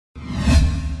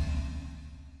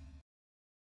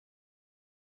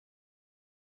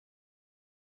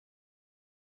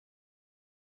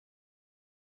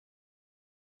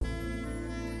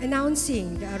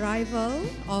Announcing the arrival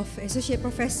of Associate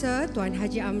Professor Tuan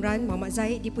Haji Amran Muhammad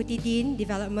Zaid, Deputy Dean,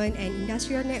 Development and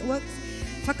Industrial Networks,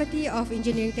 Faculty of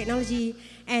Engineering Technology,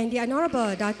 and the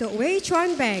Honorable Dato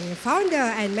Chuan Beng,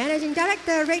 Founder and Managing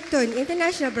Director, Redtone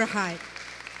International Berhad.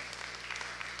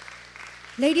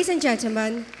 Ladies and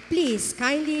gentlemen, please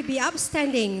kindly be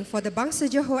upstanding for the Bangsa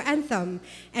Johor Anthem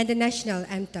and the National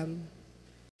Anthem.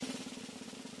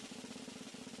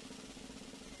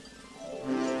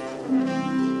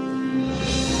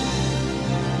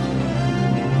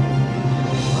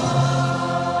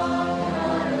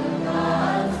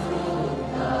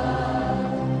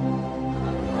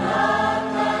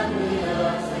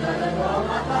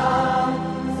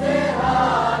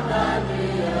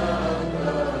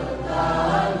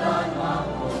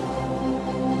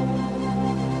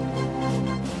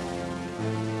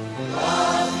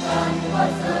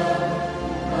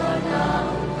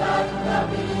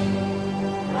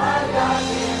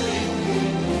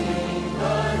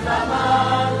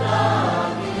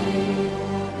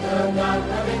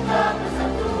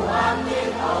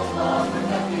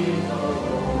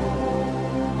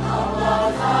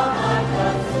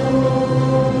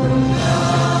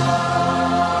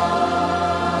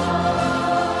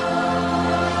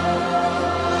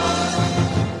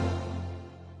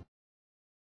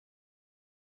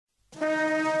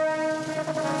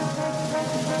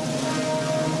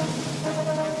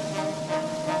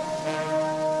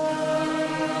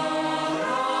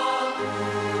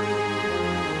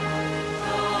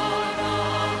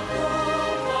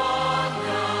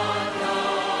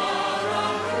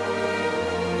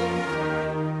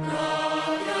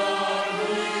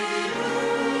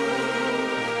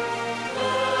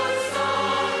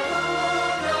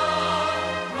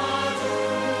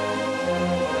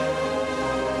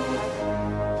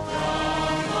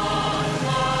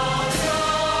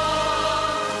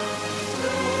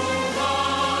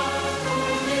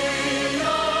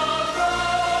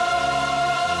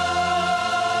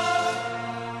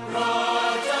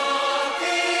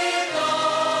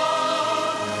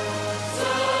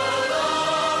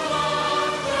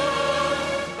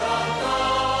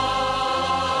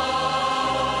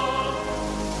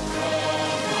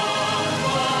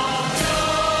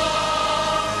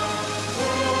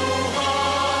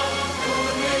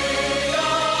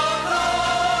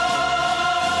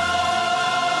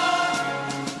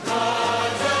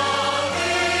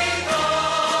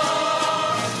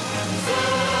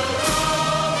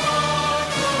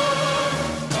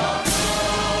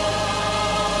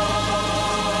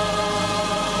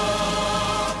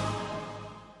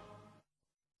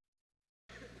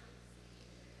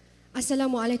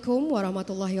 Assalamualaikum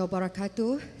warahmatullahi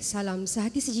wabarakatuh. Salam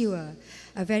sehati sejiwa.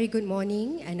 A very good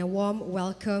morning and a warm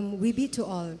welcome we bid to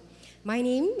all. My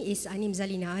name is Anim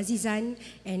Zalina Azizan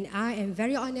and I am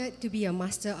very honored to be a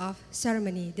master of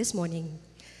ceremony this morning.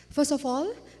 First of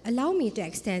all, allow me to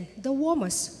extend the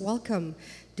warmest welcome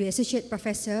to Associate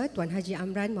Professor Tuan Haji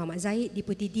Amran Muhammad Zaid,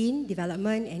 Deputy Dean,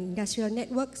 Development and Industrial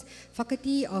Networks,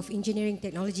 Faculty of Engineering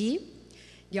Technology,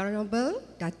 the Honorable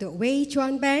Dato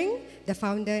Chuan Beng, the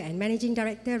Founder and Managing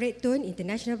Director, Redtone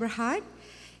International Berhad,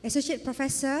 Associate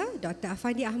Professor Dr.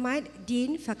 Afandi Ahmad,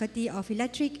 Dean, Faculty of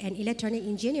Electric and Electronic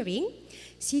Engineering,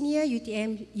 Senior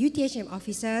UTHM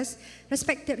Officers,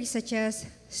 respected researchers,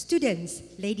 students,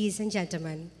 ladies and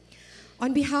gentlemen.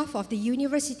 On behalf of the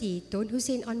University Tun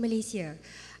Hussein on Malaysia,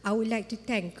 I would like to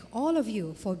thank all of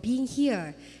you for being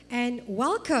here and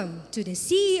welcome to the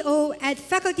CEO at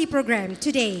Faculty Program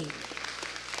today.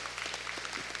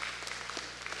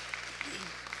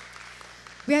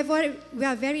 We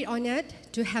are very honored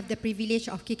to have the privilege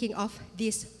of kicking off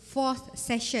this fourth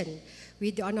session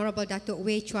with the Honorable Dato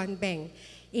Chuan Beng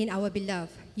in our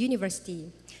beloved university.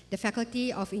 The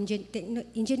Faculty of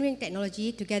Engineering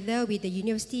Technology, together with the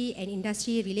University and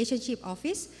Industry Relationship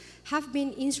Office, have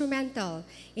been instrumental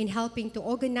in helping to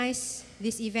organize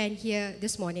this event here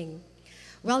this morning.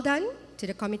 Well done to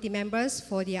the committee members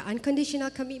for their unconditional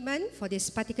commitment for this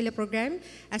particular program,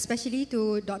 especially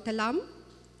to Dr. Lam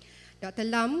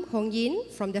Hong Yin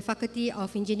from the Faculty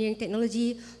of Engineering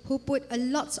Technology, who put a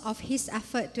lot of his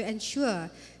effort to ensure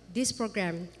this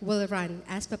program will run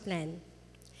as per plan.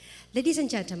 Ladies and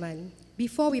gentlemen,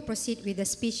 before we proceed with the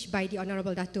speech by the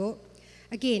Honorable Dato,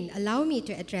 again, allow me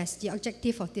to address the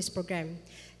objective of this program.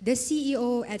 The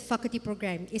CEO at Faculty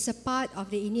Program is a part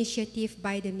of the initiative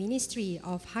by the Ministry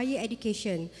of Higher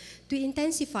Education to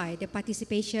intensify the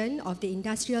participation of the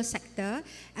industrial sector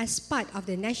as part of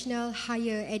the national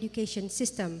higher education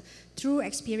system through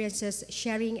experiences,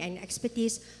 sharing and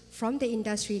expertise from the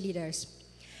industry leaders.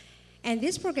 And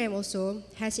this program also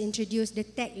has introduced the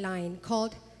tagline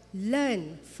called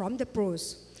Learn from the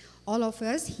Pros, All of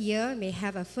us here may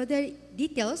have a further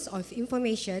details of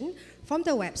information from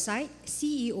the website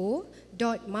ceo.myin.my.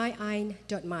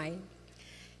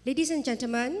 Ladies and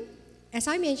gentlemen, as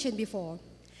I mentioned before,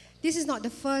 this is not the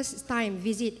first time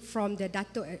visit from the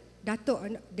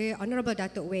the Honorable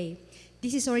Dato Wei.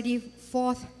 This is already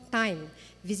fourth time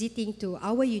visiting to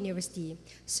our university.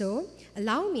 So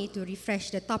allow me to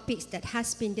refresh the topics that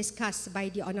has been discussed by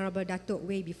the Honorable Dato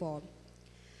Wei before.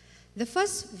 The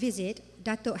first visit,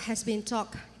 Dato has been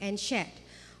talked and shared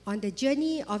on the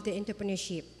journey of the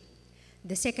entrepreneurship.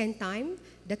 The second time,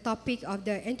 the topic of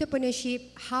the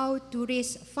entrepreneurship, how to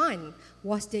raise fund,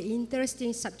 was the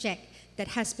interesting subject that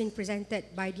has been presented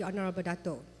by the Honorable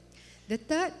Dato. The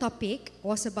third topic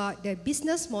was about the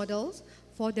business models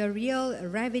for the real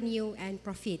revenue and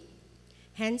profit.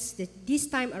 Hence, this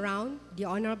time around, the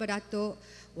Honorable Dato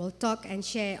will talk and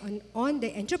share on the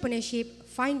entrepreneurship,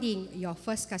 finding your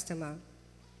first customer.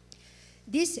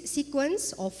 This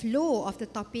sequence or flow of the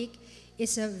topic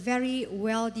is a very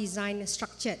well-designed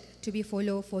structure to be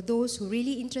followed for those who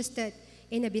really interested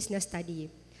in a business study.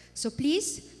 So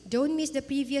please don't miss the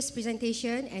previous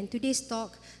presentation and today's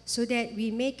talk so that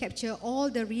we may capture all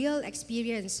the real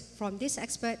experience from this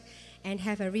expert and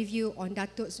have a review on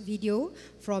Dato's video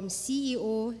from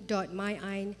ceo.myin.my.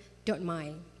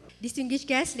 Distinguished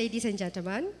guests, ladies and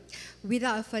gentlemen,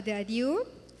 without further ado,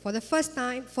 for the fourth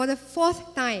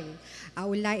time, I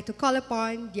would like to call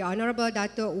upon the Honorable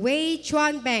Dato Wei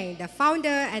Chuan Beng, the founder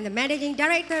and the managing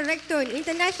director, Redtone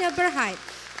International Berhad,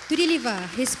 to deliver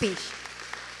his speech.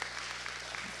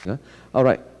 All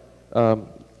right.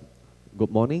 Good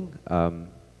morning,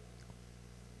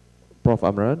 Prof.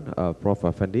 Amran, Prof.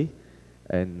 Afandi,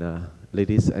 and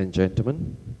ladies and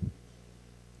gentlemen.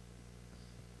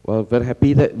 Well, very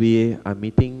happy that we are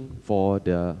meeting for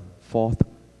the fourth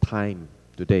time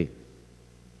today.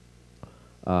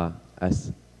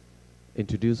 As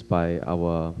introduced by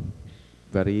our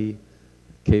very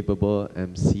capable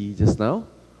MC just now,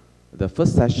 the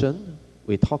first session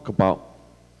we talk about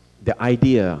the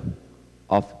idea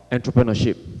of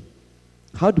entrepreneurship.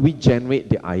 How do we generate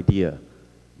the idea?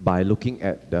 By looking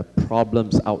at the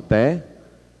problems out there.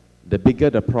 The bigger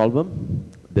the problem,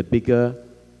 the bigger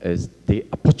is the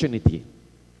opportunity.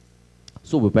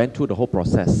 So we went through the whole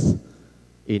process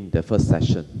in the first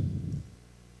session.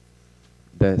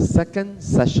 The second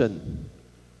session,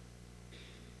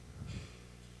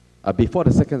 before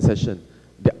the second session,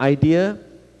 the idea,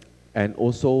 and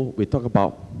also we talk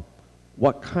about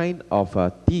what kind of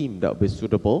a team that will be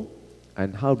suitable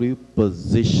and how do you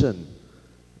position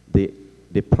the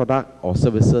product or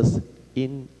services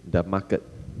in the market.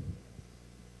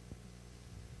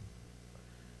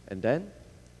 And then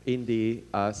in the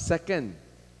second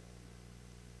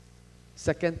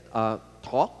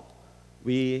talk,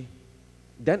 we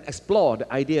then explore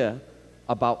the idea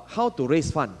about how to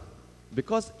raise fund.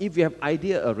 Because if we have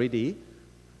idea already,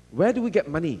 where do we get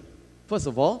money? First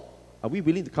of all, are we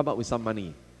willing to come up with some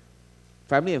money?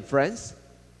 Family and friends,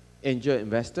 angel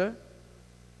investor,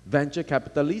 venture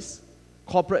capitalist,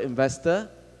 corporate investor,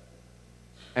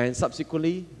 and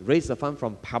subsequently raise the fund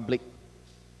from public,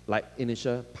 like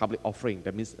initial public offering,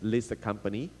 that means list the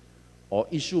company, or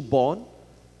issue bond,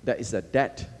 that is a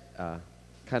debt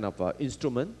kind of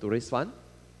instrument to raise fund.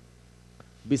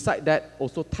 Beside that,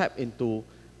 also tap into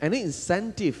any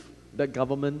incentive that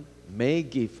government may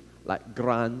give, like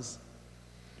grants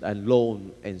and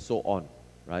loan and so on,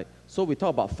 right? So we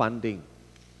talk about funding.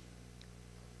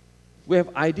 We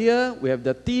have idea, we have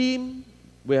the team,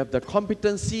 we have the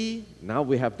competency, now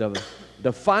we have the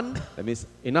fund, that means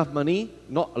enough money,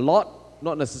 not a lot,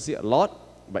 not necessarily a lot,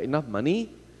 but enough money.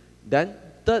 Then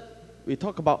third, we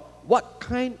talk about what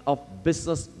kind of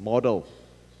business model.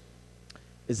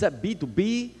 Is that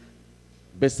B2B,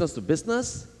 business to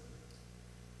business?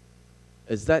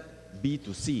 Is that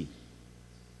B2C,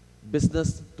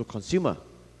 business to consumer?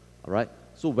 All right,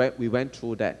 so we went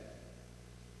through that.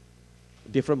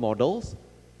 Different models,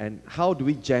 and how do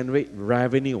we generate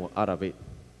revenue out of it?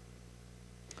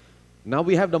 Now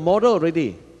we have the model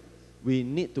already. We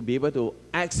need to be able to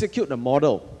execute the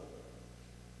model.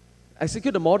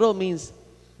 Execute the model means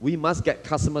we must get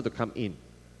customer to come in.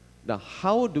 Now,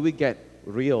 how do we get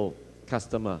real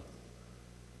customer?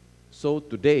 So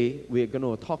today, we're going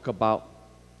to talk about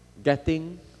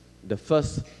getting the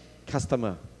first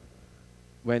customer.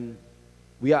 When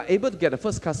we are able to get the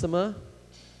first customer,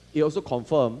 it also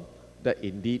confirms that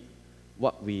indeed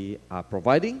what we are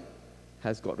providing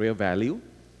has got real value.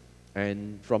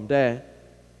 And from there,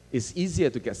 it's easier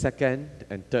to get second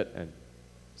and third and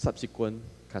subsequent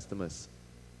customers.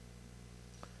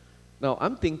 Now,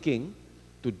 I'm thinking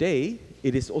today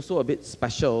it is also a bit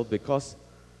special because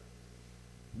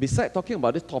besides talking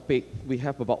about this topic, we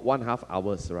have about 1.5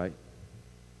 hours, right?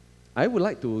 I would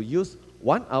like to use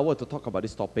 1 hour to talk about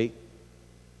this topic.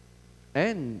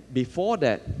 And before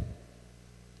that,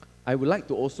 I would like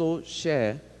to also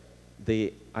share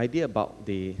the idea about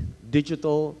the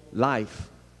digital life,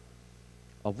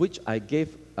 of which I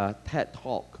gave a TED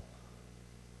talk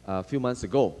a few months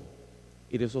ago.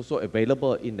 It is also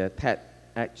available in the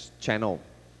TEDx channel.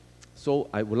 So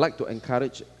I would like to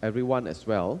encourage everyone as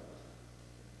well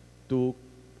to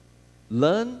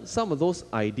learn some of those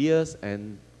ideas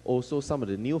and also some of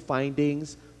the new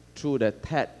findings through the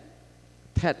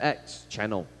TEDx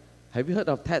channel. Have you heard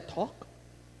of TED Talk?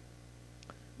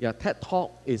 Yeah, TED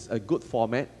Talk is a good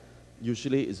format.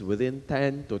 Usually it's within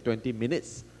 10 to 20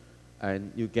 minutes,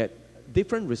 and you get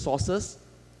different resources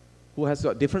who has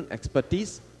got different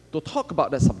expertise to talk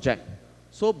about that subject.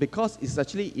 So because it's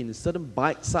actually in certain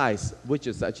bite size, which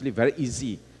is actually very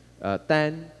easy,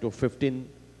 10 to 15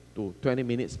 to 20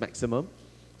 minutes maximum.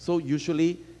 So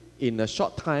usually in a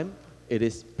short time, it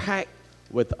is packed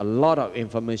with a lot of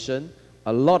information,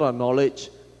 a lot of knowledge,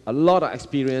 a lot of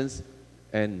experience,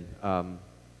 and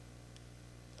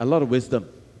a lot of wisdom.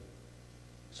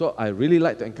 So I really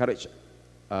like to encourage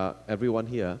everyone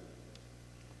here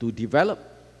to develop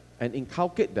and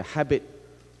inculcate the habit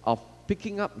of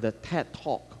picking up the TED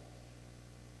Talk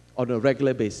on a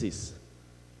regular basis.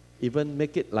 Even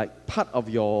make it like part of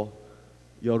your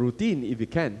routine if you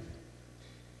can.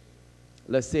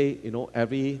 Let's say, you know,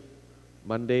 every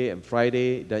Monday and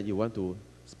Friday that you want to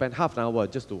spend half an hour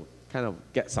just to kind of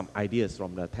get some ideas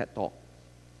from the TED Talk,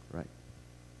 right?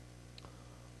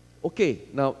 Okay,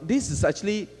 now this is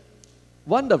actually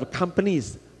one of the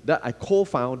companies that I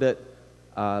co-founded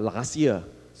last year.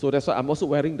 So that's why I'm also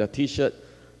wearing the t-shirt,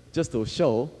 just to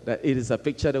show that it is a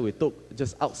picture that we took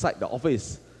just outside the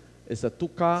office. It's a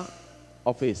two-car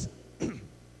office.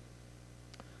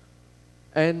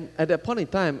 And at that point in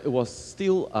time, it was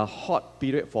still a hot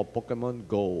period for Pokemon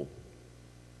Go.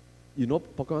 You know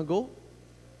Pokemon Go?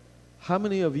 How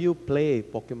many of you play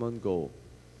Pokemon Go?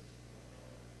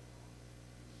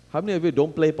 How many of you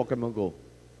don't play Pokemon Go?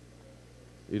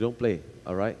 You don't play,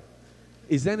 all right?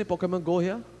 Is there any Pokemon Go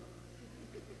here?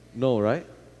 No, right?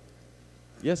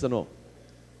 Yes or no?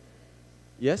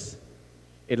 Yes?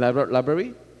 In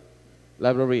library?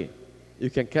 Library. You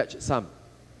can catch some.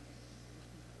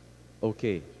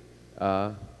 Okay.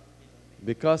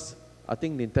 Because I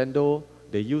think Nintendo,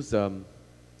 they use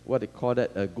what they call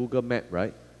that, a Google Map,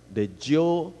 right? They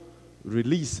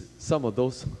geo-release some of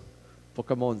those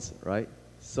Pokemons, right?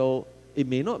 So it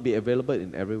may not be available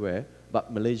in everywhere,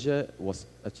 but Malaysia was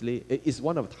actually, it is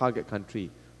one of the target country.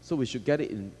 So we should get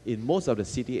it in most of the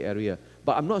city area.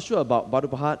 But I'm not sure about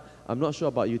Berhad, I'm not sure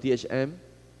about UTHM,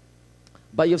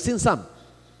 but you've seen some,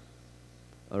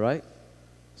 all right?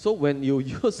 So when you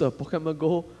use a Pokemon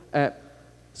Go app,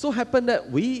 so happened that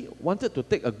we wanted to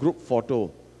take a group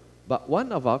photo, but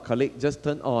one of our colleagues just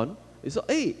turned on, he said,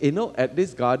 hey, you know, at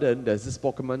this garden, there's this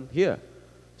Pokemon here.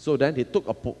 So then he took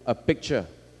a picture.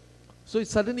 So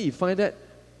suddenly you find that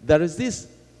there is this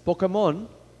Pokemon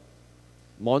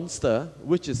monster,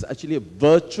 which is actually a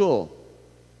virtual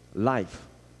life,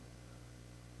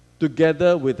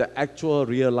 together with the actual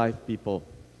real life people.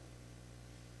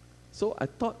 So I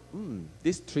thought,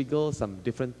 this triggers some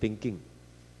different thinking.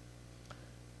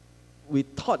 We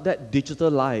thought that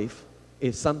digital life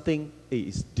is something,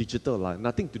 it's digital life,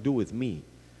 nothing to do with me.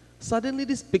 Suddenly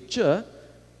this picture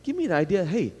give me the idea,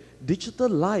 hey, digital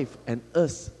life and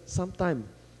us, sometimes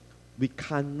we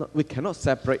cannot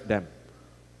separate them.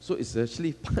 So it's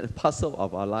actually part and parcel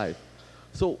of our life.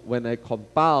 So when I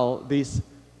compile this,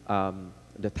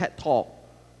 the TED Talk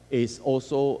is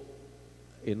also,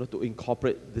 you know, to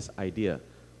incorporate this idea.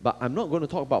 But I'm not going to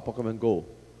talk about Pokemon Go.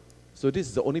 So this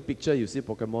is the only picture you see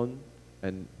Pokemon,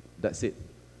 and that's it.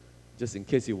 Just in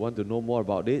case you want to know more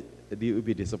about it, you will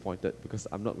be disappointed because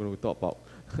I'm not going to talk about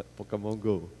Pokemon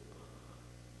Go.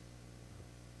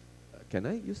 Can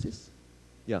I use this?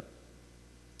 Yeah.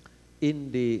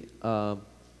 In the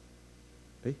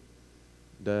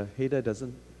header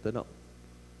doesn't turn up.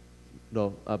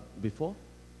 No, before,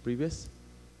 previous.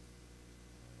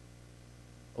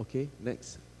 Okay,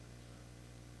 next.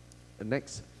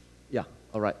 Next. Yeah,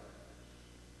 all right.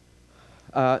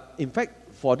 In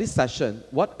fact, for this session,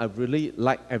 what I really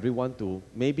like everyone to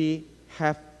maybe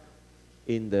have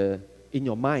in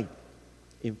your mind,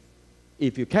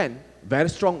 if you can, very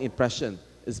strong impression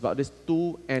is about this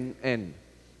 2NN.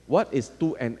 What is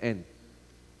 2NN?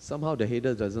 Somehow the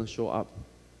header doesn't show up.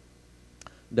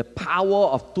 The power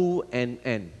of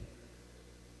 2NN.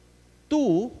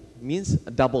 2 means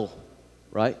double,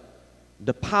 right?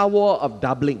 The power of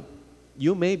doubling.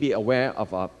 you may be aware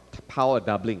of a power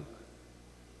doubling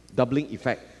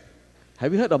effect.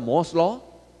 Have you heard of Moore's law?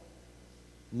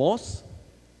 Morse,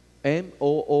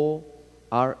 M-O-O-R-E-S,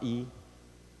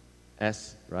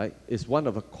 right? Is one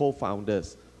of the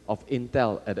co-founders of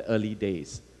Intel at the early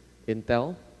days.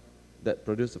 Intel that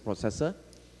produced the processor.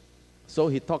 So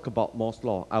he talked about Moore's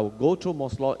law. I will go through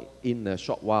Moore's law in a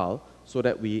short while so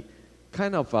that we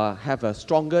kind of have a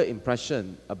stronger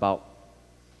impression about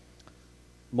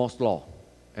Moore's law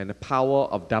and the power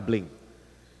of doubling.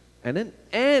 And then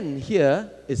N here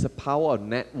is the power of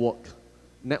network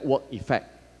effect.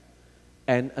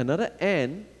 And another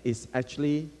N is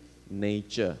actually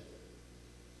nature.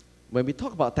 When we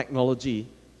talk about technology,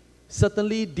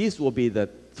 certainly these will be the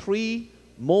three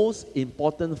most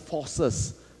important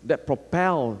forces that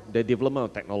propel the development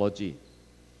of technology.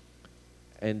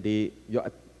 And the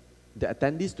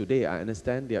attendees today, I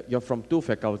understand, you're from two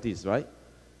faculties, right?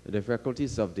 The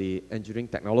faculties of the engineering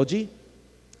technology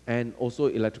and also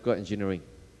electrical engineering,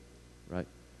 right?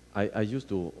 I used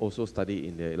to also study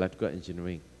in the electrical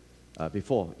engineering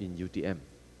before in UTHM.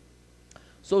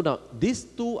 So now, these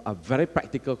two are very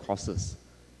practical courses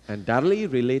and directly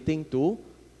relating to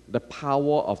the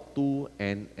power of 2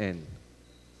 and N.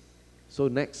 So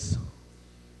next,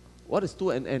 what is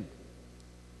 2 and N?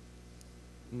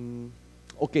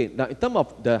 Okay, now in terms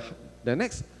of the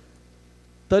next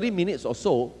 30 minutes or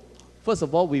so, first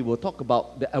of all, we will talk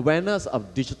about the awareness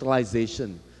of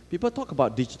digitalization. People talk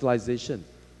about digitalization.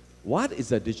 What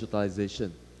is a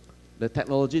digitalization? The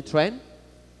technology trend,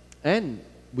 and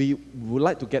we would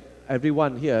like to get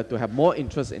everyone here to have more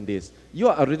interest in this. You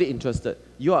are already interested.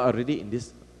 You are already in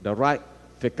this, the right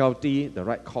faculty, the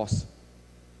right course.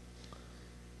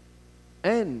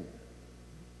 And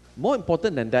more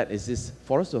important than that is this,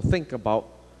 for us to think about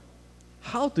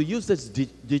how to use this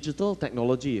digital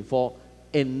technology for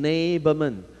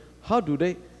enablement. How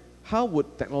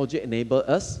would technology enable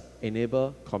us,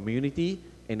 enable community,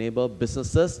 enable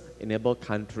businesses, enable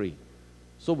country?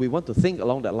 So we want to think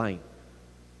along that line.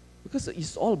 Because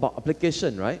it's all about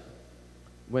application, right?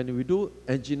 When we do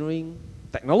engineering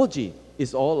technology,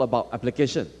 it's all about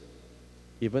application.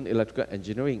 Even electrical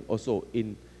engineering also,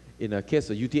 in a case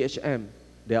of UTHM,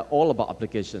 they are all about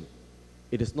application.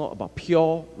 It is not about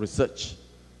pure research,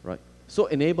 right? So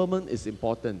enablement is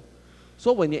important.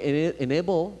 So when you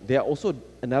enable, there are also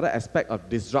another aspect of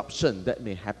disruption that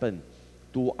may happen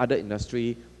to other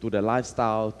industry, to the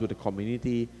lifestyle, to the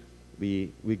community.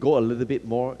 We go a little bit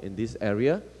more in this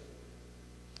area.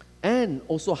 And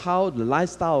also how the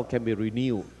lifestyle can be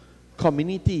renewed,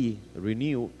 community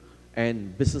renewed,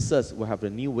 and businesses will have the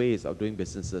new ways of doing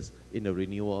businesses in the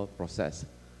renewal process.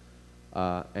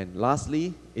 And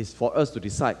lastly, is for us to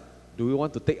decide, do we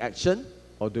want to take action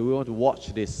or do we want to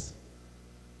watch this?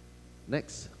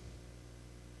 Next.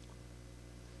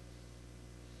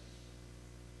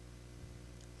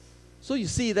 So you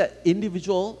see that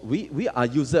individual, we are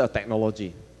user of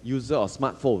technology, user of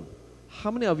smartphone. How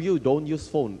many of you don't use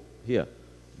phone here?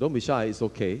 Don't be shy, it's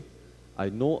okay. I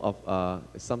know of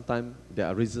sometimes there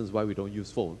are reasons why we don't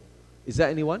use phone. Is there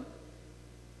anyone?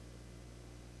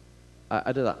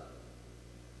 Ada tak?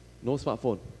 No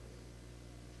smartphone?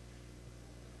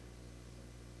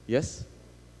 Yes?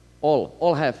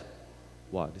 All have.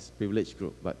 Wow, this privileged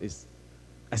group, but it's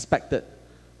expected.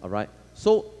 All right?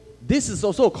 So this is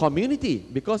also a community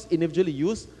because individually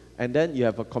used, and then you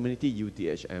have a community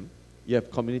UTHM, you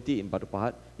have community in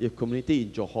Berhad, you have community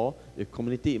in Johor, you have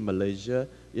community in Malaysia,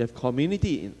 you have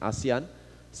community in ASEAN.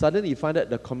 Suddenly you find that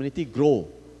the community grow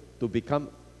to become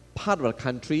part of a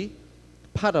country,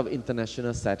 part of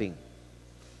international setting.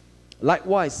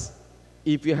 Likewise,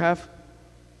 if you have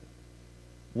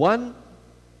one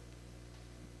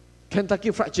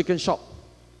Kentucky Fried Chicken shop,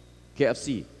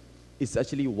 KFC, it's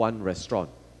actually one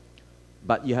restaurant.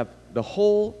 But you have the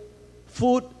whole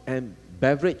food and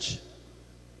beverage,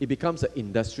 it becomes an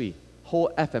industry,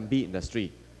 whole F&B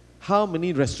industry. How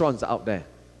many restaurants are out there?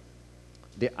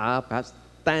 There are perhaps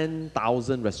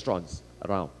 10,000 restaurants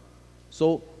around.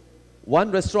 So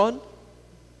one restaurant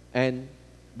and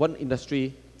one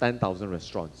industry, 10,000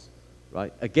 restaurants,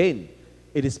 right? Again,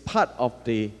 it is part of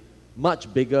the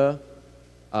much bigger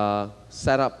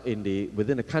setup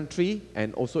within the country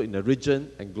and also in the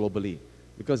region and globally.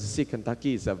 Because you see,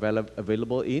 Kentucky is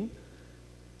available in,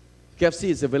 KFC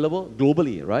is available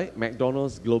globally, right?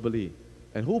 McDonald's globally.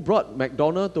 And who brought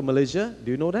McDonald's to Malaysia? Do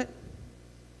you know that?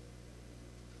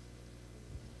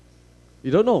 You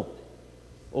don't know?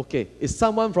 Okay. Is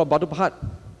someone from Berhad?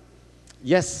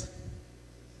 Yes.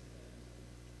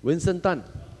 Winston Tan.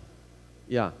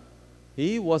 Yeah.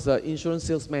 He was an insurance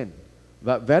salesman,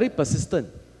 but very persistent.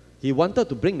 He wanted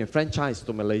to bring the franchise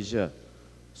to Malaysia.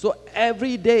 So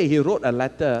every day he wrote a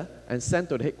letter and sent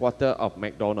to the headquarters of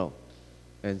McDonald's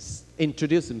and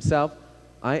introduced himself.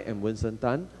 I am Winston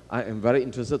Tan. I am very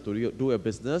interested to do a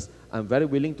business. I'm very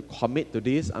willing to commit to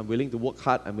this. I'm willing to work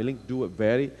hard. I'm willing to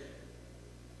do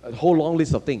a whole long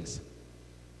list of things.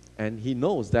 And he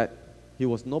knows that he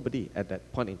was nobody at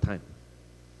that point in time.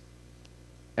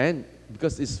 And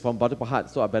because it's from Berhad,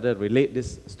 so I better relate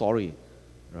this story,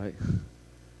 right?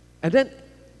 And then,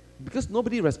 because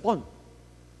nobody responded,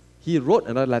 he wrote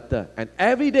another letter. And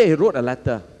every day he wrote a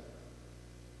letter.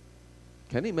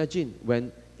 Can you imagine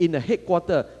when in a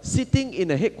headquarter, sitting in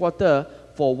a headquarter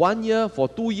for 1 year, for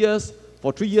 2 years,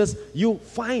 for 3 years, you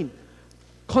find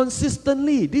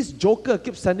consistently this joker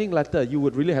keeps sending letter, you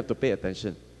would really have to pay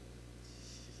attention.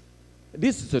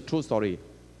 This is a true story.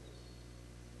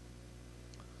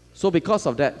 So because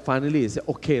of that, finally he said,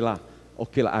 okay lah,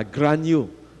 I grant you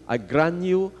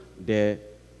the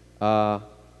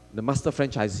master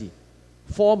franchisee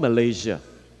for Malaysia.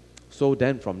 So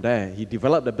then from there, he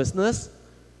developed the business.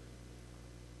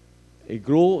 He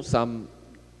grew some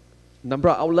number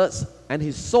of outlets, and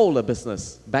he sold the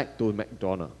business back to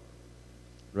McDonald's.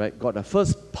 Right? Got the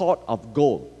first pot of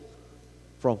gold.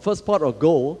 From first pot of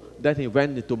gold, then he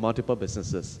went into multiple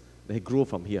businesses. Then he grew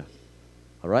from here.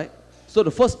 All right? So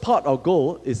the first pot of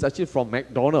gold is actually from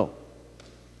McDonald's.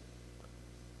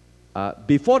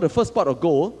 Before the first pot of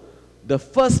gold, the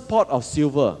first pot of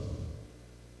silver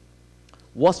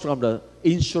was from the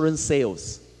insurance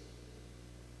sales.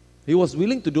 He was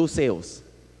willing to do sales.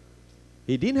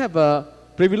 He didn't have a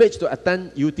privilege to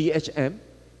attend UTHM,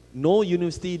 no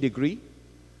university degree,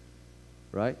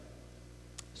 right?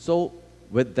 So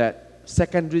with that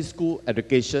secondary school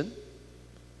education,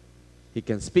 he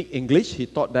can speak English. He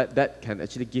thought that that can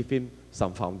actually give him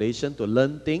some foundation to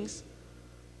learn things.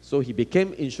 So he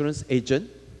became insurance agent.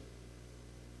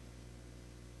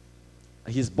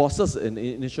 His bosses in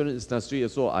insurance industry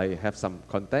also, I have some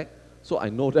contact. So I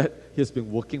know that he's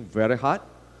been working very hard.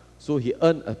 So he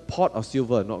earned a pot of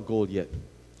silver, not gold yet.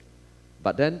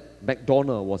 But then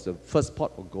McDonald's was the first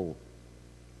pot of gold.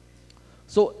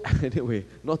 So anyway,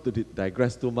 not to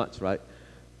digress too much, right?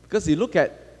 Because you look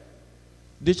at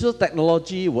digital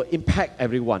technology will impact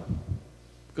everyone.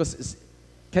 Because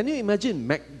can you imagine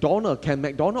can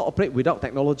McDonald's operate without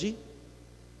technology?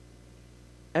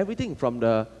 Everything from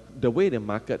the way they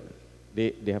market,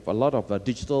 they have a lot of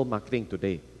digital marketing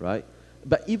today, right?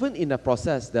 But even in the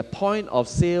process, the point of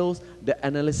sales, the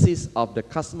analysis of the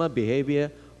customer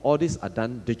behavior, all these are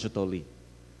done digitally.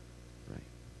 Right?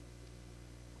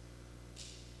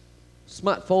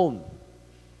 Smartphone,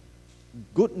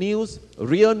 good news,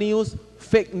 real news,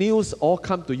 fake news all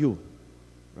come to you.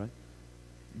 Right?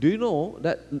 Do you know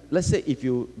that, let's say if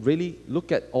you really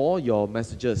look at all your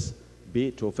messages, be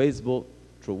it through Facebook,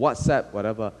 through WhatsApp,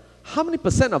 whatever, how many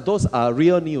 % of those are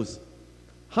real news?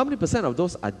 How many % of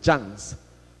those are junks?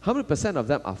 How many % of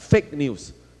them are fake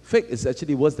news? Fake is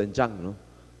actually worse than junk, you know.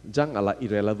 Junk are like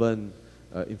irrelevant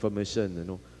information, you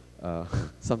know.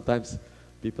 Sometimes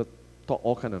people talk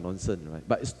all kind of nonsense, right?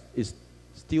 But it's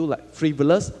still like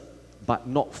frivolous, but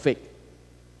not fake.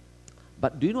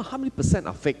 But do you know how many %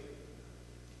 are fake?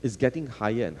 It's getting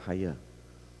higher and higher.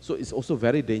 So it's also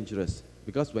very dangerous,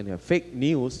 because when you have fake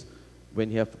news, when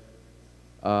you have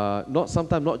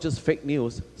sometimes not just fake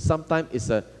news, sometimes it's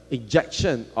an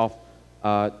injection of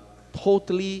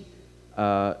totally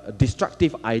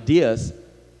destructive ideas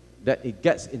that it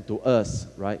gets into us,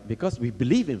 right? Because we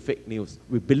believe in fake news,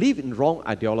 we believe in wrong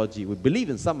ideology, we believe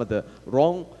in some of the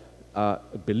wrong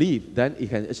belief, then it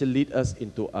can actually lead us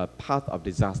into a path of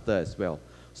disaster as well.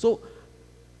 So,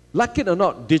 like it or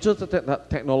not, digital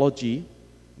technology,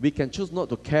 we can choose not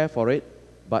to care for it,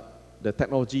 but the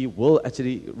technology will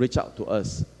actually reach out to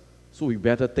us. So we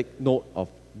better take note of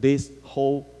this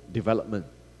whole development.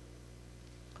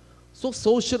 So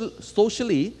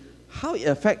socially, how it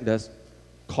affects the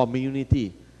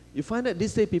community? You find that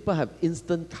these days people have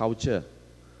instant culture.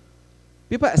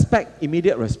 People expect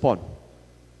immediate response.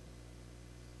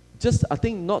 Just, I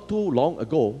think not too long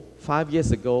ago, 5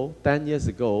 years ago, 10 years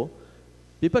ago,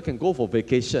 people can go for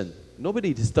vacation.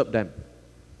 Nobody disturb them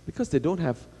because they don't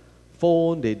have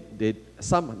phone,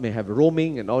 some may have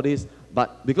roaming and all this,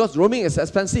 but because roaming is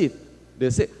expensive, they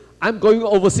say, I'm going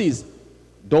overseas,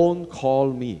 don't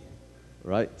call me,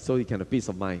 right? So you can have peace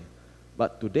of mind.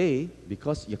 But today,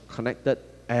 because you're connected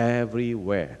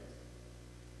everywhere,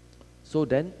 so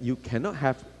then you cannot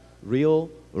have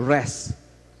real rest.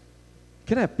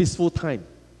 Can have peaceful time.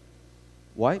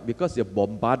 Why? Because you're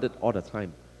bombarded all the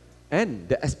time. And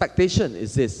the expectation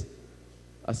is this,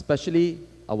 especially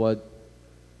our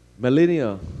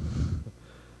millennial,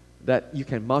 that you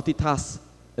can multitask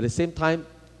at the same time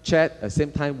chat, at the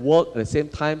same time work, at the same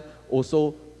time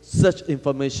also search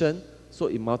information, so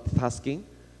in multitasking.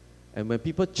 And when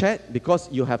people chat,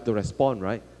 because you have to respond,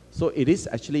 right? So it is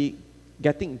actually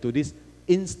getting into this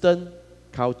instant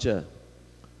culture.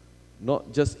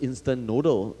 Not just instant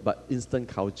noodle, but instant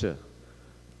culture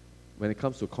when it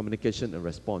comes to communication and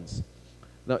response.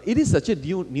 Now, it is such a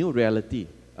new reality.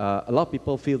 A lot of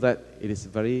people feel that it is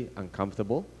very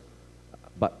uncomfortable,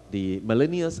 but the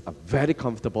millennials are very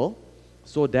comfortable,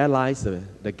 so there lies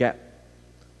the gap.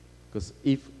 Because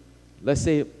if, let's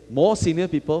say, more senior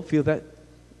people feel that,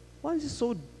 why is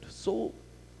it so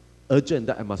urgent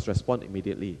that I must respond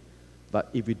immediately? But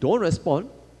if we don't respond,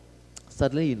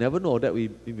 suddenly you never know that we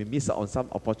may miss out on some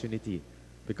opportunity,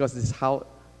 because this is how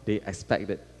they expect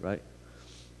it, right?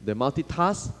 The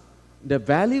multitask, the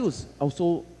values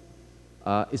also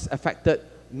is affected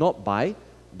not by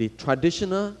the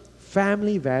traditional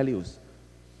family values.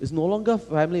 It's no longer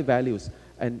family values.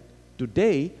 And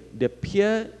today, the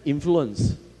peer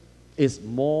influence is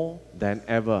more than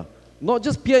ever. Not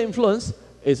just peer influence,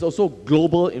 it's also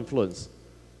global influence.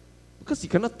 Because you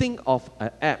cannot think of an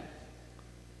app,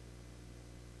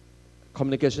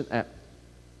 communication app,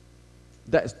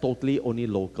 that is totally only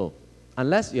local.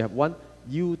 Unless you have one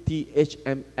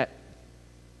UTHM app,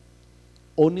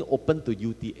 only open to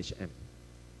UTHM.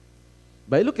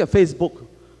 But look at Facebook.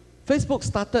 Facebook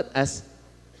started as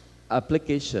an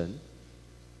application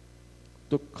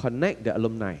to connect the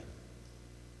alumni,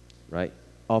 right,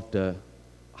 of the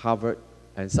Harvard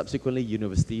and subsequently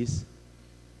universities.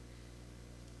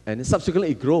 And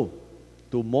subsequently it grew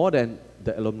to more than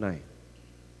the alumni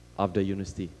of the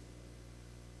university.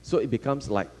 So it becomes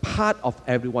like part of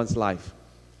everyone's life.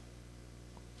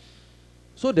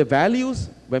 So the values,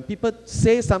 when people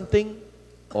say something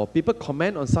or people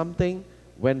comment on something,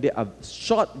 when there are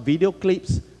short video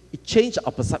clips, it changes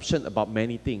our perception about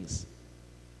many things.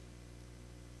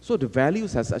 So the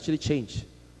values has actually changed.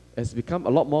 It has become a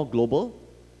lot more global.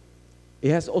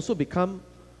 It has also become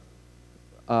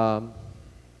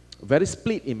very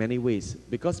split in many ways,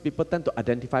 because people tend to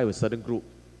identify with a certain group.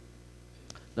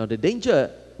 Now the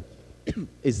danger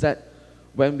is that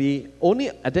when we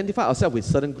only identify ourselves with a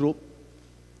certain group,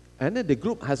 and then the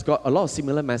group has got a lot of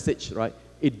similar message, right?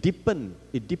 It deepen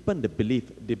the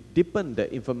belief, it deepen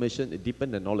the information, it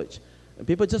deepen the knowledge. And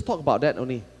people just talk about that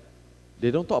only.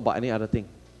 They don't talk about any other thing.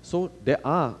 So there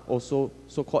are also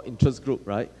so-called interest group,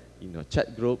 right? In your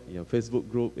chat group, in your Facebook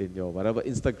group, in your whatever,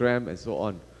 Instagram and so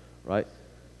on, right?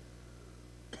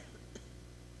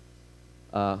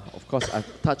 Of course,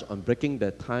 I've touched on breaking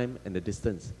the time and the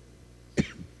distance.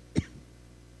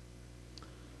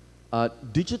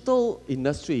 Digital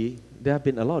industry, there have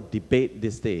been a lot of debate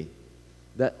this day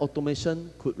that automation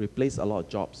could replace a lot of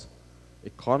jobs.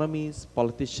 Economists,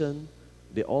 politicians,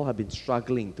 they all have been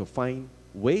struggling to find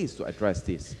ways to address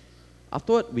this.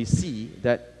 Afterward, we see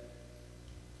that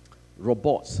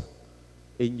robots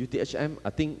in UTHM, I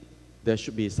think there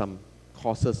should be some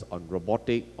courses on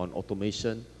robotic, on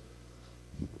automation.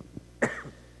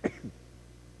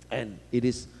 And it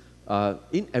is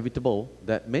inevitable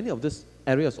that many of these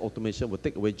areas of automation will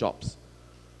take away jobs.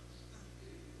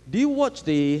 Do you watch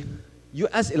the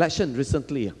US election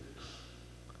recently?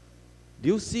 Do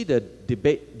you see the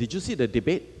debate? Did you see the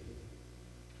debate?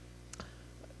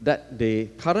 That the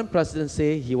current president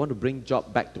say he want to bring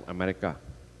job back to America.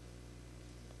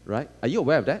 Right? Are you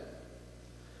aware of that?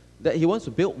 That he wants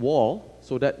to build wall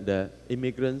so that the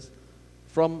immigrants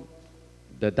from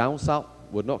the down south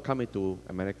would not come into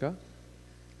America.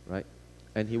 Right?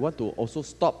 And he want to also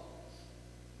stop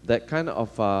that kind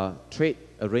of trade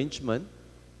arrangement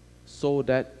so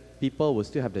that people will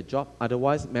still have the job.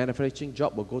 Otherwise, manufacturing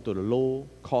job will go to the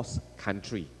low-cost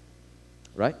country.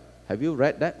 Right? Have you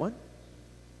read that one?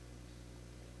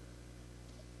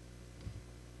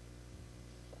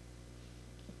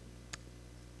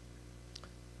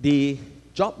 The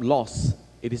job loss,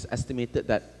 it is estimated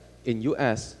that in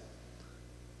US,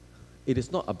 it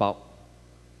is not about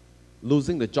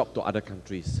losing the job to other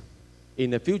countries.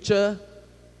 In the future,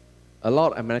 a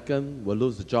lot of Americans will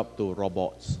lose the job to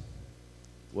robots,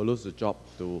 will lose the job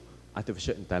to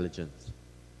artificial intelligence.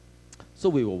 So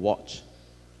we will watch.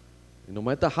 No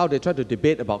matter how they try to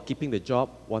debate about keeping the job,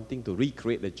 wanting to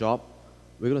recreate the job,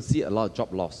 we're going to see a lot of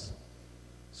job loss.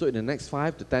 So in the next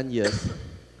 5 to 10 years,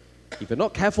 if you're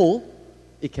not careful,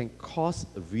 it can cause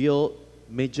a real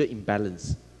major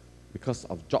imbalance because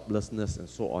of joblessness and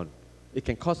so on. It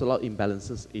can cause a lot of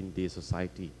imbalances in the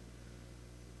society.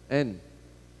 And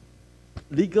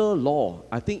legal law,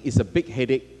 I think, is a big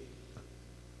headache.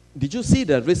 Did you see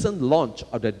the recent launch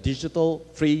of the Digital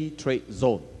Free Trade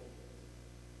Zone?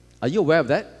 Are you aware of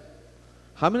that?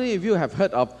 How many of you have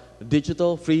heard of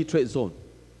digital free trade zone?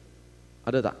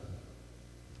 Ada tak?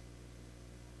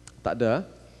 Tak ada?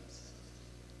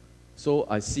 So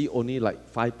I see only like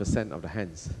 5% of the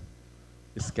hands.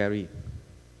 It's scary.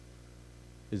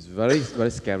 It's very, very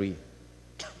scary.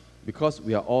 Because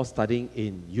we are all studying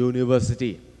in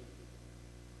university.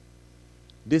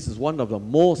 This is one of the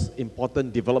most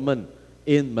important development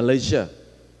in Malaysia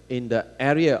in the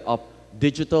area of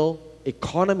digital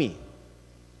economy.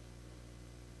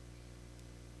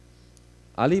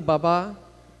 Alibaba,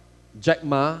 Jack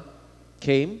Ma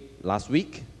came last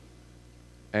week,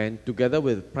 and together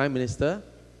with Prime Minister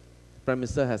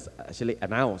has actually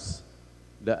announced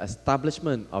the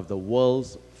establishment of the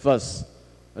world's first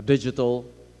digital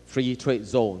free trade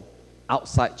zone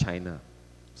outside China.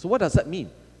 So what does that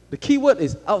mean? The key word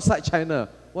is outside China.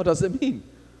 What does it mean?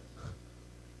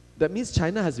 That means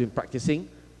China has been practicing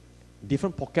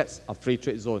different pockets of free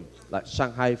trade zone, like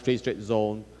Shanghai Free Trade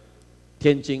Zone,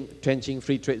 Tianjin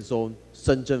Free Trade Zone,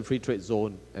 Shenzhen Free Trade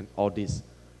Zone, and all this.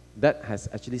 That has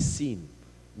actually seen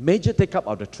major take-up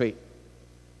of the trade.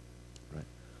 Right.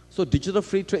 So digital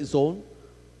free trade zone,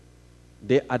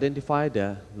 they identify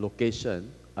the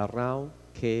location around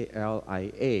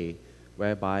KLIA,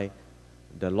 whereby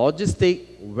the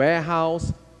logistic,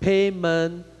 warehouse,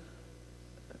 payment,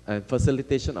 and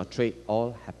facilitation of trade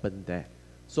all happen there.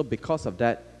 So because of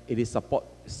that, it is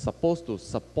supposed to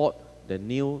support the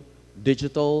new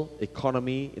digital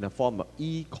economy in the form of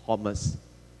e-commerce.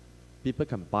 People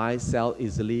can buy, sell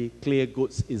easily, clear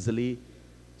goods easily.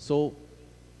 So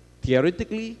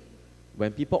theoretically,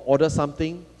 when people order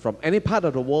something from any part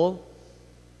of the world,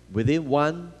 within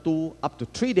 1, 2, up to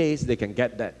 3 days, they can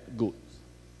get that goods.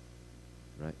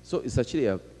 Right? So it's actually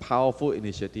a powerful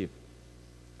initiative.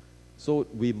 So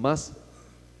we must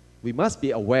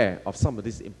be aware of some of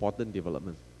these important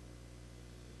developments.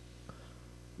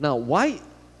 Now, why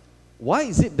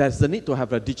is it there's the need to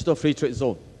have a digital free trade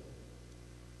zone?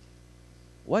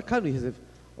 Why can't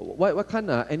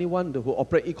anyone who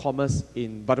operate e-commerce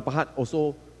in Berhad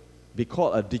also be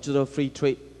called a digital free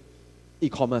trade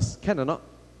e-commerce? Can or not?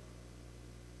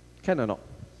 Can or not?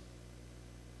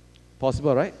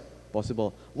 Possible, right?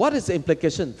 Possible. What is the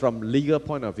implication from legal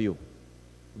point of view,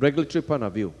 regulatory point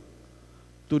of view?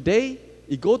 Today,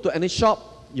 you go to any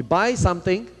shop, you buy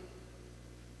something,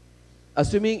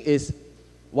 assuming it's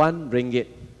 1 ringgit.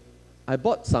 I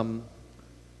bought some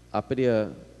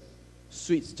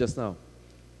sweets just now.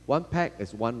 1 pack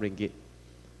is 1 ringgit.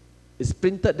 It's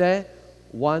printed there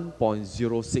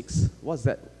 1.06. What's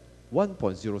that?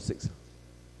 1.06.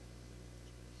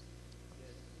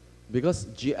 Because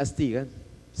GST, kan?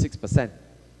 6%,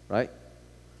 right?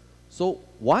 So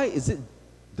why is it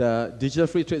the digital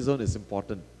free trade zone is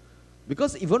important?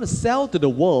 Because if you want to sell to the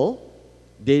world,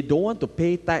 they don't want to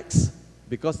pay tax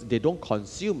because they don't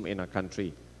consume in a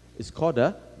country. It's called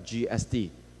the GST,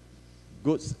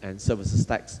 Goods and Services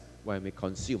Tax, when we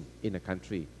consume in a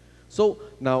country. So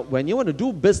now when you want to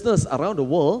do business around the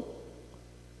world,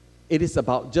 it is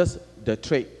about just the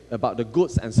trade, about the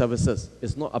goods and services.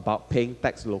 It's not about paying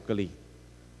tax locally.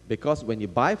 Because when you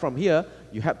buy from here,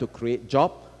 you have to create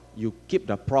job, you keep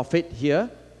the profit here,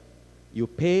 you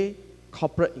pay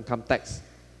corporate income tax,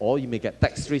 or you may get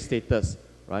tax-free status,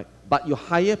 right? But you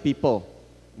hire people.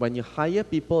 When you hire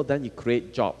people, then you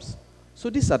create jobs. So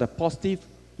these are the positive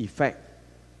effects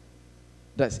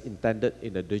that's intended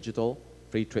in the digital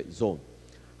free trade zone.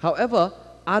 However,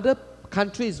 other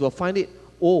countries will find it,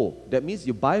 oh, that means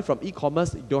you buy from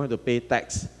e-commerce, you don't have to pay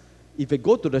tax. If you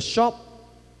go to the shop,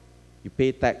 you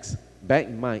pay tax. Bear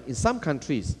in mind, in some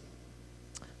countries,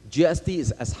 GST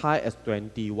is as high as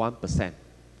 21%.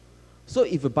 So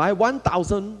if you buy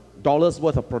 $1,000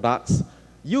 worth of products,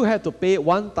 you have to pay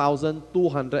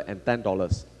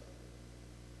 $1,210.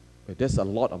 That's a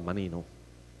lot of money, no?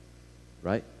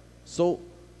 Right? So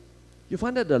you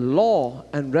find that the law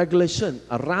and regulation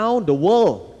around the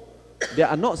world, they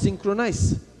are not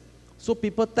synchronized. So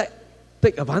people take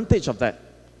advantage of that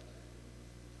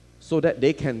so that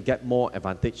they can get more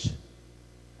advantage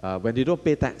when they don't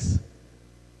pay tax.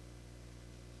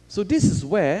 So this is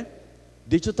where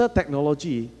digital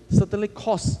technology certainly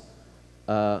causes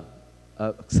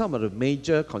some of the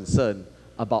major concern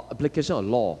about application of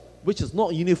law, which is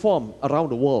not uniform around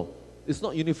the world. It's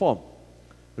not uniform.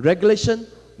 Regulation,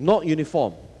 not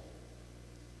uniform.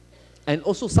 And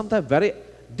also sometimes very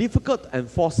difficult to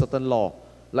enforce certain law.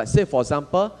 Like say, for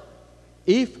example,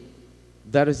 if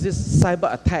there is this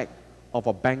cyber attack of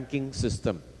a banking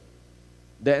system,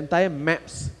 the entire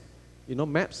maps, you know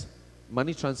maps,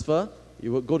 money transfer,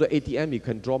 you will go to ATM, you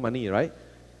can draw money, right?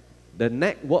 The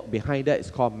network behind that is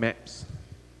called MAPS,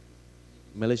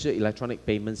 Malaysia Electronic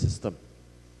Payment System.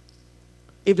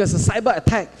 If there's a cyber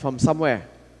attack from somewhere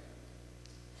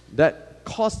that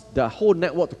caused the whole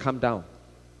network to come down,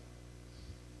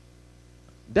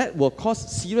 that will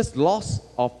cause serious loss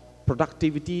of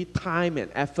productivity, time and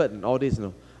effort and all this, you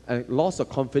know, and loss of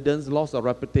confidence, loss of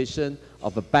reputation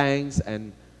of the banks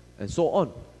and so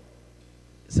on.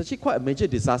 It's actually quite a major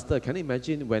disaster. Can you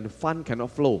imagine when fund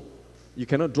cannot flow? You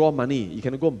cannot draw money, you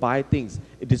cannot go and buy things.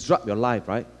 It disrupts your life,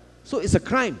 right? So it's a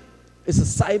crime. It's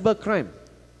a cyber crime.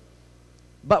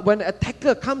 But when an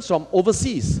attacker comes from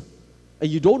overseas and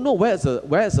you don't know where is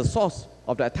the source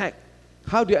of the attack,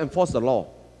 how do you enforce the law?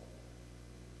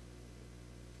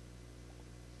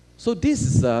 So this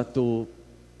is to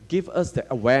give us the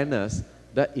awareness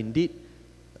that indeed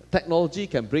technology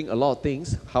can bring a lot of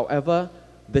things. However,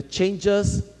 the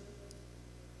changes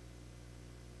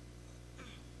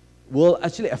will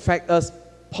actually affect us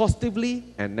positively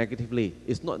and negatively.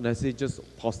 It's not necessarily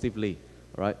just positively,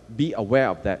 right? Be aware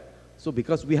of that. So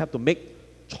because we have to make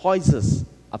choices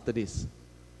after this.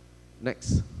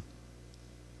 Next.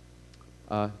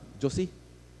 Josie,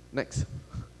 next.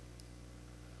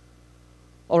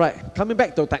 All right, coming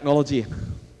back to technology.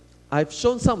 I've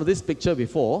shown some of this picture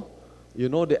before. You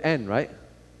know the ant, right?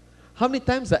 How many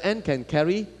times the ant can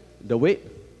carry the weight?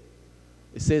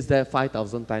 It says there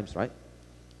 5,000 times, right?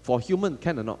 For human,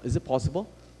 can or not? Is it possible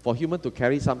for human to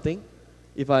carry something?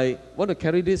 If I want to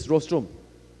carry this rostrum,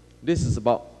 this is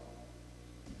about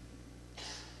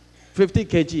 50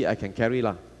 kg I can carry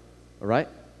lah, all right?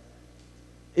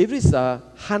 If it's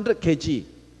 100 kg,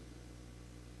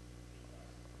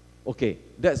 okay,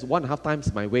 that's 1.5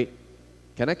 times my weight.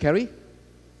 Can I carry?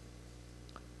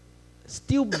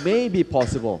 Still may be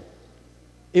possible.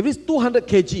 If it's 200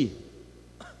 kg,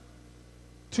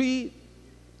 3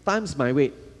 times my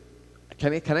weight,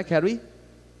 can I carry?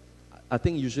 I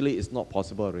think usually it's not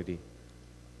possible already.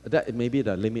 That may be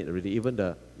the limit already. Even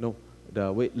the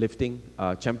weightlifting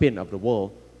champion of the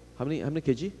world, how many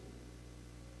kg?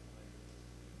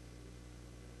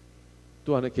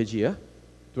 200 kg, yeah?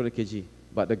 200 kg.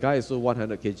 But the guy is also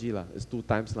 100 kg lah. It's 2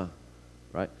 times lah,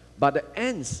 right? But the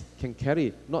ants can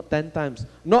carry not 10 times,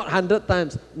 not 100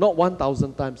 times, not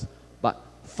 1,000 times, but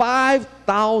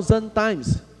 5,000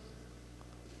 times.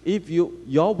 If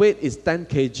your weight is 10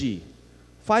 kg,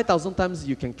 5,000 times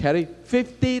you can carry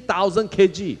 50,000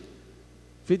 kg.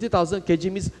 50,000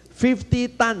 kg means 50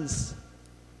 tons.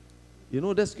 You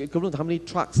know that's equivalent to how many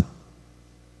trucks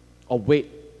of weight?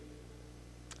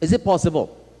 Is it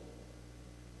possible?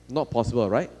 Not possible,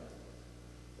 right?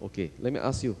 Okay, let me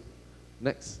ask you.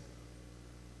 Next.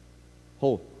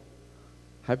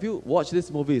 Have you watched this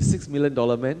movie, $6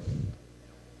 Million Man?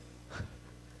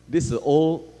 This is an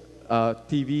old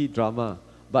TV drama,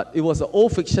 but it was an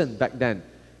old fiction back then.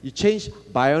 You change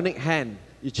bionic hand,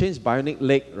 you change bionic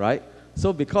leg, right?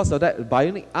 So because of that,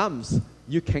 bionic arms,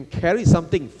 you can carry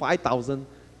something 50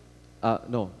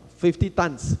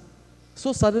 tons.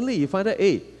 So suddenly you find out,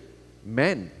 hey,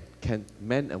 man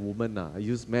and woman, I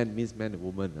use man means man and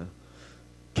woman,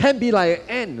 can be like an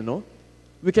ant, you know.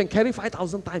 We can carry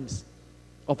 5,000 times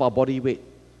of our body weight.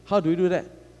 How do we do that?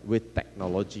 With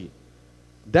technology.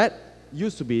 That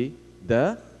used to be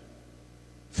the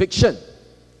fiction.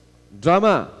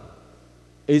 Drama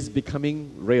is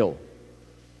becoming real.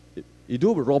 You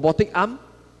do robotic arm.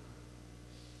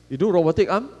 Robotic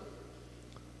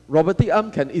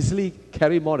arm can easily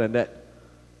carry more than that.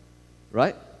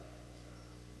 Right?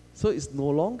 So it's no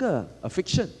longer a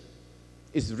fiction.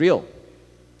 It's real.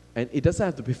 And it doesn't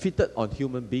have to be fitted on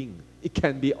human being. It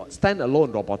can be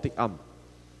stand-alone robotic arm.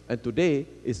 And today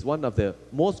is one of the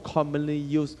most commonly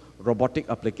used robotic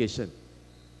application.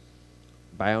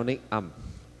 Bionic arm.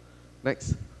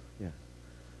 Next. Yeah.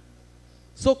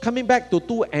 So coming back to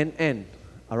 2 and N.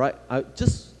 All right.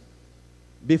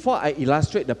 Before I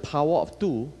illustrate the power of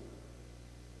 2.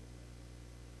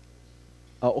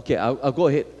 Okay, I'll go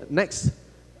ahead. Next.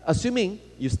 Assuming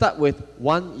you start with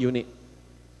 1 unit.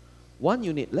 1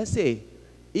 unit, let's say,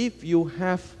 if you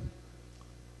have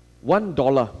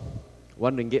 $1,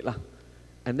 1 ringgit lah,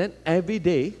 and then every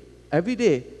day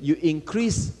you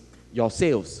increase your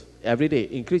sales. Every day,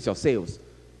 increase your sales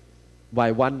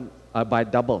by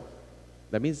double.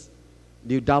 That means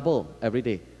you double every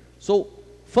day. So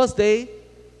first day,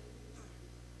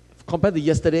 compared to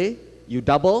yesterday, you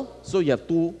double, so you have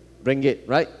 2 ringgit,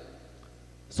 right?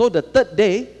 So the third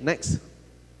day, next,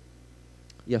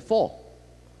 you have 4.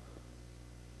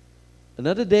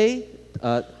 Another day,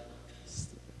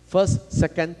 first,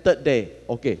 second, third day.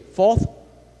 Okay, 4th,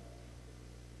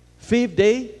 5th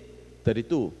day,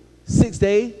 32. 6th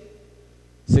day,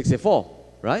 64,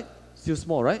 right? Still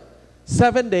small, right?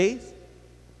 7 days,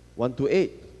 1 to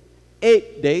 8.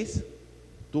 8 days,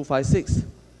 256.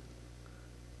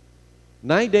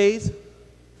 9 days,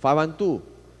 512.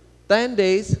 10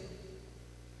 days,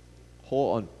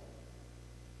 hold on.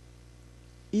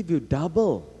 If you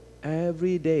double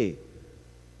every day,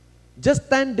 just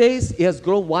 10 days, it has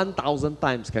grown 1,000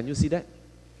 times. Can you see that?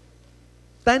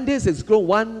 10 days, it's grown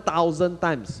 1,000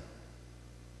 times.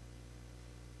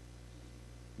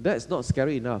 That's not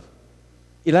scary enough.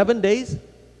 11 days,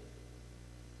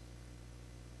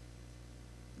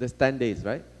 that's 10 days,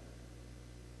 right?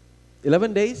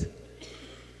 11 days,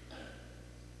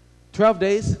 12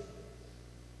 days,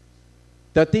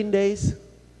 13 days.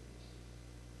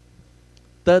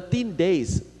 13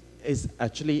 days is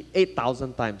actually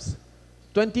 8,000 times.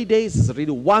 20 days is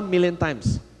already 1 million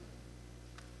times.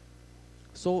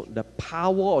 So the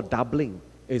power of doubling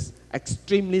is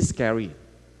extremely scary.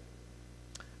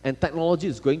 And technology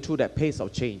is going through that pace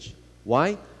of change.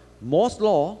 Why? Moore's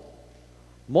law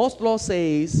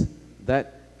says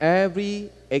that every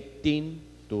 18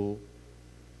 to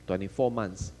 24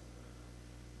 months,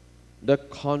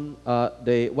 what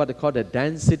they call the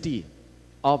density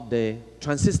of the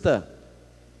transistor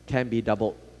can be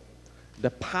doubled. The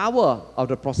power of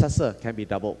the processor can be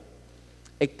doubled.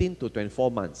 18 to 24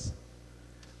 months.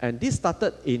 And this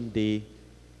started in the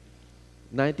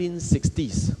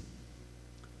 1960s.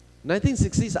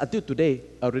 1960s until today,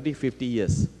 already 50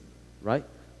 years, right?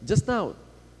 Just now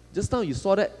you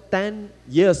saw that 10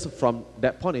 years from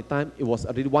that point in time, it was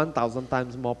already 1,000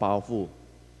 times more powerful.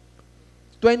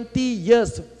 20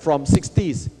 years from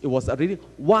 60s, it was already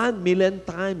 1 million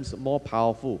times more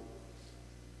powerful.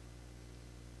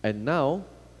 And now,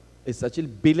 it's actually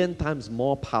billion times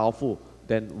more powerful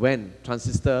than when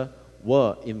transistors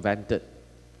were invented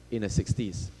in the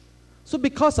 60s. So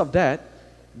because of that,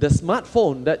 the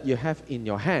smartphone that you have in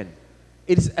your hand,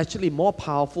 it is actually more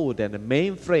powerful than the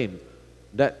mainframe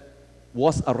that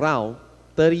was around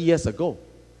 30 years ago.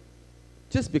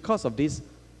 Just because of this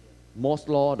Moore's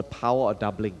law, the power of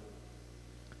doubling.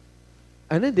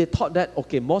 And then they thought that,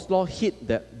 okay, Moore's law hit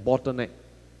the bottleneck.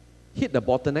 Hit the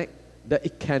bottleneck that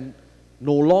it can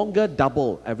no longer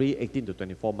double every 18 to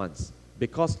 24 months.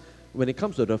 Because when it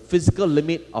comes to the physical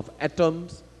limit of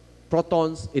atoms,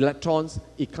 protons, electrons,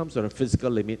 it comes to a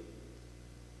physical limit.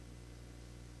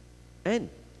 And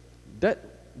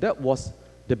that was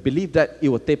the belief that it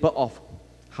would taper off.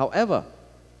 However,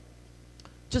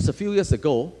 just a few years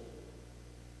ago,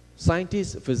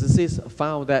 scientists, physicists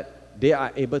found that they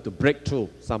are able to break through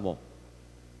some more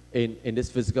in these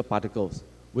physical particles.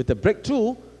 With the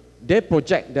breakthrough, they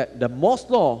project that the Moore's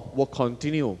law will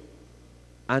continue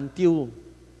until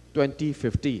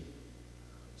 2050.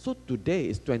 So today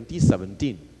is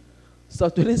 2017. So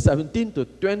 2017 to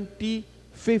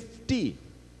 2050,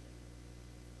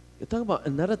 you're talking about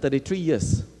another 33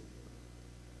 years.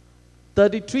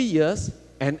 33 years,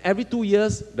 and every 2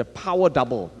 years, the power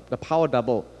double. The power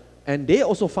double. And they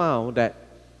also found that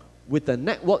with the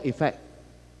network effect,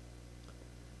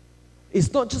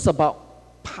 it's not just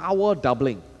about power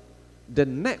doubling. The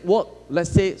network,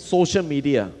 let's say social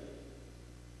media,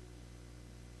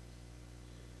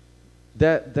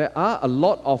 there are a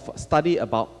lot of study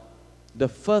about the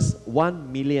first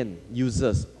 1 million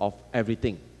users of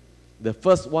everything. The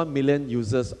first 1 million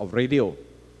users of radio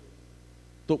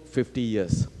took 50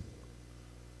 years.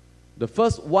 The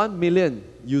first 1 million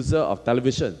user of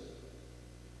television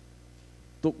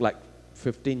took like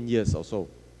 15 years or so.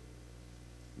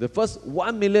 The first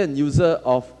 1 million user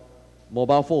of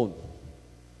mobile phone,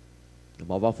 the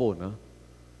mobile phone,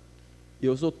 it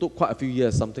also took quite a few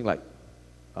years, something like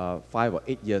 5 or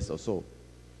 8 years or so.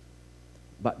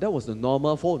 But that was the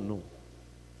normal phone, no.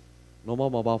 Normal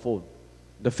mobile phone.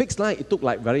 The fixed line, it took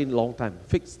like very long time.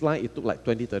 Fixed line, it took like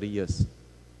 20, 30 years,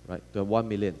 right, to 1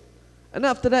 million. And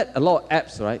after that, a lot of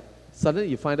apps, right? Suddenly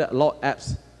you find out a lot of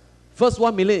apps. First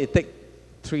 1 million, it takes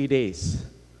 3 days.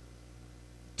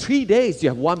 3 days, you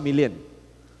have 1 million.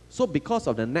 So because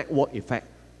of the network effect,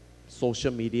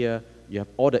 social media, you have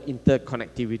all the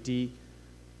interconnectivity.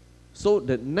 So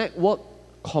the network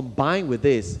combined with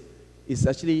this is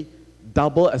actually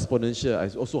double exponential. I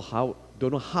also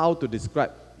don't know how to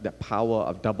describe the power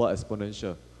of double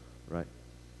exponential, right?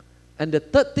 And the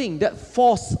third thing that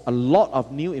forced a lot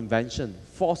of new invention,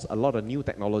 forced a lot of new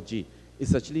technology,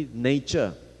 is actually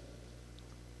nature.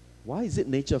 Why is it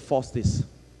nature forced this?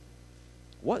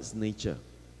 What is nature?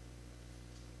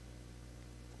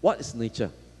 What is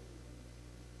nature?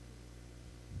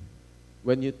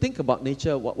 When you think about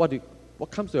nature,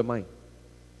 what comes to your mind?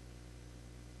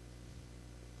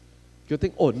 You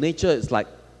think, oh, nature is like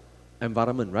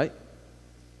environment, right?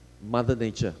 Mother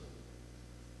Nature.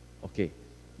 Okay.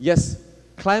 Yes,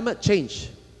 climate change.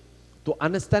 To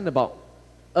understand about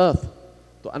Earth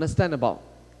to understand about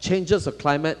changes of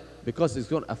climate because it's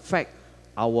going to affect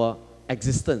our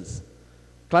existence.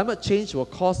 Climate change will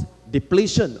cause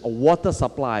depletion of water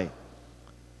supply.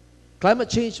 Climate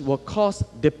change will cause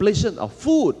depletion of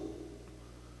food.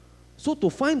 So to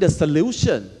find the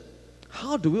solution,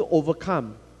 how do we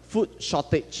overcome food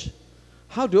shortage?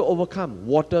 How do we overcome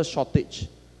water shortage?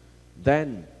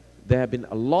 Then there have been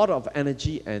a lot of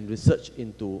energy and research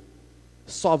into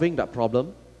solving that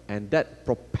problem, and that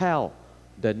propelled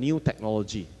the new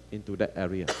technology into that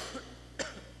area.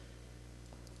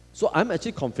 So I'm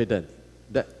actually confident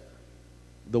that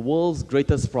the world's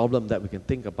greatest problem that we can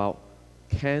think about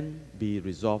can be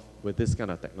resolved with this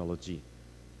kind of technology.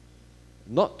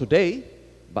 Not today,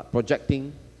 but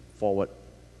projecting forward.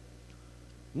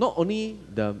 Not only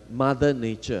the mother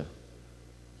nature,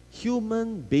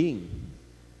 human being,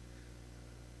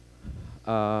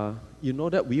 you know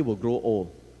that we will grow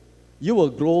old. You will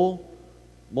grow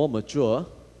more mature,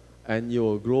 and you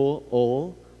will grow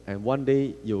old, and one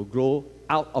day you will grow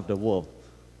out of the world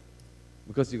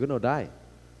because you're going to die.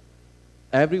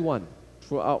 Everyone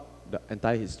throughout the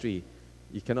entire history,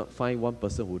 you cannot find one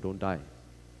person who don't die.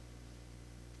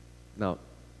 Now,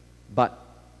 but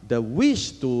the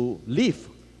wish to live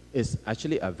is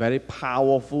actually a very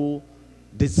powerful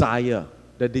desire,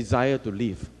 the desire to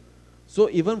live. So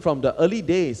even from the early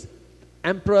days,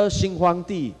 Emperor Xing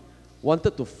Huangdi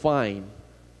wanted to find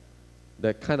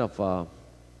the kind of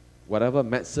whatever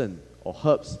medicine or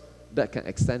herbs that can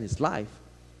extend his life.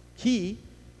 He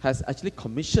has actually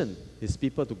commissioned his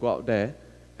people to go out there,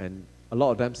 and a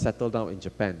lot of them settle down in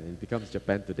Japan, and it becomes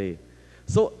Japan today.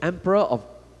 So emperor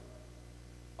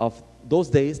of those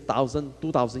days,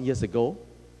 2,000 years ago,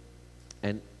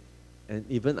 and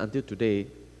even until today,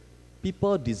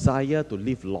 people desire to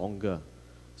live longer.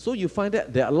 So you find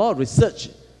that there are a lot of research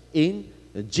in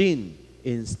gene,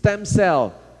 in stem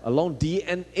cell, along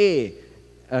DNA,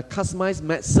 customized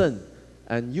medicine,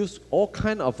 and use all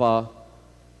kind of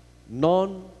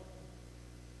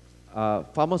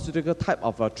non-pharmaceutical type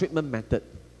of treatment method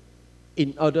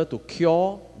in order to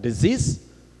cure disease,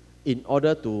 in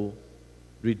order to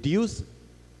reduce,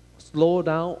 slow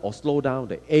down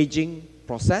the aging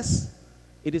process.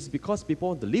 It is because people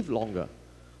want to live longer.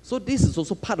 So this is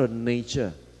also part of the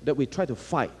nature that we try to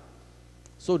fight.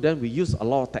 So then we use a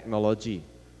lot of technology.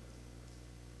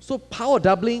 So power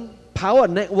doubling, power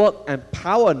network, and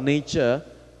power nature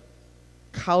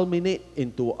culminate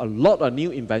into a lot of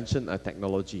new invention and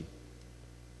technology.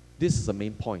 This is the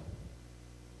main point.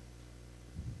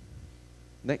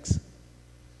 Next.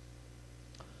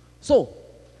 So,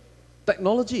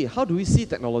 technology, how do we see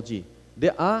technology?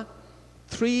 There are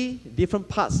three different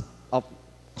parts of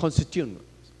constituent,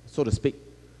 so to speak.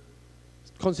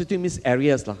 Constituent means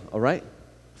areas, all right?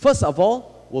 First of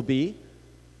all will be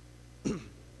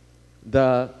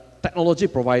the technology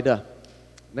provider.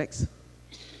 Next.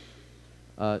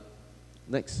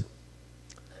 Next.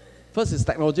 First is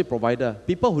technology provider,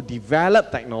 people who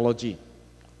develop technology.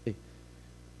 Hey,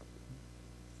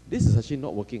 this is actually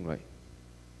not working, right?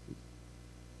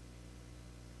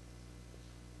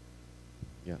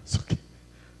 Yeah, it's okay.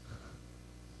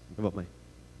 Never mind.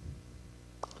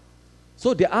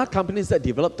 So there are companies that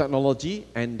develop technology,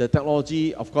 and the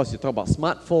technology, of course, you talk about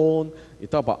smartphone, you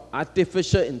talk about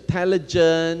artificial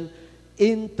intelligence,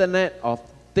 Internet of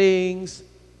Things,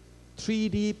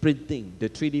 3D printing, the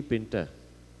 3D printer,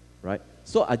 right?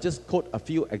 So I just quote a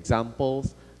few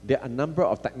examples. There are a number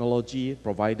of technology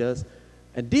providers,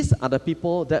 and these are the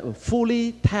people that will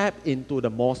fully tap into the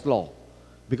Moore's law,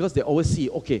 because they always see,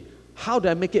 okay, how do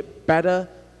I make it better,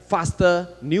 faster,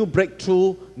 new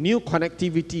breakthrough, new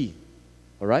connectivity,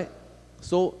 all right?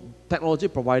 So technology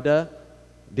provider,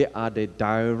 they are the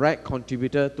direct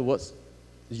contributor towards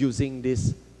using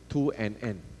this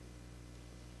 2NN.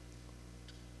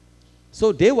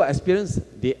 So they will experience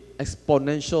the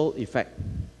exponential effect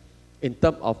in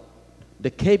terms of the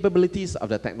capabilities of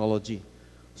the technology.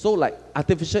 So like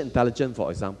artificial intelligence,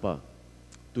 for example.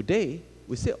 Today,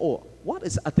 we say, oh, what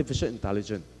is artificial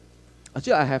intelligence?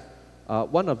 Actually, I have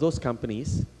one of those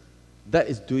companies that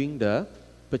is doing the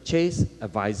purchase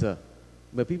advisor.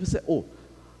 Where people say, oh,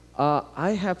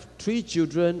 I have 3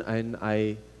 children and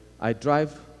I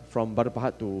drive from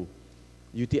Berhad to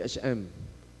UTHM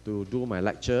to do my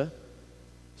lecture.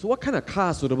 So what kind of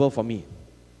car is suitable for me?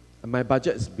 And my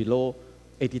budget is below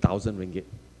 80,000 ringgit.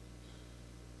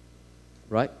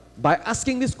 Right? By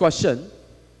asking this question,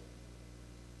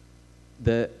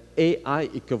 the AI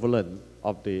equivalent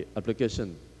of the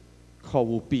application called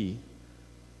Whoopi,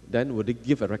 then would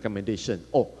give a recommendation.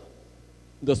 Oh,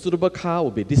 the suitable car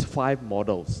will be these 5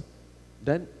 models.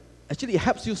 Then actually it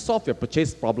helps you solve your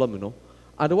purchase problem, you know.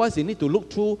 Otherwise, you need to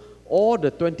look through all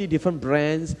the 20 different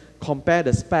brands, compare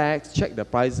the specs, check the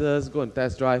prices, go and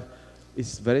test drive.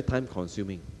 It's very time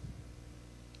consuming.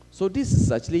 So this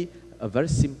is actually a very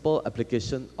simple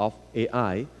application of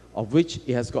AI, of which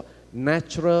it has got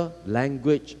natural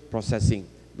language processing,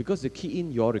 because you key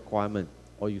in your requirement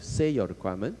or you say your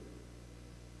requirement,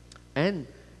 and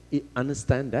it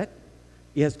understands that.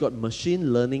 It has got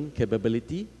machine learning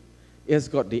capability. It has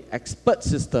got the expert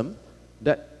system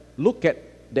that look at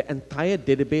the entire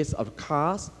database of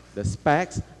cars, the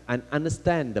specs, and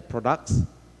understand the products,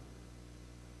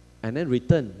 and then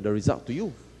return the result to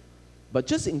you. But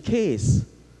just in case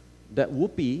that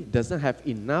Whoopi doesn't have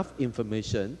enough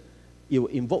information, it will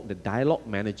invoke the dialogue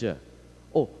manager.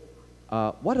 Oh,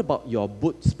 what about your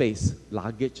boot space,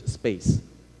 luggage space?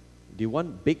 Do you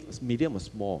want big, medium, or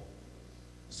small?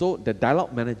 So the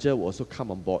dialogue manager will also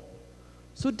come on board.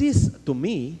 So this, to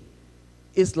me,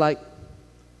 is like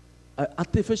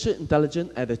artificial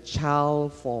intelligence at a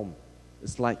child form.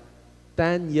 It's like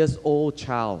 10 years old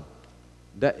child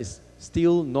that is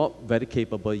still not very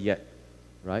capable yet,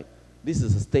 right? This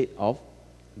is a state of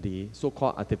the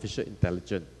so-called artificial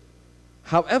intelligence.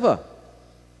 However,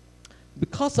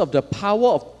 because of the power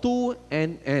of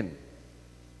 2NN,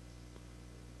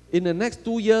 in the next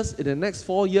 2 years, in the next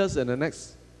 4 years, in the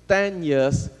next 10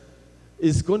 years,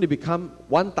 it's going to become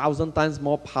 1,000 times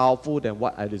more powerful than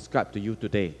what I described to you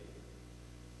today.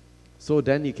 So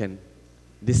then you can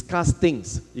discuss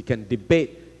things, you can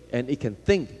debate, and it can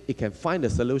think, it can find a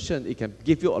solution, it can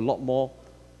give you a lot more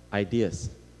ideas.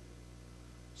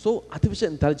 So artificial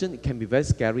intelligence can be very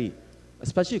scary,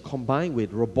 especially combined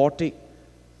with robotic.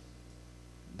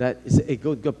 That is, hey,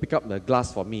 go pick up the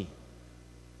glass for me.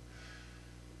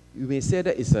 You may say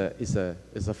that is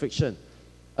a fiction.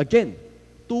 Again,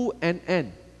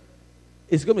 2NN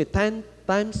is going to be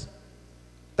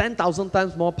 10,000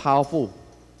 times more powerful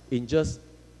in just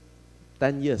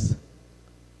 10 years,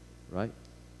 right?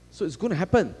 So it's going to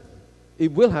happen.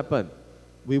 It will happen.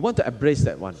 We want to embrace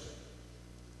that one.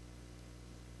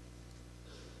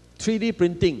 3D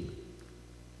printing.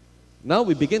 Now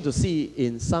we begin to see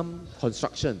in some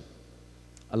construction,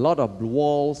 a lot of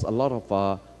walls, a lot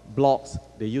of blocks,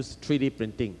 they use 3D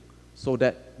printing so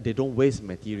that they don't waste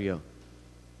material.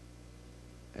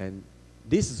 And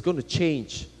this is going to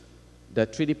change the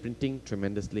 3D printing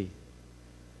tremendously.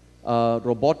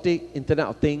 Robotic, Internet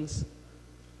of Things.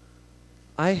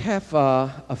 I have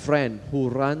a friend who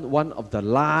runs one of the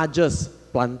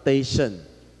largest plantation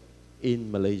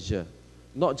in Malaysia.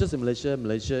 Not just in Malaysia,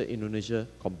 Malaysia, Indonesia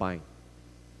combined.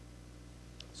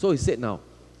 So he said now,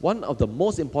 one of the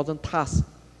most important tasks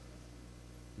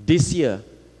this year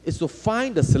is to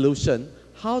find the solution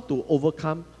how to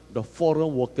overcome the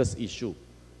foreign workers issue,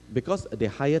 because they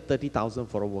hire 30,000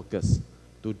 foreign workers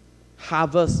to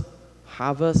harvest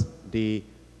the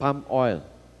palm oil,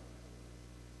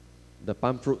 the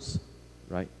palm fruits,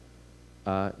 right?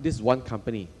 This is one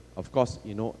company. Of course,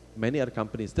 you know, many other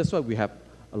companies. That's why we have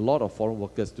a lot of foreign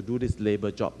workers to do this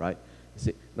labor job, right? He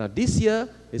said, now this year,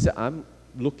 he said, I'm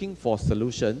looking for a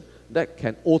solution that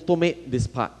can automate this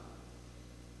part.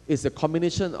 It's a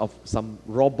combination of some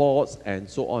robots and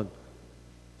so on.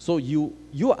 So you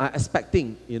are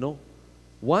expecting, you know,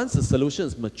 once the solution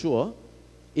is mature,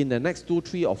 in the next 2,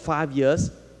 3, or 5 years,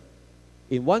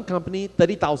 in one company,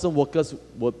 30,000 workers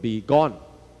would be gone.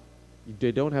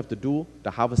 They don't have to do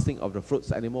the harvesting of the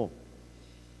fruits anymore.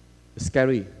 It's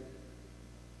scary.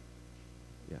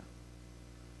 Yeah.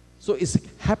 So it's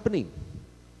happening.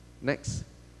 Next.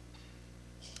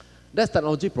 That's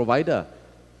technology provider.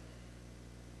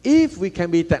 If we can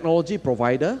be technology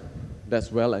provider,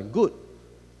 that's well and good.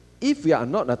 If we are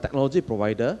not a technology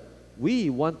provider, we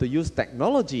want to use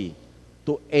technology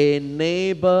to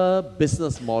enable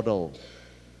business model.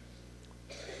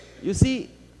 You see,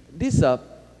 this is a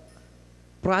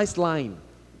price line.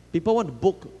 People want to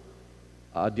book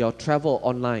their travel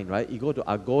online, right? You go to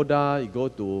Agoda, you go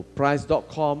to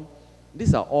price.com.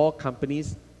 These are all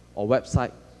companies or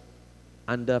websites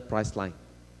under Priceline.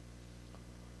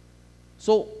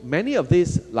 So many of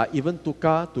these, like even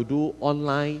Tukar, to do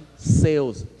online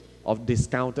sales of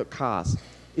discounted cars,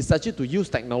 is actually to use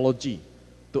technology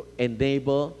to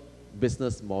enable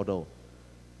business model.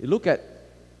 You look at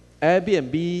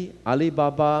Airbnb,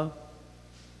 Alibaba.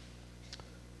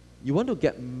 You want to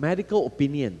get medical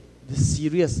opinion, this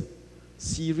serious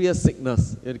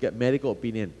sickness, you want to get medical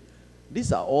opinion.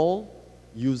 These are all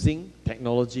using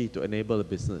technology to enable the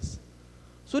business.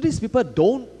 So these people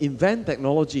don't invent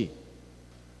technology.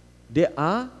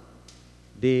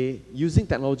 They using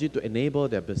technology to enable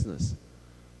their business.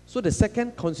 So the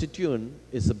second constituent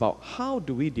is about how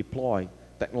do we deploy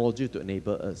technology to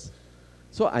enable us.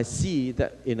 So I see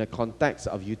that in the context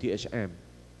of UTHM,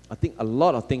 I think a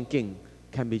lot of thinking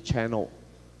can be channeled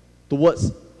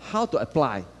towards how to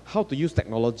apply, how to use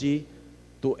technology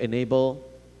to enable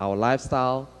our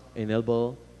lifestyle,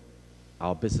 enable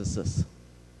our businesses.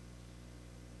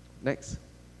 Next.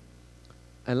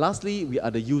 And lastly, we are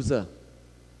the user.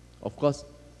 Of course,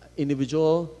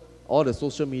 individual, all the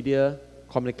social media,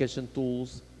 communication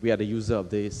tools, we are the user of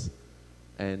this.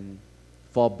 And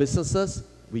for businesses,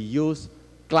 we use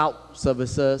cloud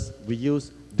services, we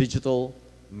use digital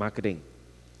marketing.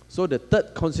 So the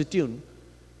third constituent,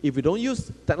 if we don't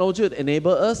use technology to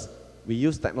enable us, we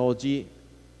use technology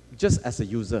just as a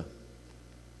user,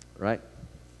 right?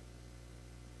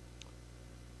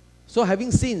 So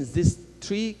having seen these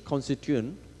three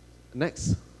constituents,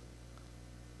 next.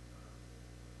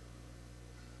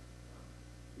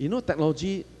 You know,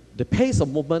 technology, the pace of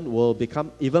movement will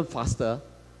become even faster.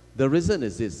 The reason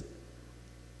is this.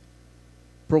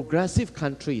 Progressive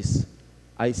countries,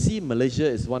 I see Malaysia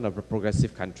is one of the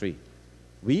progressive countries.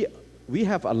 We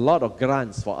have a lot of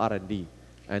grants for R&D.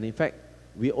 And in fact,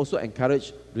 we also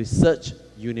encourage research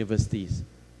universities,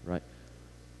 right?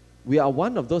 We are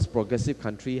one of those progressive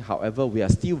countries, however, we are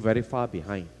still very far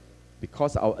behind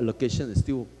because our allocation is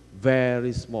still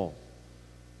very small.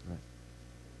 Right?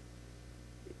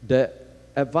 The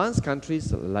advanced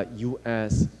countries like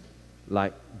US,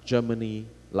 like Germany,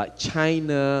 like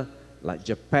China, like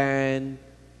Japan,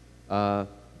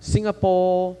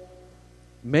 Singapore,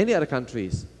 many other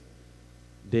countries,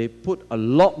 they put a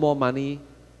lot more money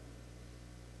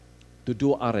to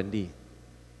do R&D.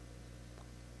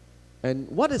 And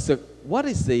what is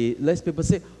the, less people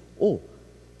say, oh,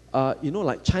 you know,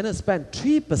 like China spent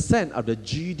 3% of the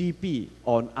GDP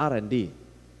on R&D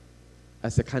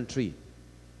as a country.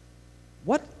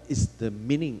 What is the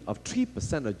meaning of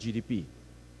 3% of GDP?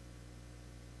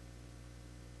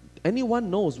 Anyone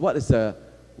knows what is the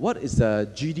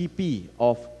GDP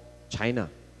of China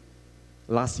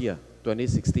last year,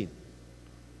 2016?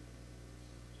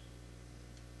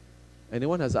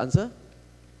 Anyone has an answer?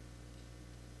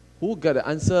 Who got the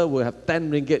answer will have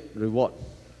 10 ringgit reward.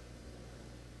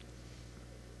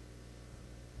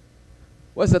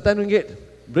 What's the 10 ringgit?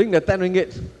 Bring the 10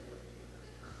 ringgit.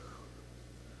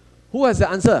 Who has the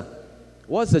answer?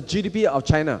 What's the GDP of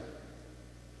China?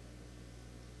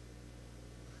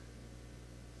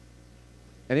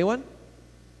 Anyone?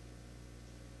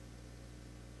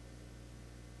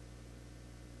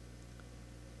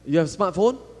 You have a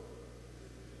smartphone?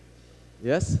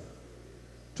 Yes?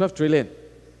 12 trillion.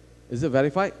 Is it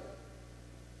verified?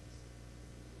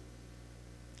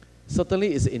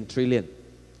 Certainly it's in trillion.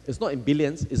 It's not in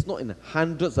billions. It's not in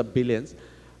hundreds of billions.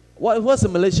 What's the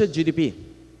Malaysia GDP?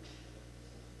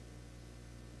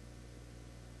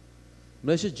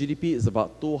 Malaysia's GDP is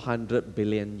about 200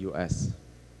 billion US.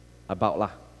 About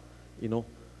lah. You know,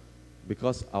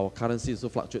 because our currency also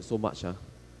fluctuates so much.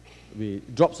 We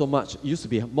drop so much. It used to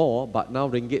be more, but now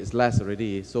ringgit is less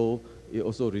already. So it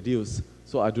also reduced.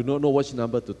 So I do not know which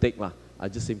number to take lah. I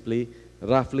just simply,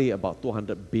 roughly about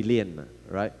 200 billion,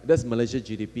 right? That's Malaysia's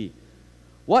GDP.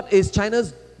 What is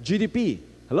China's GDP?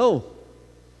 Hello?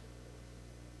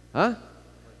 Huh?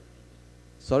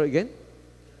 Sorry again?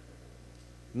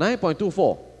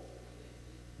 9.24.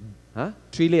 Huh?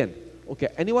 Trillion. Okay,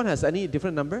 anyone has any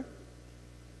different number?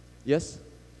 Yes?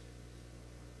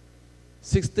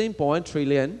 16.1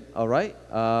 trillion, all right?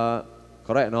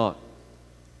 Correct or not?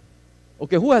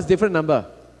 Okay, who has different number?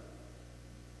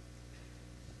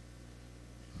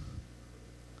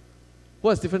 Who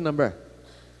has different number?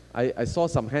 I saw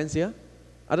some hands here.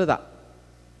 Ada tak?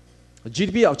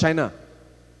 GDP of China.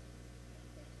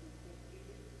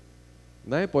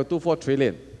 9.24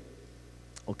 trillion.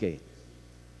 Okay.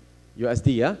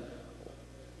 USD, yeah?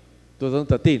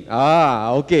 2013.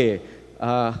 Ah, okay.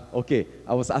 Okay.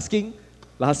 I was asking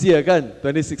last year, kan?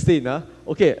 2016,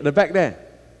 Okay, at the back there.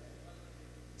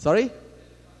 Sorry?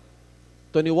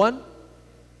 21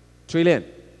 trillion.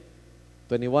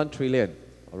 21 trillion.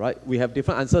 All right. We have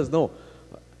different answers. No.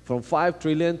 From 5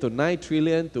 trillion to 9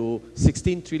 trillion to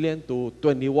 16 trillion to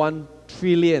 21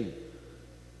 trillion.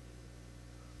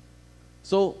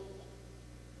 So,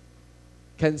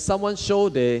 can someone show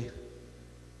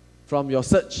from your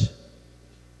search?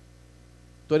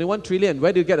 21 trillion.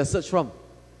 Where do you get a search from?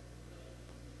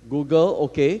 Google.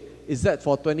 Okay. Is that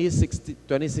for 2016?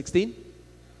 2016?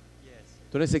 Yes.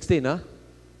 2016, huh?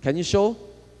 Can you show?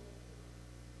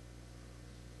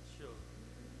 Sure.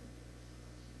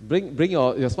 Bring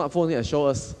your smartphone here and show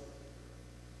us.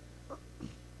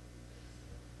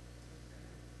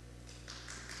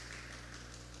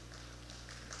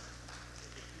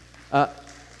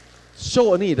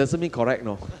 Show only doesn't mean correct,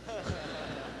 no.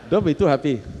 Don't be too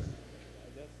happy.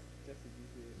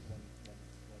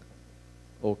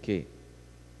 Okay.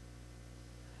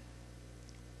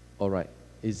 All right.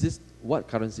 Is this, what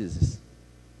currency is this?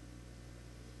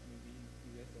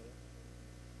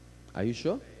 Are you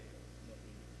sure?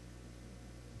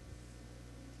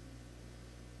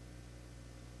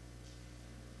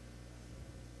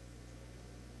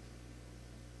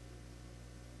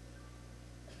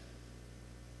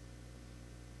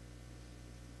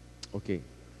 Okay,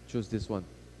 choose this one.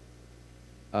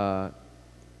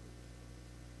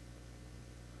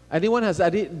 Anyone has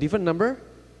added different number?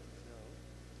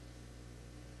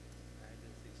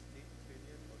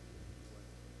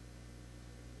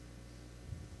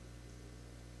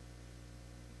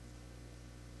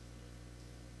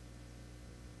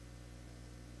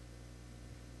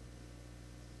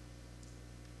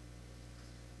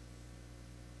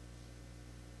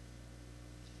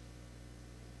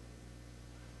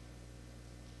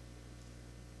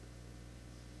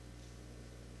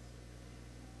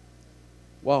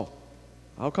 Wow,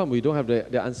 how come we don't have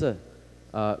the answer?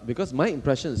 Because my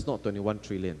impression is not 21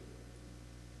 trillion.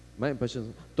 My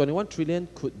impression, 21 trillion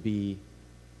could be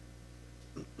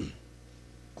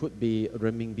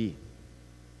renminbi.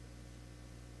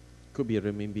 Could be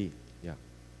renminbi, yeah.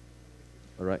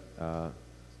 All right.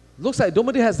 Looks like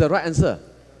nobody has the right answer.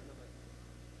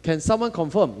 Can someone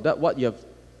confirm that what you have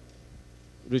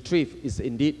retrieved is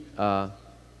indeed a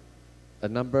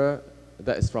number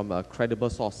that is from a credible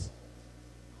source?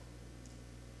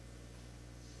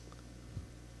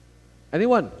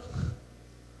 Anyone?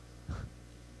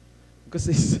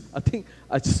 Because I think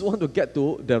I just want to get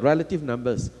to the relative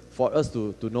numbers for us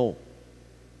to know.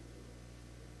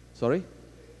 Sorry?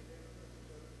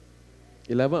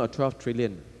 11 or 12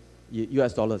 trillion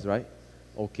US dollars, right?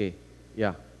 Okay.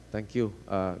 Yeah. Thank you,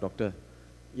 doctor.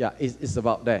 Yeah, it's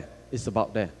about there. It's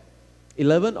about there.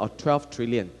 11 or 12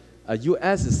 trillion.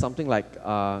 US is something like,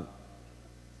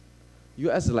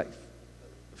 US is like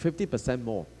 50%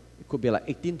 more. It could be like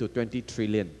 18 to 20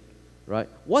 trillion, right?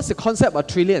 What's the concept of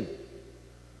trillion?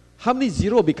 How many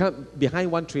zero become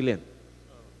behind 1 trillion?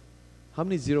 How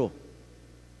many zero?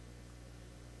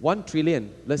 1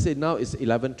 trillion, let's say now it's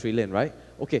 11 trillion, right?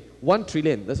 Okay, 1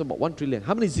 trillion, that's about 1 trillion.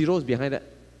 How many zeros behind that?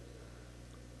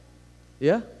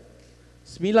 Yeah?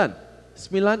 Sembilan.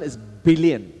 Sembilan is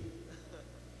billion.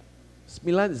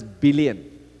 Sembilan is billion,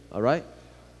 all right?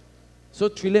 So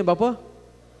trillion berapa?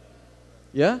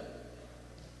 Yeah?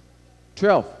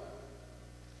 12.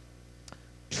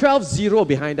 12 zero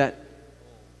behind that.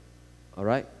 All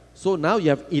right. So now you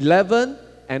have 11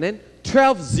 and then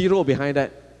 12 zero behind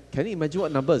that. Can you imagine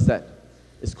what number is that?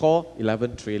 It's called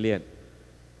 11 trillion.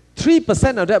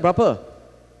 3% of that berapa?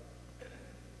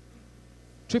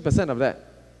 3% of that.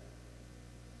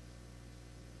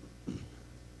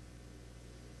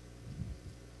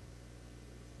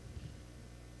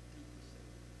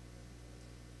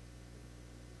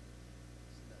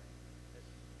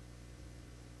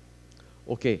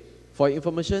 Okay, for your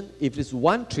information, if it's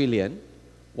 1 trillion,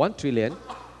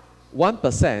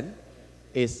 1%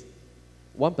 is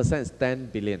 10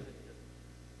 billion,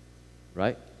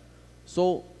 right?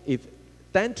 So if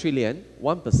 10 trillion,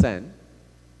 1%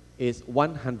 is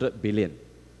 100 billion,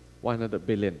 $100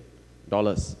 billion.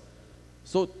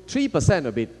 So 3%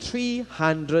 will be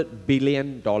 $300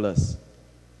 billion, all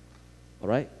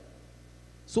right?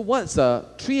 So what's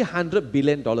 $300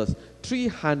 billion?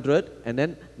 300 and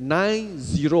then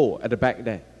 90 at the back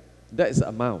there. That is the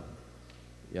amount.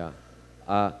 Yeah.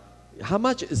 How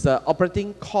much is the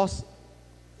operating cost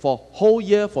for whole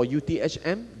year for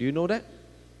UTHM? Do you know that?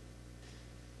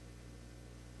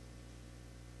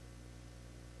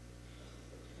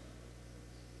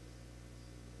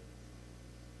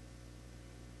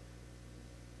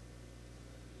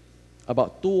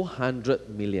 About 200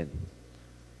 million.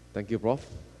 Thank you, Prof.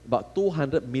 About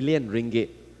 200 million ringgit.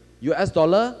 US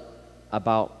dollar,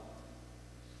 about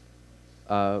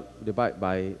divide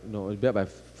by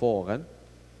 4, kan?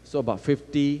 So about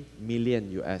 50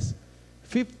 million US.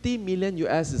 50 million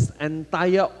US is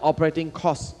entire operating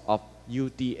cost of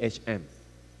UTHM.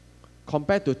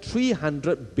 Compared to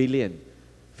 300 billion,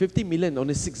 50 million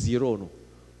only 60. No?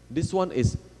 This one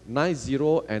is 90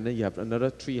 and then you have another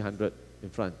 300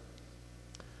 in front.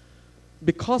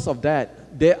 Because of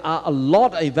that, there are a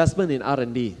lot of investment in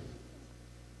R&D.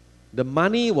 The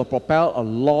money will propel a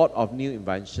lot of new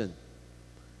invention.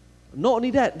 Not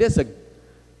only that, there's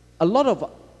a lot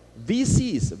of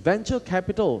VCs, venture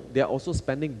capital, they are also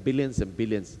spending billions and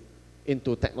billions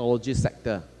into technology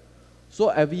sector. So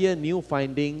every year, new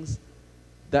findings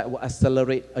that will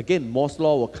accelerate. Again, Moore's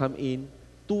law will come in,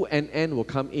 2NN will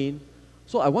come in.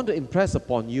 So I want to impress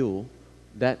upon you,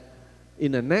 that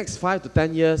in the next 5 to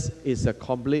 10 years is a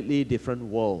completely different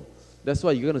world. That's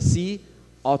why you're going to see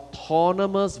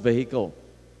autonomous vehicle,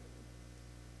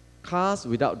 cars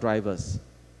without drivers.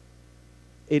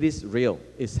 It is real.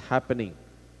 It's happening.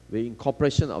 The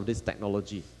incorporation of this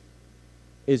technology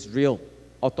is real.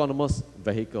 Autonomous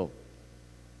vehicle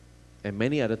and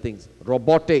many other things.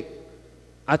 Robotic,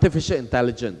 artificial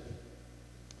intelligence,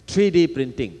 3D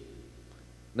printing.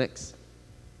 Next.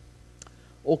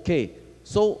 Okay,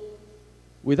 so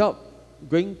without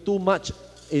going too much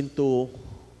into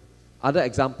other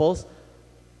examples,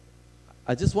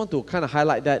 I just want to kind of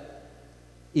highlight that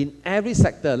in every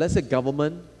sector, let's say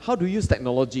government, how do you use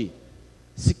technology?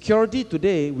 Security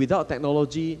today, without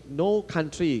technology, no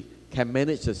country can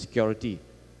manage the security.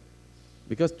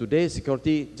 Because today,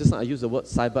 security, just I use the word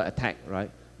cyber attack, right?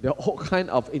 There are all kinds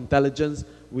of intelligence.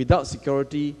 Without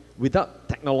security, without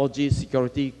technology,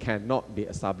 security cannot be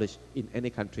established in any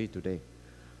country today.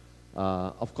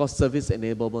 Of course, service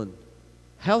enablement.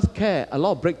 Healthcare, a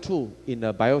lot of breakthrough in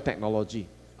biotechnology.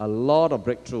 A lot of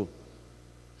breakthrough.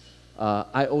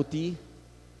 IoT,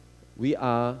 we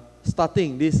are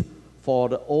starting this for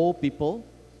the old people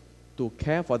to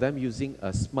care for them using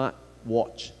a smart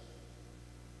watch.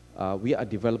 We are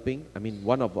developing, I mean,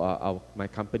 one of my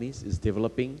companies is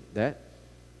developing that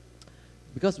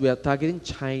because we are targeting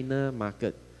China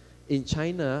market. In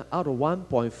China, out of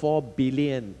 1.4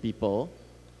 billion people,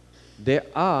 there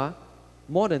are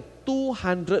more than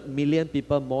 200 million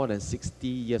people more than 60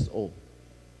 years old.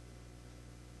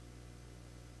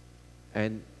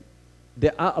 And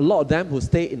there are a lot of them who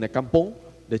stay in the kampong.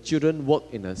 The children work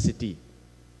in a city,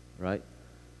 right?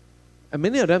 And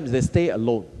many of them, they stay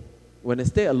alone. When they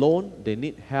stay alone, they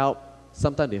need help.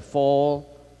 Sometimes they fall.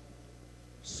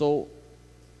 So,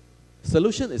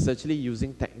 solution is actually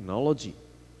using technology.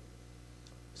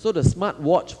 So the smart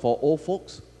watch for old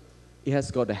folks, it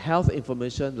has got the health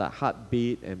information like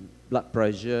heartbeat and blood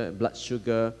pressure and blood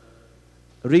sugar.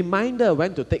 Reminder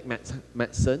when to take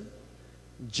medicine.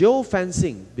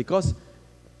 Geofencing, because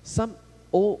some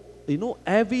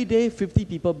every day 50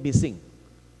 people missing.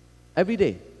 Every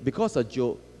day because of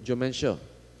dementia.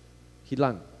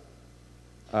 Hilang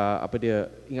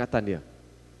ingatan dia.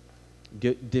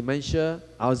 Dementia,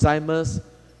 Alzheimer's.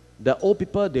 The old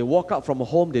people, they walk out from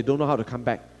home, they don't know how to come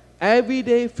back. Every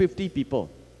day 50 people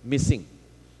missing.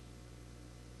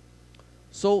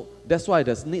 So that's why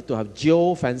there's need to have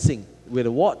geofencing with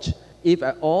a watch. If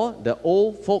at all the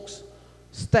old folks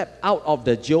step out of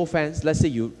the geofence, let's say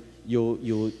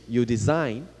you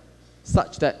design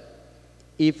such that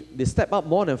if they step up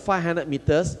more than 500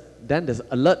 meters, then the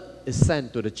alert is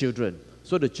sent to the children.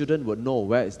 So the children would know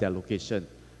where is their location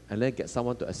and then get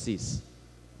someone to assist.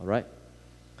 All right?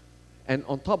 And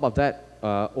on top of that,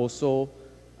 also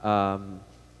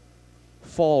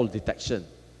fall detection.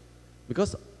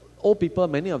 Because old people,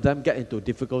 many of them get into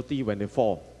difficulty when they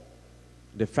fall.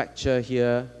 They fracture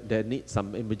here, they need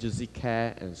some emergency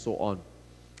care and so on.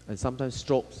 And sometimes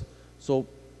strokes. So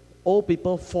old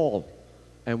people fall.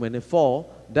 And when they fall,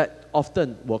 that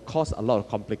often will cause a lot of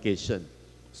complication.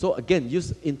 So again,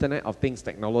 use Internet of Things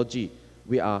technology.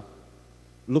 We are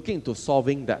looking to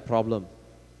solving that problem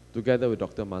together with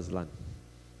Dr. Mazlan,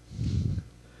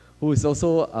 who is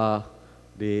also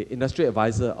the industry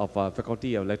advisor of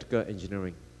Faculty of Electrical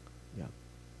Engineering. Yeah.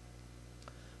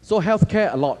 So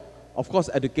healthcare a lot. Of course,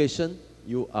 education,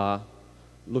 you are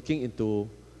looking into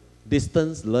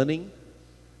distance learning,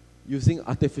 using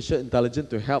artificial intelligence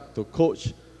to help to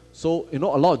coach. So, a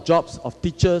lot of jobs of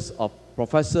teachers, of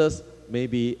professors may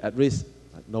be at risk.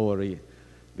 No worry,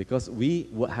 because we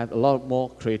will have a lot more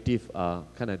creative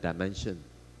kind of dimension,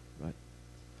 right?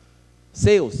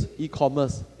 Sales,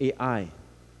 e-commerce, AI.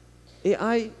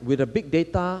 AI with a big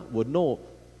data would know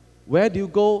where do you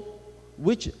go,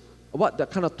 what the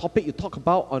kind of topic you talk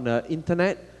about on the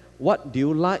internet, what do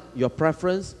you like, your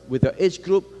preference with your age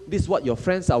group, this is what your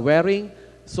friends are wearing.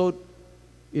 So,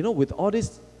 with all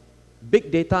this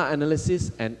big data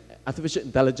analysis and artificial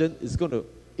intelligence is going to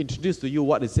introduce to you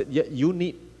what is it you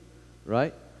need,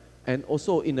 right? And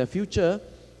also in the future,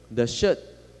 the shirt,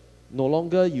 no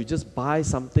longer you just buy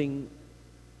something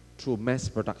through mass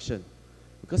production.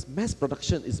 Because mass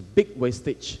production is big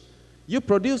wastage. You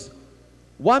produce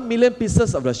 1 million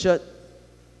pieces of the shirt,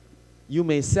 you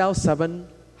may sell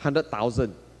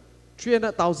 700,000.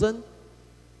 300,000,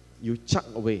 you chuck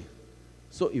away.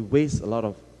 So it wastes a lot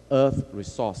of earth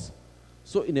resource.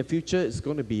 So in the future, it's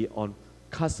going to be on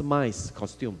customized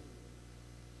costume.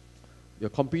 Your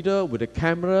computer with a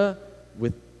camera,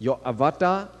 with your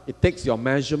avatar, it takes your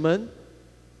measurement,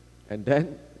 and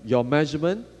then your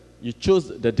measurement, you choose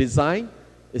the design,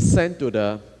 is sent to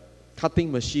the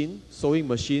cutting machine, sewing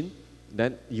machine,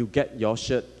 then you get your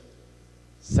shirt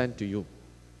sent to you.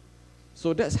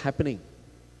 So that's happening.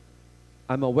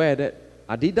 I'm aware that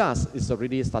Adidas is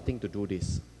already starting to do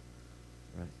this.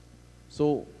 Right?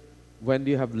 So when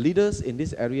you have leaders in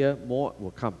this area, more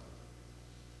will come.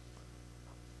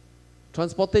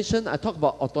 Transportation, I talk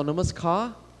about autonomous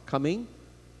car coming.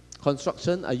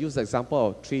 Construction, I use the example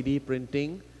of 3D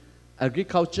printing.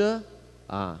 Agriculture,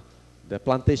 the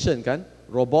plantation, kan?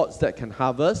 Robots that can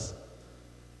harvest.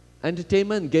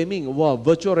 Entertainment, gaming, wow,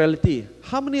 virtual reality.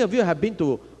 How many of you have been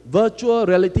to virtual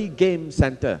reality game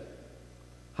center?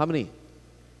 How many?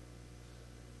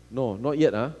 No, not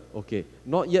yet, huh? Okay.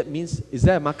 Not yet means, is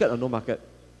there a market or no market?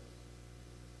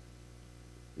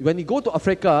 When you go to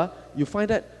Africa, you find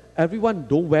that everyone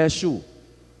don't wear shoe.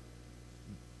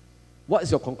 What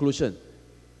is your conclusion?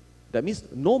 That means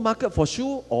no market for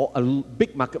shoe or a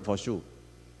big market for shoe?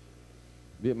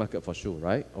 Big market for shoe,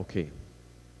 right? Okay.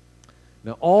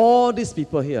 Now all these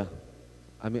people here,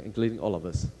 I mean including all of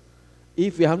us,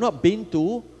 if we have not been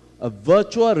to a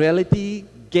virtual reality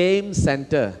game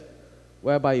center,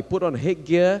 whereby you put on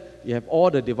headgear, you have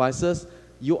all the devices,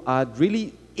 you are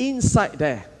really inside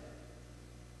there,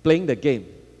 playing the game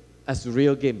as a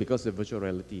real game because of virtual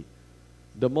reality.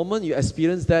 The moment you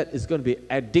experience that, it's going to be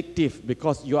addictive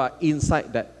because you are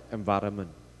inside that environment,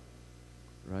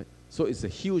 right? So it's a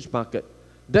huge market.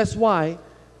 That's why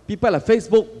people like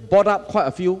Facebook bought up quite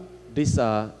a few this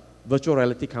virtual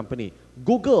reality company.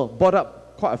 Google bought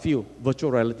up quite a few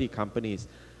virtual reality companies.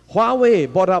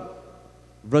 Huawei bought up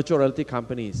virtual reality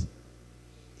companies.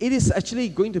 It is actually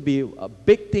going to be a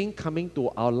big thing coming to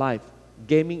our life.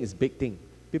 Gaming is a big thing.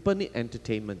 People need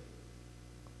entertainment.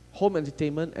 Home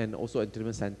entertainment and also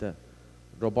entertainment center.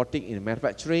 Robotic in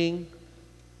manufacturing,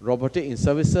 robotic in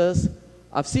services.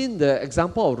 I've seen the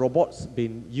example of robots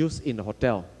being used in the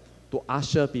hotel to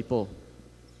usher people.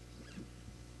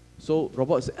 So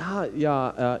robots say,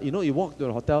 you walk to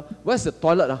the hotel, where's the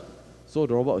toilet? So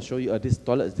the robot will show you, this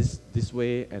toilet is this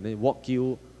way, and then walk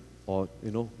you, or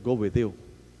go with you.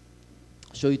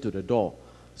 Show you to the door.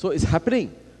 So it's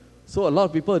happening. So a lot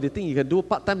of people, they think you can do a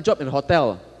part-time job in a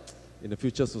hotel. In the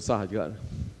future, susah juga.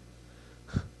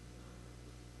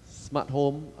 Smart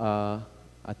home,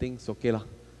 I think it's okay lah.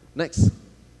 Next.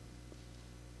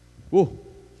 Woo.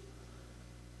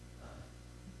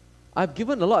 I've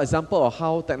given a lot of examples of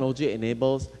how technology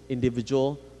enables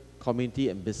individual, community,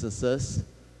 and businesses.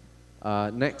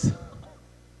 Next.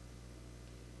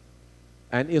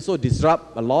 And it also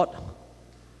disrupt a lot.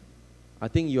 I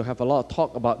think you have a lot of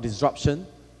talk about disruption.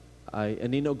 I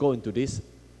need not go into this,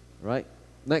 right?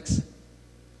 Next.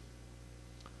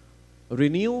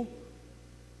 Renew.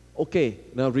 Okay,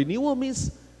 now renewal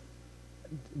means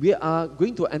we are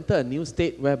going to enter a new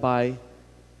state whereby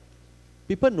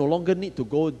people no longer need to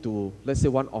go to, let's say,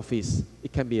 one office.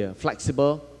 It can be a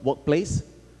flexible workplace,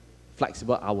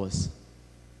 flexible hours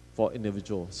for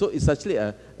individual. So it's actually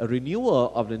a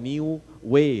renewal of the new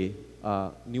way,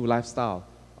 new lifestyle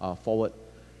forward.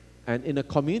 And in a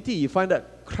community, you find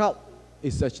that crowd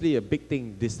is actually a big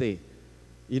thing this day.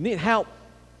 You need help,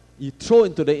 you throw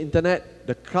into the internet,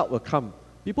 the crowd will come.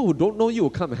 People who don't know you will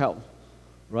come and help,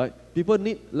 right? People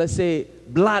need, let's say,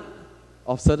 blood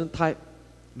of certain type.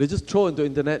 They just throw into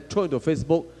internet, throw into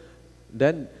Facebook,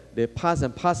 then they pass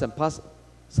and pass and pass.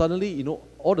 Suddenly,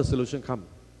 all the solutions come.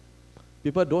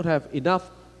 People don't have enough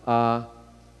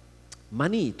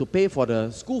money to pay for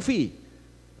the school fee,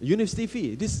 university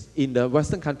fee. This in the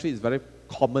Western country is very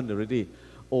common already.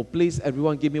 Oh, please,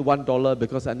 everyone give me $1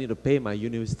 because I need to pay my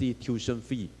university tuition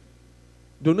fee.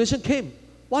 Donation came.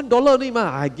 $1 only,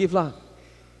 I give lah.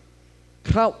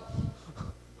 Crowd.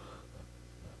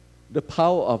 The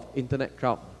power of internet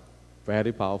crowd.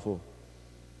 Very powerful.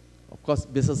 Of course,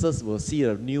 businesses will see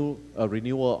a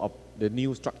renewal of the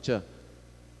new structure.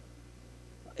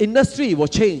 Industry will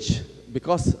change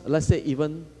because, let's say,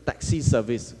 even taxi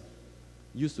service.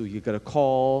 Used to, you got to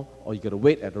call or you got to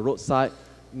wait at the roadside.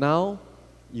 Now,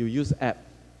 you use app.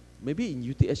 Maybe in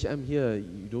UTHM here,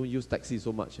 you don't use taxi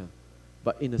so much.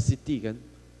 But in a city,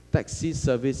 taxi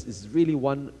service is really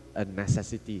a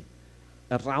necessity.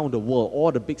 Around the world,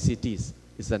 all the big cities,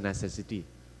 is a necessity,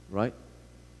 right?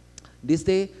 This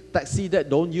day, taxi that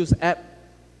don't use app,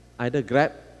 either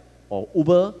Grab or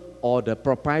Uber or the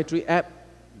proprietary app,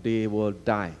 they will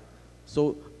die.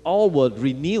 So all will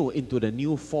renew into the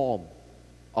new form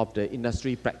of the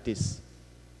industry practice.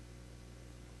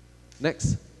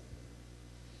 Next.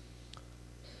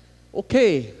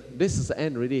 Okay, this is the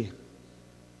end already.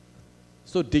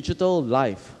 So digital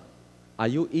life, are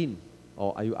you in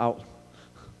or are you out?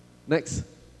 Next.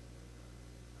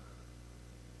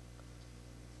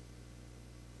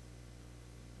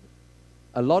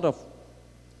 a lot of,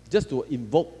 just to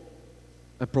invoke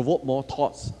and provoke more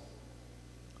thoughts.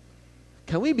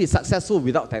 Can we be successful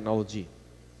without technology?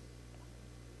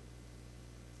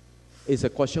 It's a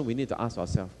question we need to ask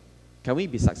ourselves. Can we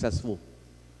be successful?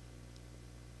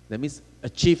 That means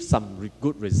achieve some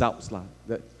good results.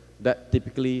 That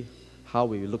typically how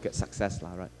we look at success.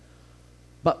 Right?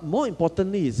 But more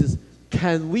importantly is this,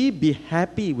 can we be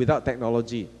happy without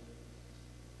technology?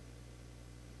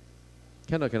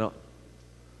 Can or cannot?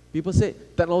 People say,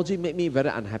 technology made me very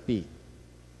unhappy.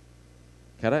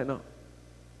 Correct or not?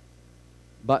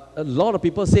 But a lot of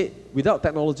people say, without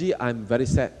technology, I'm very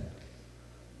sad.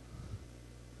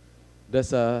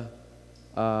 There's a,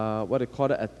 what they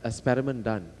call it, an experiment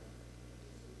done.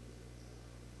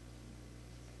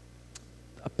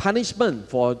 A punishment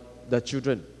for the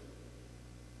children,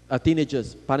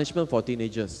 teenagers, punishment for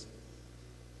teenagers,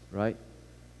 right?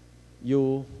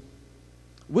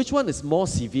 Which one is more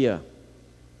severe?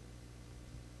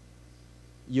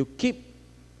 You keep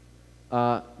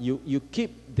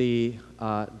the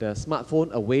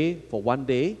smartphone away for 1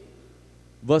 day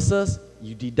versus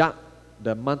you deduct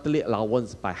the monthly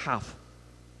allowance by half.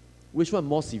 Which one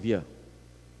more severe?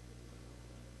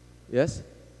 Yes?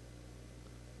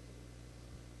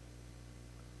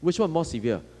 Which one more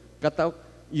severe? Kata,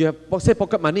 you have, say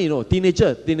pocket money,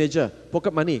 teenager,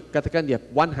 pocket money, katakan you have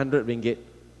 100 ringgit,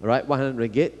 right?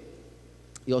 100 ringgit.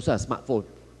 You also have a smartphone,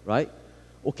 right?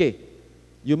 Okay,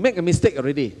 you make a mistake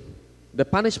already. The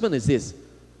punishment is this.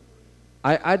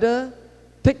 I either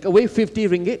take away 50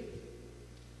 ringgit.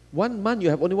 1 month you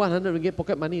have only 100 ringgit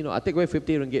pocket money, I take away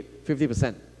 50 ringgit,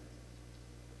 50%.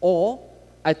 Or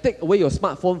I take away your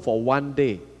smartphone for 1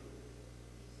 day.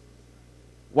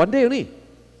 1 day only.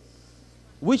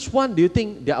 Which one do you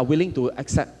think they are willing to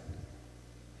accept?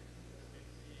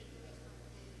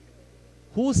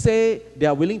 Who say they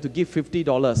are willing to give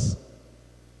 $50?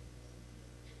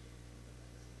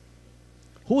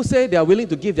 Who say they are willing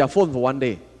to give their phone for 1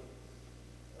 day?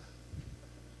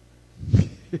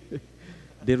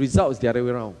 The result is the other way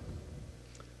around.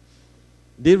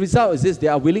 The result is this, they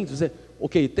are willing to say,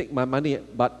 okay, take my money,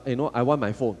 but I want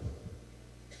my phone.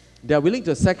 They are willing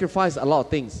to sacrifice a lot of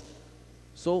things.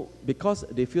 So, because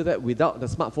they feel that without the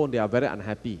smartphone, they are very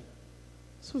unhappy.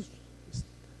 So, it's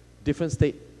different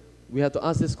state. We have to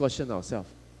ask this question ourselves.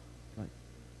 Right?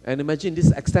 And imagine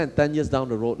this extend 10 years down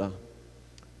the road.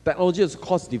 Technology has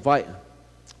caused divide.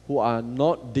 Who are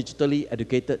not digitally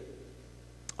educated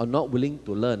or not willing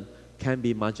to learn can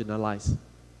be marginalized.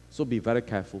 So be very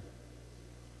careful.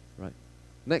 Right.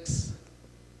 Next.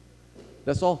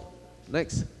 That's all.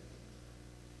 Next.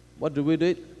 What do we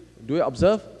do? Do we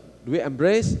observe? Do we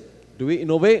embrace? Do we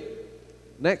innovate?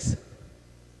 Next.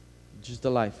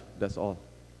 Digital life. That's all.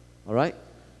 All right.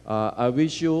 I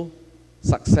wish you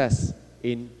success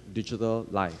in digital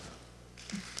life.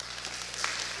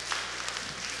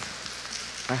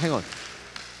 Hang on.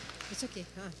 It's okay.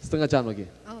 Setengah jam lagi.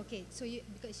 Oh, okay. So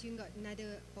because you got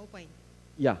another PowerPoint.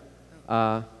 Yeah.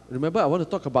 Remember, I want to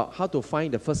talk about how to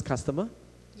find the first customer.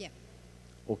 Yeah.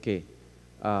 Okay.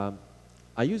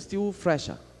 Are you still fresh?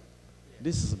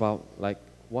 This is about like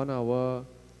 1 hour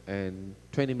and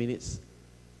 20 minutes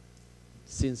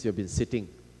since you've been sitting.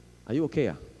 Are you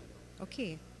okay?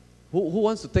 Okay. Who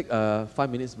wants to take a 5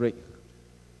 minutes break?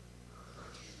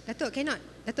 Dato cannot.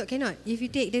 If you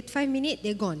take that 5 minutes,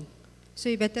 they're gone. So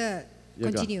you better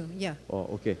continue. Yeah. Oh,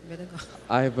 okay. You better go.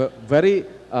 I have a very,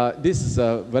 this is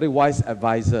a very wise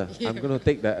advisor. Yeah. I'm going to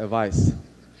take that advice.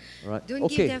 All right. Don't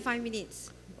give them 5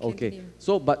 minutes. Okay. Continue.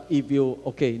 So, but if you,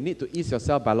 need to ease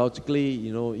yourself biologically,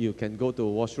 you can go to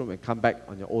a washroom and come back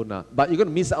on your own. But you're going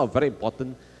to miss out very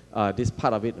important, this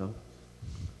part of it.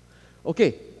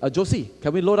 Okay. Josie,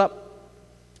 can we load up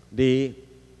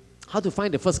how to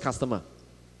find the first customer?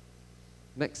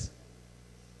 Next.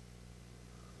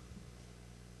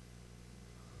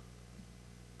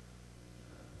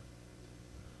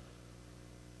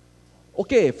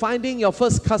 Okay, finding your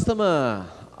first customer.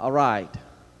 All right.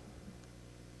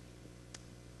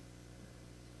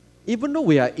 Even though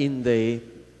we are in the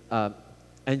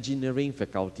engineering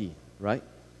faculty, right?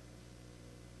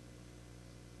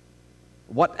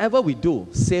 Whatever we do,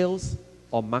 sales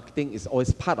or marketing is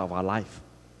always part of our life.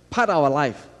 Part of our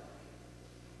life.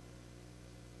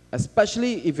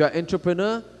 Especially if you're an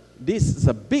entrepreneur, this is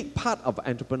a big part of an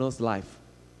entrepreneur's life.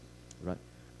 Right?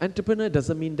 Entrepreneur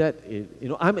doesn't mean that,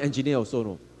 I'm an engineer also,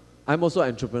 no. I'm also an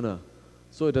entrepreneur.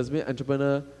 So it doesn't mean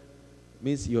entrepreneur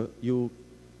means you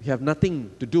have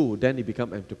nothing to do, then you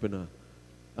become entrepreneur.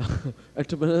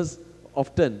 Entrepreneurs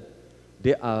often,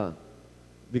 they are,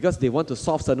 because they want to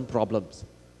solve certain problems,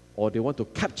 or they want to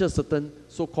capture certain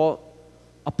so-called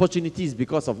opportunities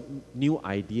because of new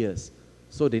ideas.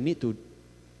 So they need to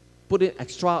put in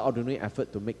extraordinary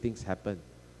effort to make things happen.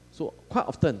 So quite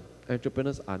often,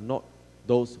 entrepreneurs are not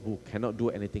those who cannot do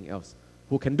anything else,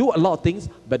 who can do a lot of things,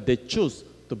 but they choose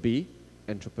to be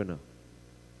entrepreneur.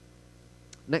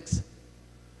 Next.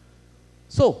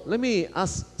 So let me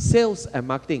ask sales and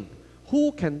marketing.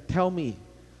 Who can tell me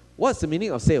what's the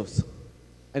meaning of sales?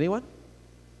 Anyone?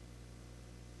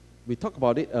 We talked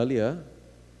about it earlier.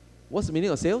 What's the meaning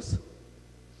of sales?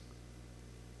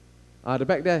 The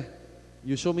back there.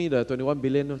 You show me the 21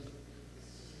 billion.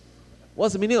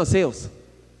 What's the meaning of sales?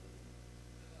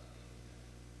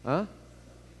 Huh?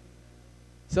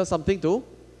 Sell something to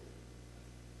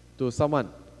someone.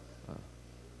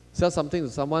 Sell something to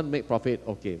someone, make profit.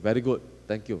 Okay, very good.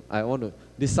 Thank you. I want to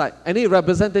decide. Any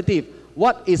representative,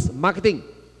 what is marketing?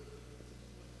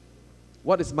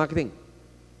 What is marketing?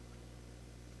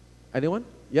 Anyone?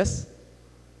 Yes?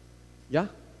 Yeah?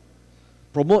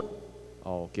 Promote.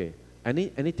 Oh, okay.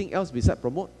 Anything else besides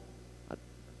promote?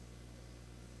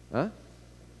 Huh?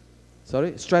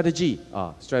 Sorry? Strategy.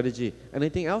 Strategy.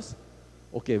 Anything else?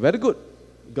 Okay, very good.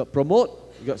 You got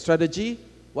promote, you got strategy.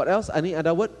 What else? Any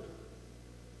other word?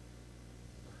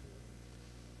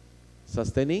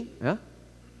 Sustaining. Huh?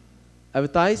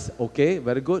 Advertise. Okay,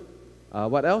 very good.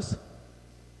 What else?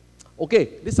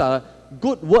 Okay, these are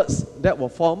good words that will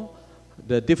form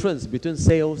the difference between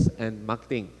sales and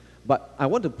marketing. But I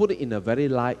want to put it in a very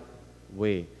light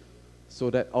way so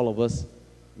that all of us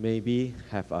maybe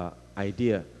have an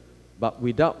idea. But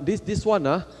without this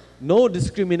one, no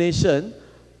discrimination,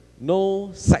 no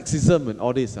sexism and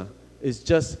all this. It's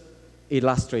just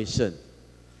illustration.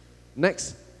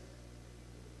 Next.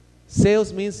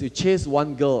 Sales means you chase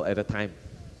one girl at a time.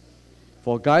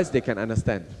 For guys, they can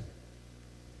understand.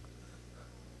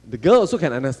 The girl also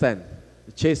can understand.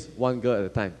 You chase one girl at a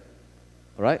time.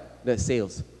 Alright? That's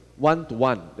sales. One to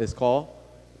one. That's called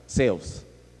sales.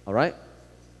 Alright?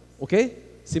 Okay?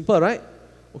 Simple, right?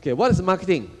 Okay, what is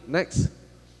marketing? Next.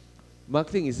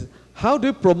 Marketing is how do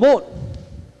you promote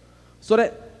so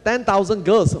that 10,000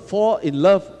 girls fall in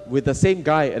love with the same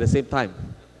guy at the same time?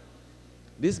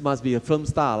 This must be a film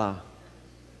star lah.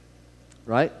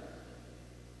 Right?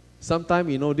 Sometimes,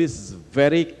 you know, this is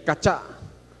very kacha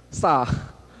star.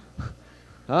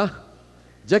 Huh?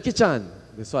 Jackie Chan.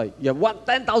 That's why you have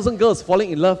 10,000 girls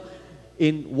falling in love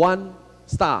in one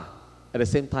star at the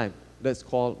same time. That's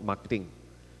called marketing.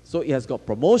 So it has got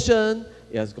promotion,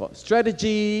 it has got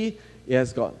strategy, it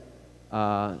has got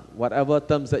whatever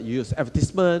terms that you use,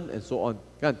 advertisement and so on.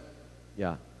 Kan?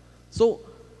 Yeah. So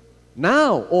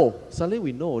now, suddenly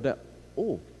we know that,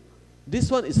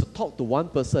 this one is to talk to one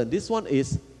person. This one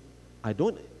is, I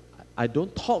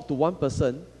don't talk to one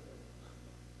person.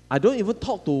 I don't even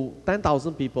talk to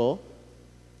 10,000 people.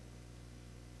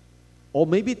 Or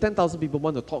maybe 10,000 people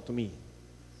want to talk to me.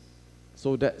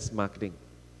 So that's marketing.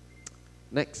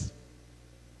 Next.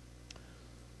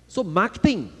 So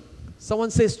marketing,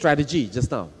 someone says strategy just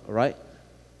now, all right?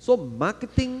 So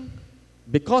marketing,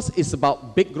 because it's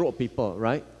about big group of people,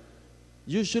 right?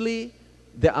 Usually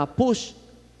there are push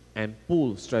and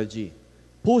pull strategy.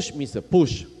 Push means a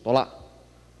push, tolak.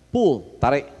 Pull,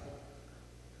 tarik.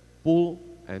 Pull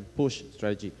and push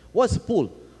strategy. What's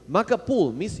pull? Market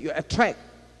pull means you attract.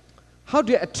 How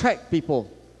do you attract people?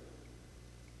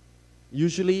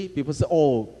 Usually people say,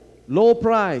 low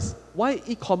price. Why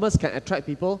e-commerce can attract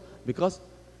people? Because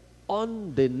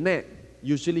on the net,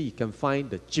 usually you can find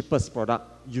the cheapest product.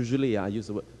 Usually, I use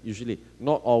the word usually.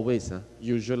 Not always,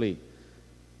 usually.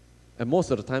 And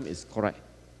most of the time it's correct.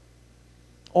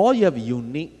 Or you have a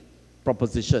unique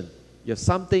proposition. You have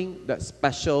something that's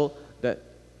special that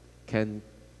can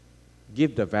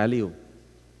give the value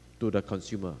to the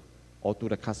consumer or to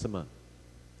the customer.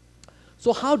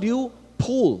 So how do you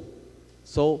pull?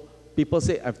 So people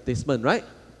say advertisement, right?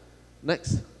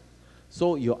 Next.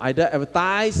 So you either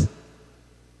advertise,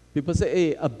 people say,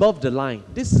 hey, above the line.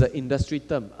 This is an industry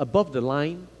term. Above the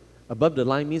line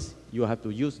means you have to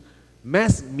use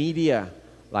mass media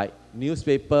like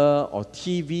newspaper or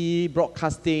TV,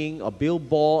 broadcasting or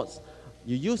billboards.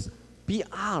 You use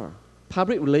PR,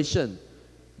 public relation.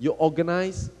 You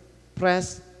organize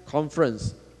press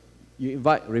conference. You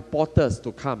invite reporters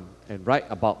to come and write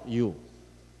about you.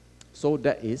 So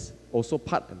that is also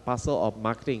part and parcel of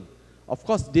marketing. Of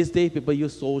course, these days people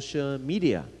use social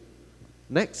media.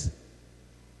 Next.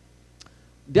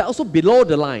 They're also below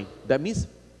the line. That means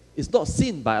it's not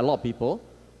seen by a lot of people,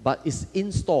 but it's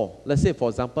in store. Let's say, for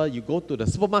example, you go to the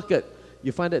supermarket,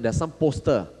 you find that there's some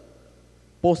poster.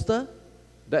 Poster,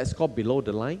 that is called below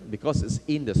the line because it's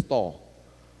in the store.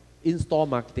 In-store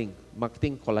marketing,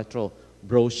 marketing collateral.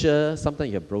 brochure. Sometimes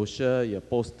you have brochure, you have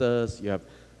posters, you have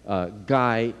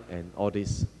guide and all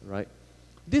this, right?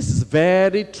 This is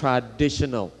very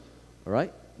traditional, all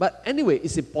right? But anyway,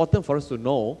 it's important for us to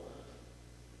know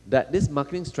that this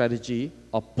marketing strategy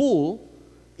or pool,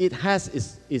 it has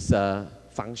its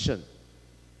function.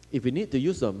 If we need to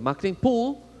use a marketing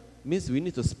pool, means we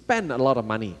need to spend a lot of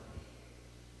money.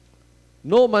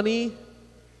 No money,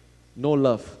 no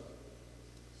love.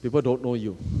 People don't know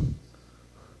you.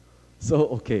 So,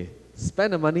 okay,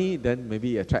 spend the money, then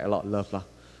maybe attract a lot of love lah.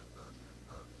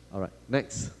 All right,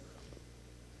 next.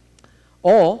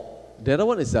 Or, the other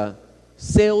one is a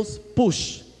sales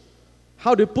push.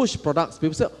 How do you push products?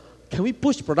 People say, can we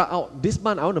push product out? This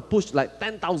month I want to push like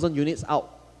 10,000 units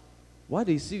out. Why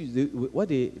they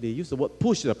use the word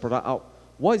push the product out?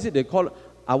 Why is it they call it,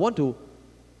 I want to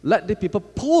let the people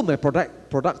pull my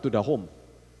product to the home.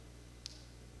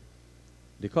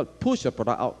 They call it push the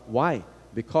product out. Why?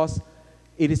 Because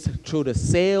it is through the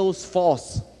sales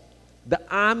force, the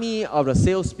army of the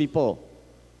salespeople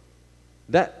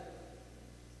that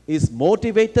is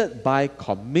motivated by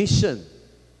commission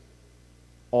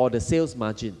or the sales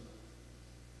margin.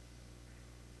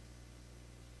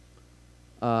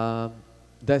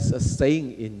 There's a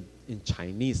saying in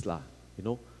Chinese lah, you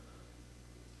know,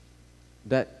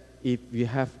 that if you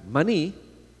have money,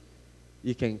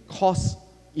 you can cause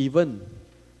even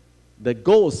the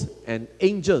ghosts and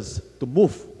angels to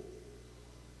move.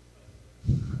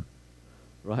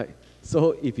 Right?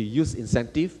 So if you use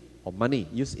incentive or money,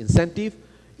 use incentive,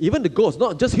 even the ghosts,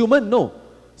 not just human, no.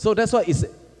 So that's why it's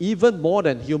even more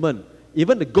than human.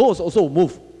 Even the ghosts also will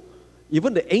move.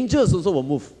 Even the angels also will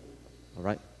move. All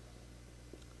right?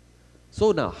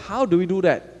 So now, how do we do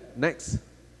that? Next,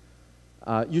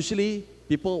 usually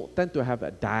people tend to have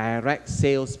a direct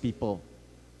sales people.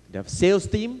 They have sales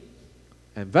team,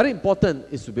 and very important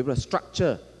is to be able to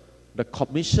structure the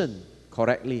commission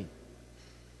correctly.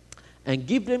 And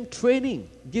give them training,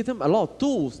 give them a lot of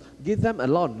tools, give them a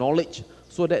lot of knowledge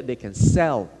so that they can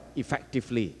sell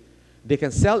effectively. They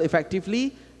can sell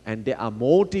effectively and they are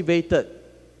motivated,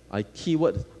 a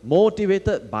keyword,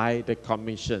 motivated by the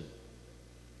commission.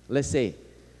 Let's say,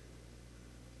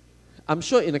 I'm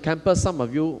sure in the campus some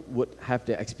of you would have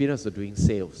the experience of doing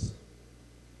sales.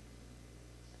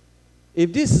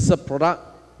 If this is a product,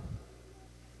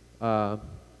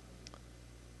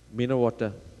 mineral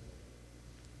water,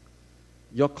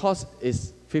 your cost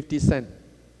is 50 cents.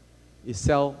 You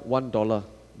sell $1.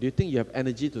 Do you think you have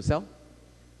energy to sell?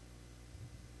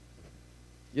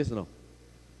 Yes or no?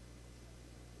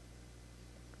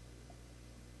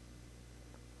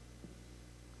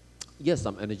 Yes,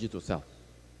 some energy to sell.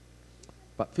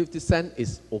 But 50 cents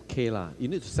is okay lah. You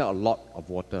need to sell a lot of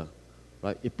water,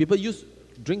 right? If people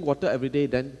drink water every day,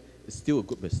 then it's still a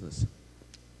good business.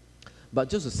 But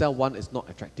just to sell one is not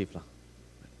attractive lah.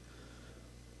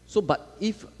 So, but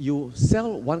if you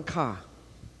sell one car,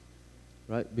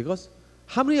 right? Because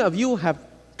how many of you have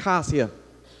cars here?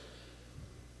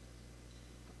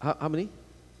 How many?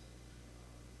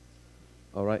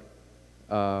 All right,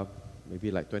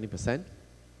 maybe like 20%.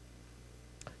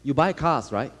 You buy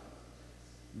cars, right?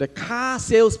 The car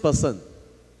salesperson,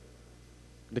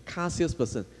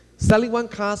 selling one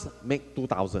car make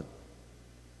 2,000.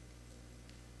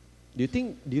 Do you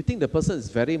think the person is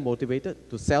very motivated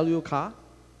to sell you a car?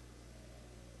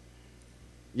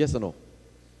 Yes or no?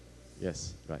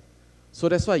 Yes, right. So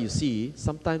that's why you see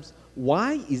sometimes,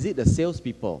 why is it the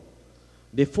salespeople,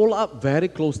 they follow up very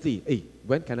closely. Hey,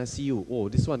 when can I see you? Oh,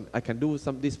 this one, I can do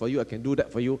this for you, I can do that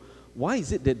for you. Why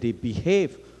is it that they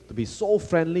behave to be so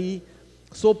friendly,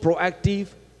 so proactive?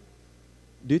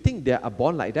 Do you think they are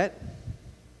born like that?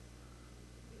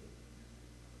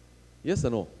 Yes or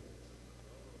no?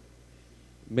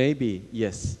 Maybe,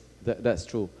 yes, that's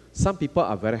true. Some people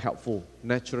are very helpful,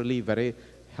 naturally very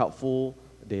helpful.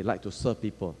 They like to serve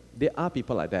people. There are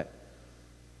people like that.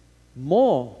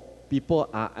 More people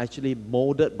are actually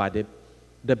molded by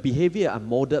the behavior are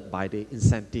molded by the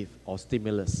incentive or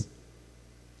stimulus.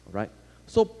 All right?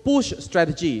 So push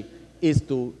strategy is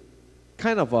to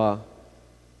kind of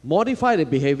modify the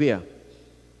behavior,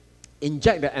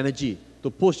 inject the energy to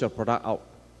push your product out.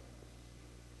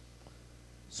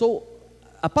 So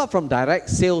apart from direct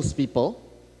sales people,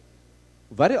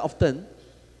 very often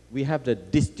we have the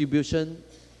distribution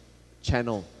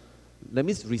channel. That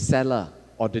means reseller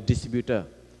or the distributor,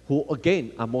 who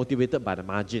again are motivated by the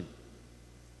margin.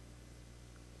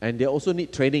 And they also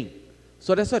need training.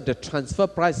 So that's why the transfer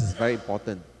price is very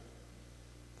important.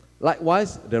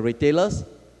 Likewise, the retailers,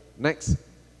 next,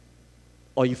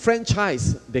 or you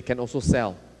franchise, they can also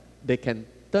sell. They can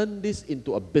turn this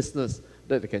into a business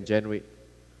that they can generate.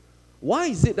 Why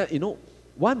is it that,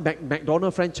 one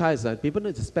McDonald's franchise, people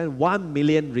need to spend 1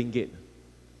 million ringgit.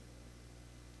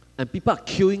 And people are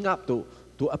queuing up to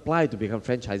apply to become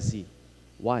franchisee.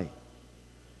 Why?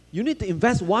 You need to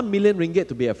invest 1 million ringgit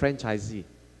to be a franchisee.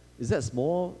 Is that a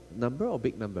small number or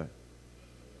big number?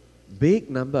 Big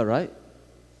number, right?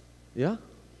 Yeah?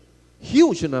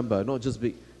 Huge number, not just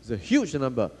big. It's a huge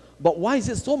number. But why is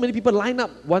it so many people line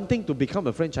up wanting to become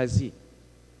a franchisee?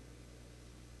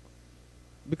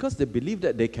 Because they believe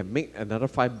that they can make another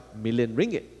 5 million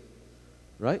ringgit,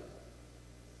 right?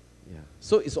 Yeah.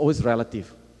 So it's always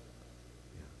relative.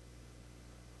 Yeah.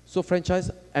 So franchise,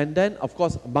 and then of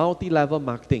course multi-level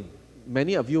marketing.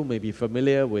 Many of you may be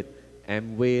familiar with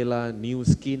Amway lah, New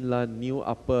Skin lah, New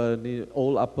Upper, new,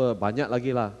 Old Upper, banyak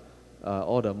lagi lah,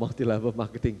 all the multi-level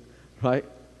marketing, right?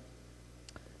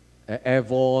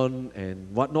 Avon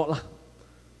and whatnot lah.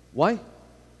 Why?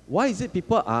 Why is it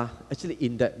people are actually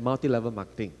in that multi-level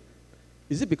marketing?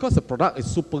 Is it because the product is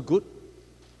super good?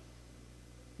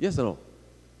 Yes or no?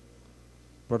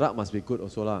 Product must be good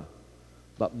also lah.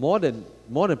 But more than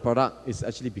product is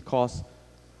actually because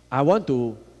I want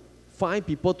to find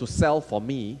people to sell for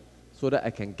me so that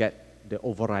I can get the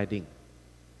overriding.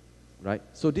 Right?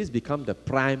 So this becomes the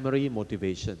primary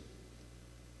motivation.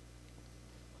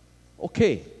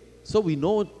 Okay, so we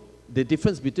know the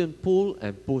difference between pull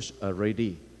and push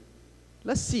already.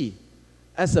 Let's see,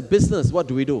 as a business, what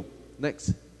do we do?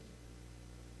 Next.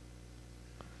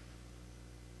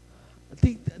 I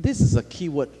think this is a key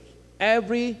word.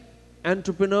 Every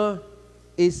entrepreneur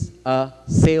is a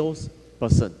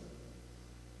salesperson.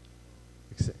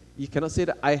 You cannot say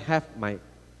that I have my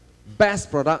best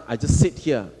product, I just sit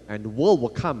here and the world will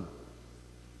come.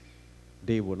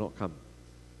 They will not come.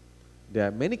 There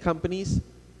are many companies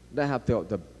that have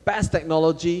the best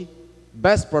technology,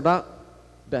 best product,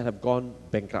 that have gone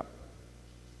bankrupt.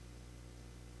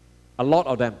 A lot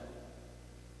of them.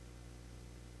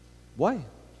 Why?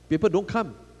 People don't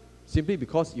come simply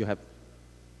because you have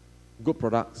good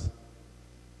products.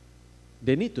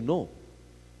 They need to know,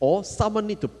 or someone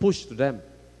need to push to them.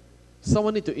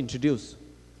 Someone need to introduce,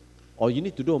 or you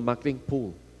need to do a marketing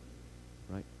pool,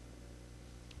 right?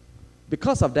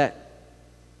 Because of that,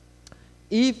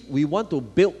 if we want to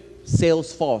build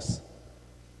sales force,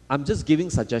 I'm just giving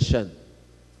suggestion,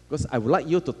 because I would like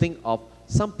you to think of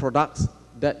some products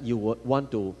that you would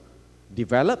want to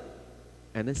develop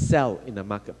and then sell in the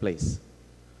marketplace.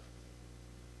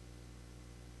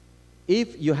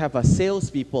 If you have a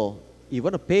salespeople, you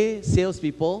want to pay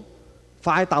salespeople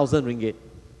 5,000 ringgit.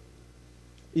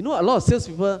 You know, a lot of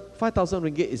salespeople, 5,000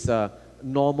 ringgit is a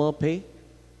normal pay.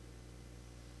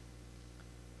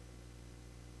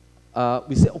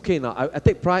 We say, okay, now I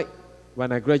take pride.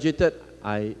 When I graduated,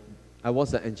 I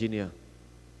was an engineer.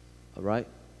 All right?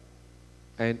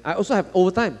 And I also have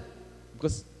overtime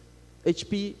because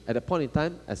HP at that point in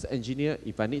time, as an engineer,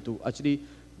 if I need to actually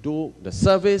do the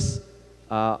service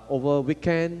over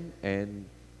weekend and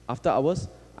after hours,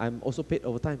 I'm also paid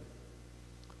overtime.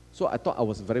 So I thought I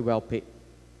was very well paid.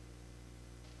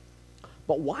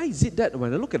 But why is it that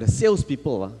when I look at the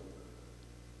salespeople,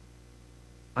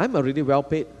 I'm already well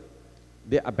paid,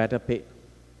 they are better paid.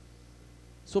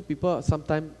 So people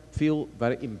sometimes feel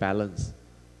very imbalanced.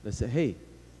 They say, hey,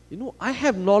 you know, I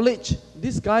have knowledge.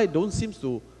 This guy don't seem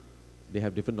to, they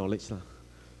have different knowledge.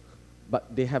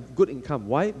 But they have good income.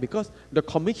 Why? Because the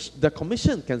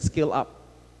commission can scale up.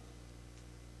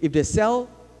 If they sell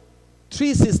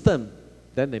 3 systems,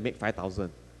 then they make 5,000.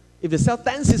 If they sell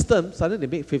 10 systems, suddenly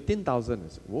they make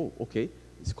 15,000. Whoa, okay,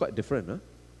 it's quite different, huh?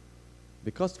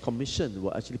 Because commission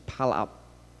will actually pile up.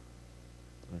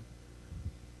 Right?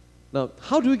 Now,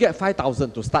 how do we get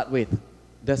 5,000 to start with?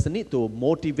 There's a need to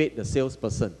motivate the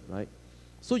salesperson, right?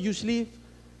 So usually,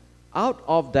 out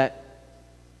of that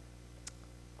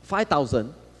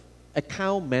 5,000,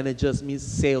 account managers means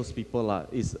salespeople.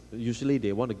 Is usually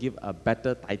they want to give a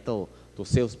better title to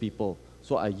salespeople.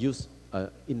 So I use an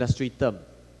industry term,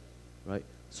 right?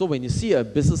 So when you see a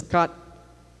business card,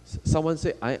 someone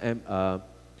say, I am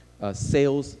a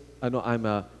sales, I'm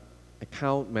a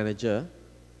account manager,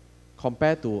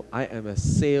 compared to I am a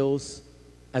sales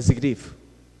executive,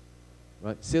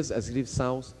 right? Sales executive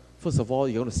sounds, first of all,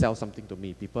 you're going to sell something to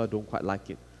me. People don't quite like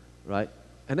it, right?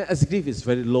 And then executive is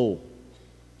very low,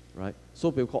 right?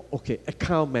 So people call, okay,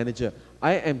 account manager.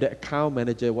 I am the account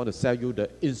manager. I want to sell you the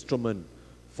instrument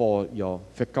for your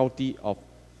faculty of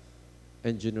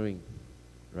engineering,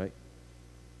 right?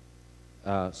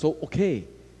 So, okay,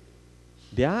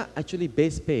 their actually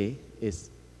base pay is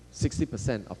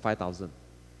 60% of 5,000.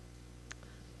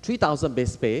 3,000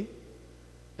 base pay,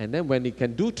 and then when you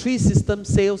can do 3 system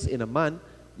sales in a month,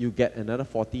 you get another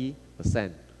 40%,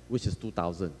 which is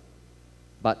 2,000.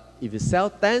 But if you sell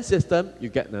 10 systems, you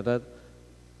get another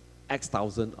X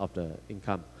thousand of the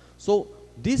income. So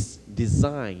this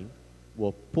design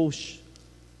will push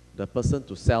the person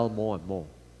to sell more and more,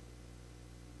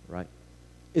 right?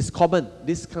 It's common,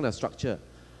 this kind of structure.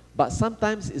 But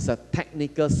sometimes it's a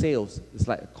technical sales. It's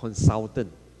like a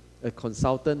consultant. A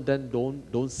consultant then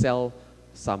don't sell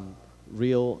some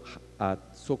real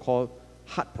so-called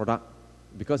hard product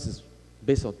because it's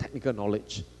based on technical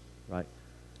knowledge, right?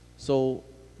 So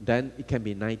then it can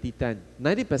be 90-10.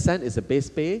 90% is a base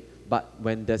pay, but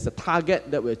when there's a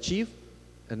target that we achieve,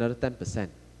 another 10%.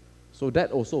 So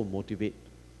that also will motivate.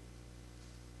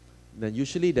 Then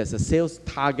usually there's a sales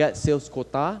target, sales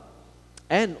quota,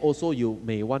 and also you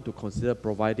may want to consider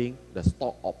providing the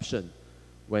stock option.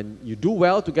 When you do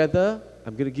well together,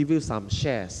 I'm going to give you some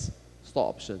shares, stock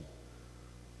option.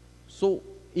 So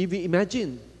if you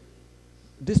imagine,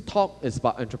 this talk is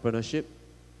about entrepreneurship,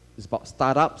 it's about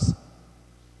startups,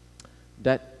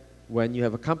 that when you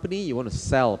have a company, you want to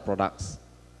sell products.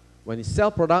 When you sell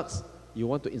products, you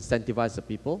want to incentivize the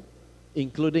people,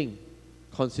 including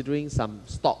considering some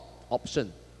stock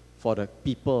option for the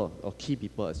people or key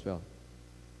people as well.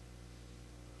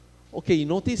 Okay, you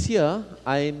notice here,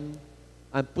 I'm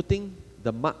putting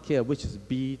the mark here, which is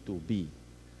B2B.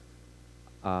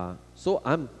 So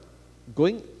I'm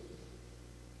going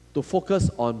to focus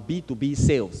on B2B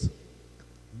sales.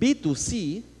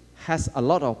 B2C has a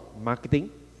lot of marketing,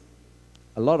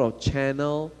 a lot of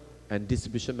channel and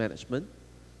distribution management.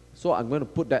 So I'm going to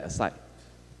put that aside.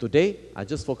 Today, I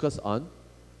just focus on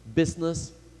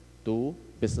business to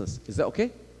business. Is that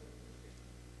okay?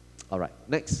 All right,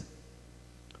 next.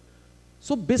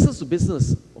 So business to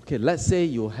business. Okay, let's say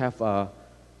you have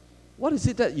what is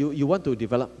it that you want to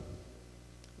develop?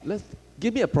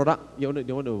 Give me a product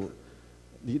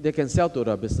they can sell to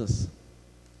the business.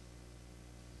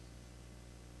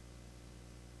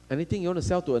 Anything you want to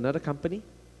sell to another company?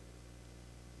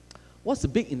 What's the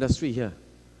big industry here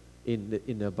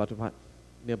in the Bankuet,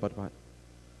 near Bankuet?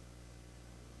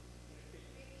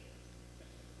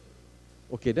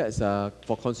 Okay, that's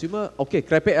for consumer. Okay,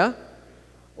 crepe,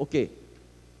 Okay.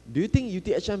 Do you think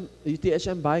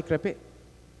UTHM buy crepe?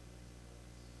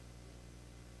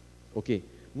 Okay.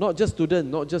 Not just student,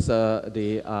 not just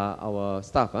our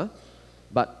staff,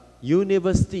 but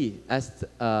university as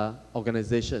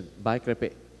organization buy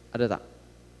crepe. Ada tak?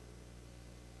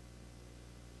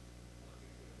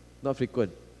 Not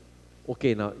frequent.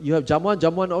 Okay, now you have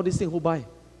jamuan, all these things, who buy?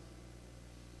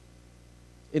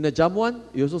 In a jamuan,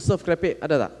 you also serve crepe.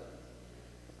 Ada tak?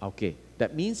 Okay,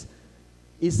 that means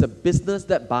it's a business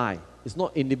that buy. It's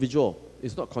not individual.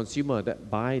 It's not consumer that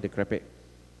buy the crepe.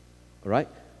 All right?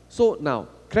 So now,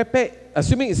 crepe,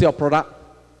 assuming it's your product,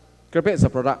 crepe is a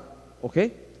product,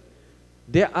 okay?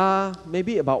 There are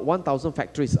maybe about 1,000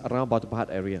 factories around Bankuet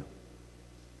area.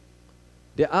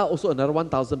 There are also another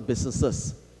 1,000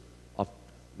 businesses of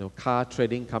car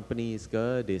trading companies.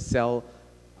 They sell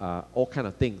all kind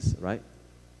of things, right?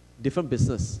 Different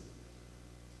business.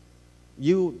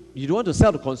 You don't want to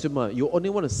sell to consumer. You only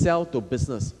want to sell to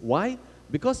business. Why?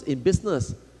 Because in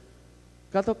business,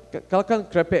 kalau kan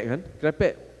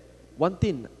crepe one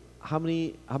tin, how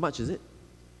much is it?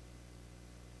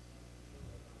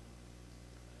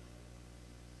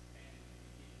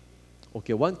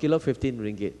 Okay, 1 kilo 15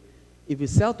 ringgit. If you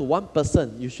sell to one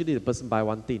person, usually the person buy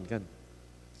 1 tin, kan?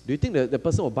 Do you think the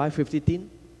person will buy 50 tin?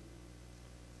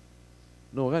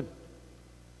 No, kan?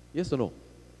 Yes or no?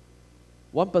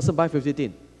 One person buy 50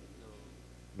 tin?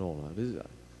 No.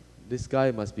 This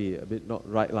guy must be a bit not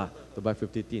right lah to buy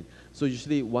 50 tin. So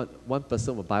usually one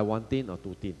person will buy 1 tin or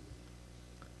 2 tin.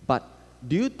 But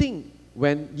do you think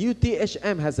when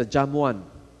UTHM has a jamuan,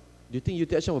 do you think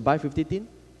UTHM will buy 50 tin?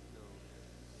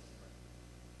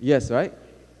 Yes, right?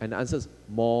 And the answer is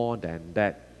more than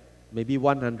that. Maybe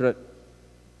 100,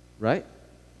 right?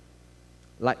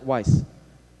 Likewise,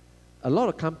 a lot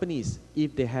of companies,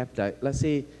 if they have that, let's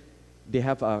say they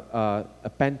have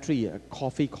a pantry, a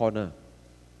coffee corner,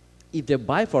 if they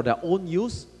buy for their own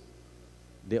use,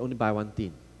 they only buy 1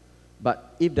 tin.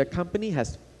 But if the company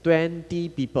has 20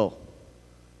 people,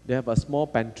 they have a small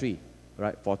pantry,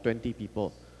 right, for 20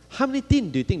 people. How many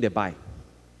tin do you think they buy?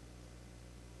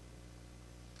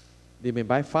 They may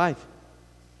buy 5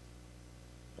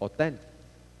 or 10.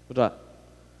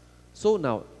 So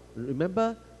now,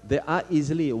 remember, there are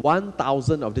easily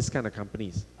 1,000 of this kind of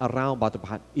companies around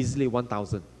Bankuet, easily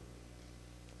 1,000.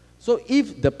 So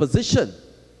if the position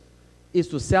is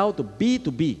to sell to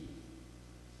B2B,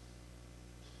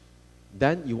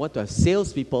 then you want to have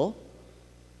salespeople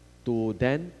to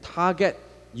then target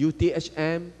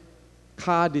UTHM,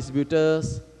 car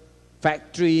distributors,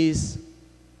 factories,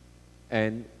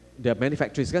 and there are many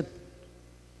factories, kan?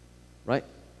 Right?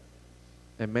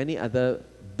 And many other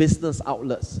business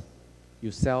outlets.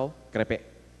 You sell krepek.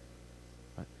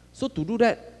 Right? So to do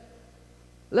that,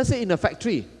 let's say in a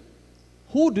factory,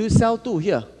 who do you sell to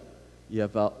here? You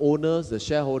have owners, the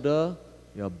shareholder,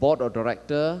 you have board of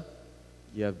director,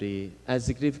 you have the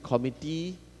executive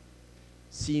committee,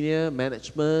 senior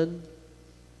management,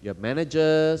 you have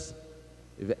managers,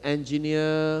 you have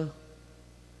engineer,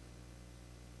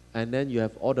 and then you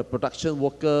have all the production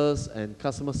workers and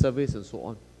customer service and so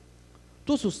on.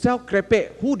 Those who sell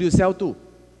krepek, who do you sell to?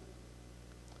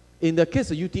 In the case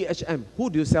of UTHM, who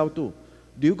do you sell to?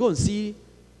 Do you go and see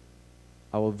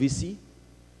our VC,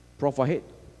 Prof. Berhad?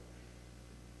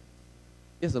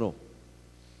 Yes or no?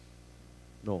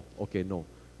 No. Okay, no.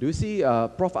 Do you see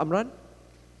Prof. Amran?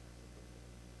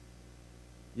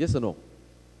 Yes or no?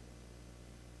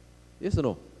 Yes or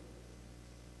no?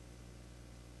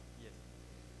 Yes.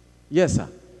 Yes, sir.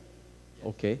 Yes.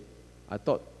 Okay. I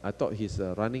thought he's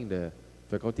running the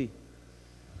faculty.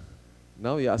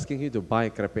 Now you're asking him to buy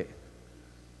krepek.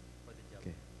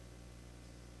 Okay.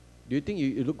 Do you think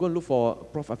you go and look for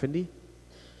Prof. Effendi?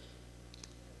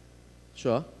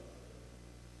 Sure.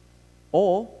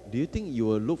 Or do you think you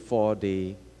will look for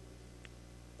the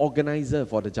organizer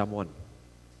for the jamuan?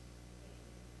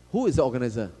 Who is the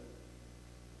organizer?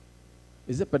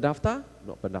 Is it pendaftar?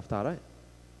 Not pendaftar, right?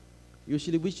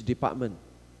 Usually which department?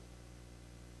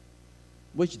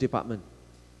 Which department?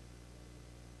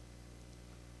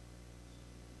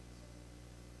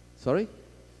 Sorry?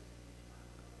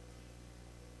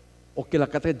 Okey lah,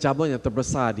 katakan jamuan yang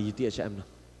terbesar di UTHM.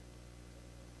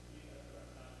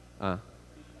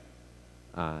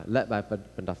 Led by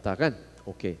pendaftar, kan?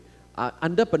 Okay.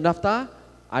 Under pendaftar,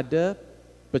 ada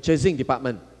purchasing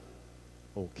department.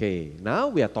 Okay, now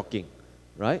we are talking,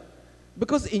 right?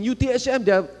 Because in UTHM,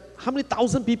 there are how many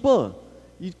thousand people?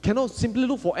 You cannot simply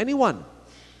look for anyone.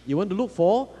 You want to look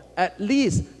for at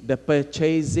least the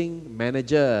purchasing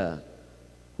manager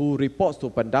who reports to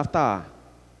pendaftar.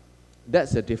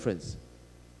 That's the difference.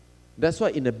 That's why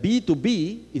in a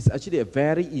B2B, it's actually a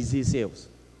very easy sales.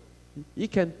 You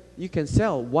can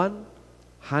sell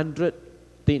 100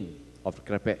 tin of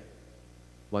krepek,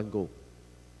 one go.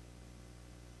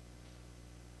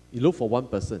 You look for one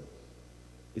person.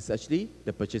 It's actually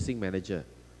the purchasing manager.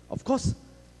 Of course,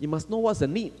 you must know what's the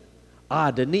need.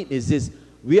 The need is this.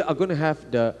 We are going to have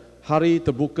the Hari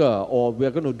Terbuka, or we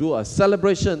are going to do a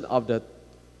celebration of the,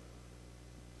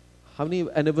 how many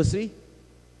anniversary?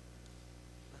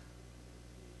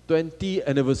 20th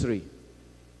anniversary.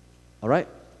 All right?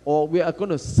 Or we are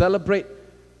going to celebrate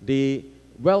the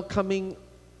welcoming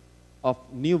of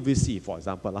new VC, for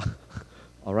example.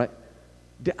 All right?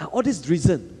 There are all these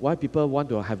reasons why people want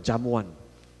to have jamuan.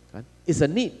 Right? It's a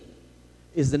need.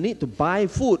 It's the need to buy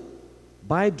food,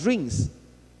 buy drinks,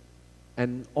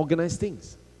 and organize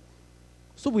things.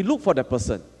 So we look for that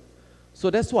person. So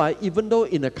that's why even though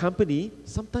in a company,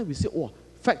 sometimes we say, oh,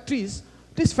 factories,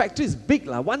 this factory is big,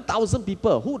 1,000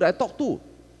 people. Who do I talk to?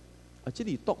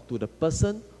 Actually, you talk to the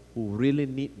person who really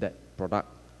need that product.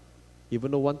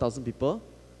 Even though 1,000 people,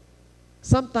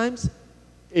 sometimes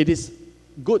it is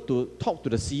good to talk to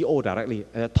the CEO directly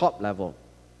at the top level.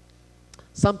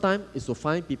 Sometimes it's to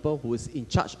find people who is in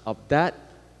charge of that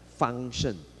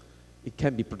function. It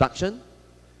can be production,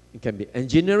 it can be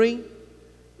engineering,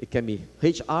 it can be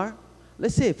HR.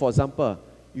 Let's say, for example,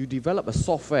 you develop a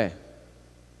software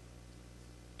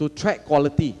to track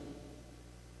quality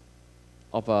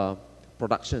of a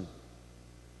production.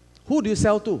 Who do you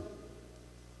sell to?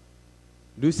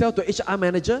 Do you sell to HR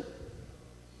manager?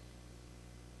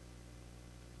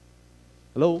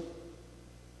 Hello?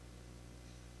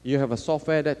 You have a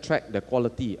software that tracks the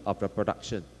quality of the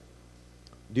production.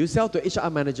 Do you sell to HR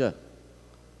manager?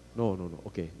 No.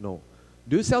 Okay, no.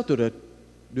 Do you sell to the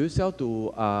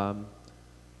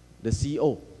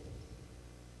CEO?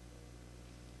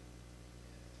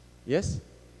 Yes?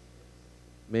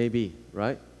 Maybe,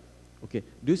 right? Okay.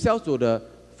 Do you sell to the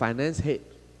finance head?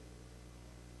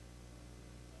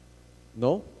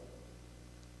 No?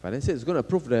 Finance head is going to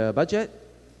approve the budget?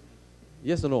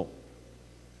 Yes or no?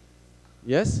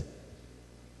 Yes?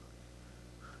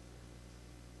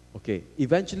 Okay.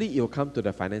 Eventually, it will come to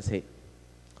the finance head.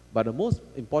 But the most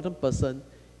important person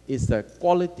is the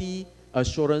quality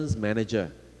assurance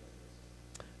manager.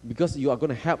 Because you are going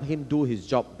to help him do his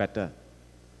job better.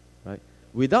 Right?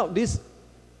 Without this,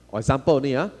 for example,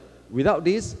 without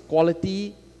this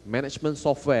quality management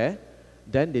software,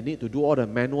 then they need to do all the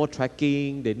manual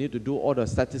tracking, they need to do all the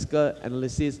statistical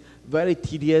analysis, very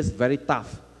tedious, very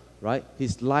tough, right?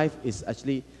 His life is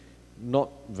actually not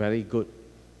very good.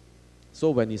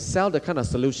 So when you sell the kind of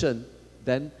solution,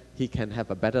 then he can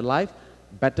have a better life,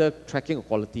 better tracking of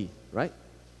quality, right?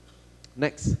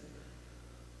 Next.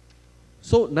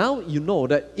 So now you know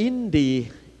that in the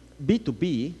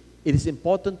B2B, it is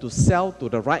important to sell to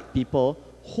the right people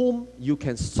whom you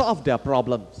can solve their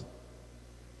problems.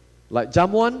 Like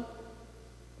jamuan,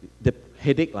 the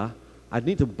headache lah. I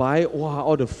need to buy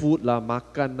all the food lah,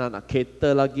 makan lah, nak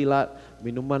cater lagi lah,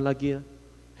 minuman lagi lah.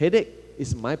 Headache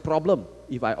is my problem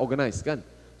if I organize, kan?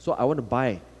 So I want to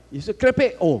buy. You say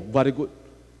crepe, oh very good.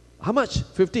 How much?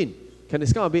 15. Can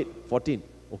discount a bit? 14.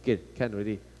 Okay, can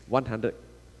already. 100.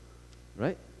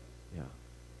 Right? Yeah.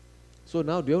 So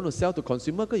now do you want to sell to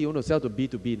consumer or you want to sell to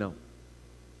B2B now?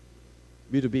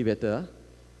 B2B better.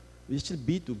 Huh? Actually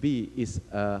B2B is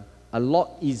a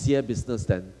lot easier business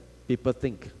than people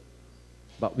think.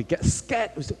 But we get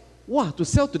scared. We say, wow, to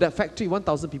sell to that factory,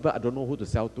 1,000 people, I don't know who to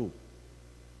sell to.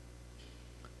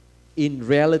 In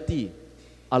reality,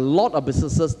 a lot of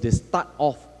businesses, they start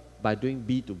off by doing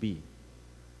B2B.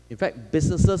 In fact,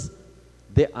 businesses,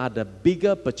 they are the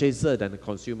bigger purchaser than the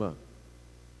consumer.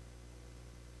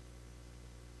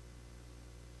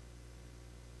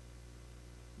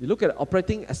 You look at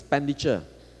operating expenditure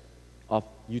of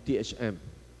UTHM,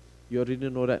 you already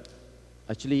know that.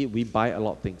 Actually, we buy a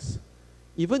lot of things.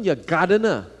 Even your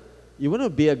gardener, you want to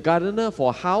be a gardener for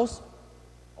a house,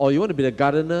 or you want to be the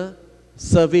gardener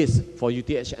service for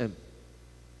UTHM?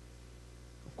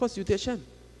 Of course, UTHM.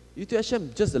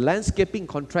 UTHM, just a landscaping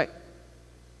contract,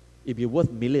 it'll be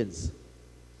worth millions.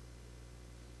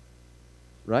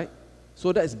 Right?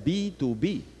 So that's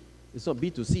B2B. It's not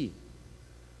B2C.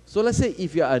 So let's say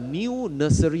if you are a new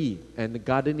nursery and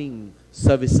gardening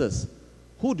services,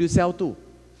 who do you sell to?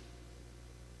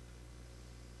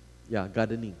 Yeah,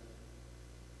 gardening.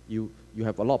 You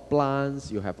have a lot of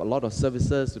plants, you have a lot of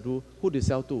services to do. Who do you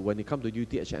sell to when you come to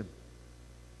UTHM?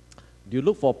 Do you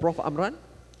look for Prof. Amran?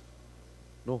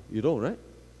 No, you don't, right?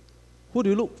 Who do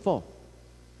you look for?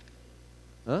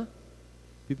 Huh?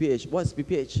 PPH. What's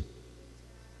PPH?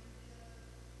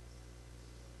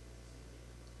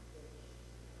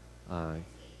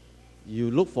 You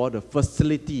look for the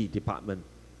facility department,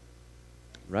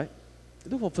 right?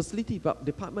 You look for facility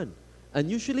department. And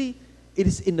usually, it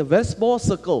is in a very small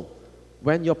circle.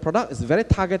 When your product is very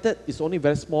targeted, it's only a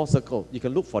very small circle. You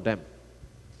can look for them.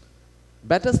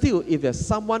 Better still, if there's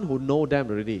someone who know them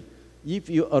already. If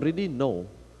you already know,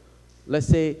 let's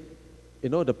say, you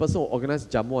know, the person who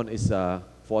organized jamuan is,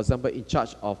 for example, in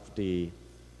charge of the,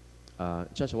 in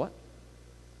charge of what?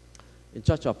 In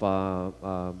charge of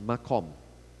Marcom,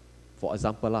 for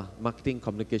example, marketing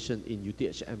communication in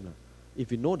UTHM. If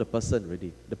you know the person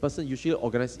already, the person usually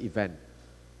organizes event.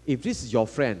 If this is your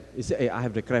friend, you say, hey, I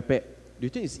have the crepe. Do you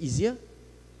think it's easier?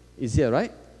 Easier,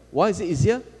 right? Why is it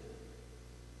easier?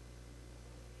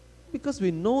 Because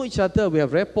we know each other, we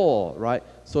have rapport, right?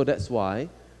 So that's why.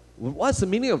 What's the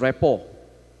meaning of rapport?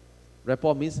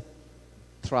 Rapport means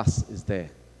trust is there.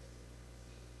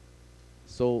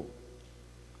 So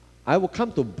I will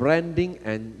come to branding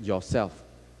and yourself.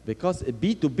 Because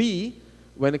B2B,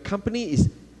 when a company is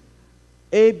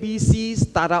ABC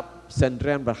Startup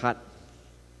Sendirian Berhad,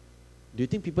 do you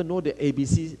think people know the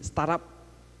ABC Startup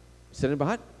Sendirian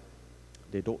Berhad?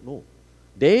 They don't know.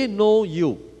 They know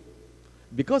you.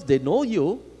 Because they know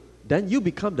you, then you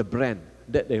become the brand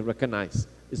that they recognize.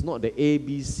 It's not the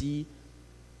ABC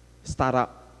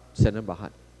Startup Sendirian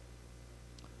Berhad.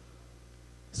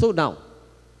 So now,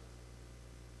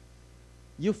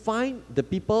 you find the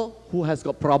people who has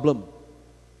got problem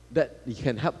that you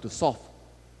can help to solve.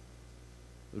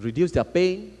 Reduce their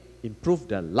pain, improve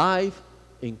their life,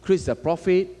 increase their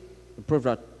profit, improve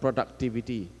their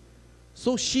productivity.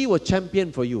 So she will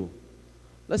champion for you.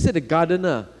 Let's say the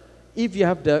gardener, if you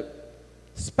have the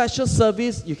special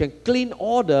service, you can clean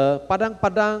all the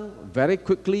padang-padang very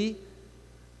quickly,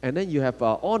 and then you have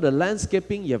all the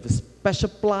landscaping, you have a special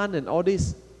plant and all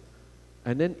this.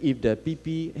 And then if the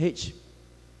PPH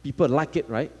people like it,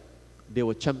 right, they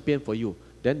will champion for you.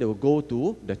 Then they will go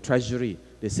to the treasury.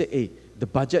 They say, hey, the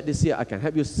budget this year, I can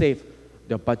help you save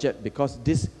the budget because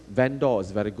this vendor is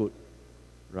very good,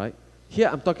 right? Here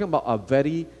I'm talking about a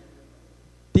very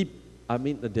deep, I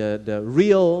mean the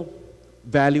real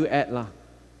value add lah,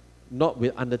 not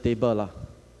with under table lah.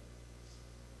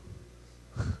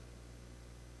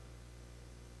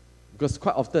 Because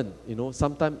quite often, you know,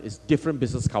 sometimes it's different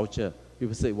business culture.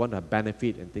 People say want to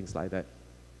benefit and things like that.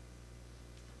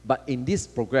 But in this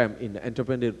program, in the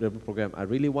Entrepreneurship program, I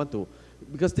really want to,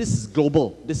 because this is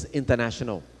global, this is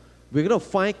international. We're going to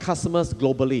find customers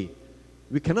globally.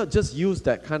 We cannot just use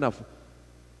that kind of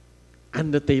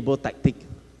under-table tactic.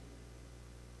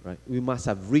 Right? We must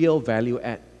have real value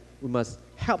add. We must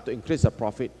help to increase the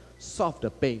profit. solve the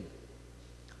pain.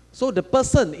 So the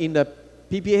person in the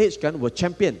PPH will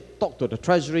champion, talk to the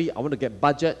treasury, I want to get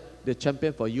budget, they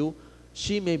champion for you.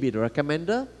 She may be the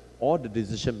recommender or the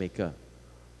decision maker.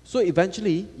 So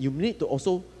eventually, you need to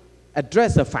also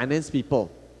address the finance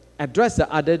people, address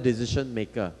the other decision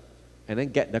maker, and then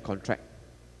get the contract.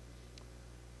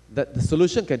 That the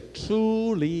solution can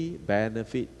truly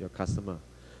benefit your customer.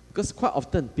 Because quite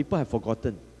often, people have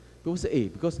forgotten. People say, hey,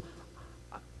 because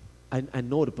I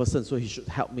know the person, so he should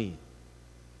help me.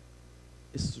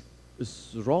 It's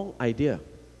the wrong idea.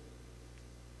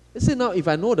 You see, now if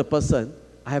I know the person,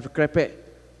 I have a crepek,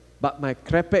 but my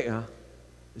crepek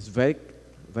is very,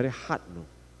 very hard. No?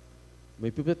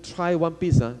 When people try one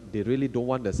piece, they really don't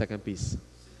want the second piece.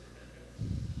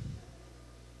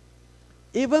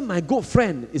 Even my good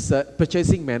friend is a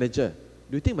purchasing manager.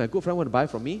 Do you think my good friend want to buy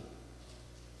from me?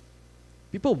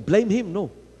 People blame him, no.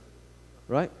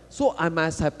 Right? So I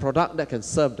must have product that can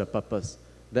serve the purpose.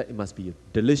 That it must be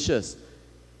delicious.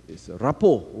 It's a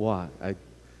rapo. Wow,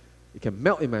 it can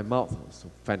melt in my mouth. So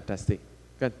fantastic.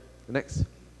 Okay, next.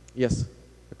 Yes,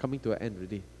 we're coming to an end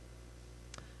already.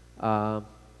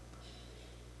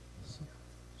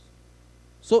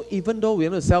 So even though we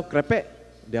want to sell crepek,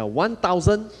 there are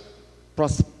 1,000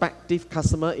 prospective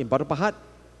customers in Berhad.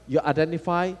 You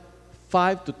identify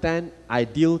 5 to 10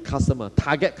 ideal customer,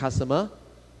 target customer,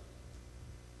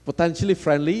 potentially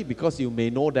friendly because you may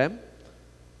know them,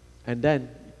 and then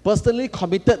personally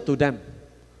committed to them.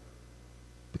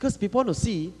 Because people want to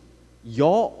see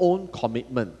your own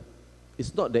commitment.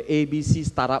 It's not the ABC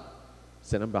startup,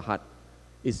 Senam Berhad.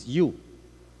 It's you.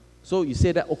 So you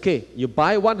say that, okay, you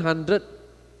buy 100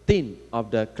 tin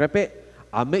of the crepek,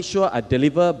 I'll make sure I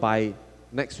deliver by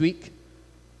next week.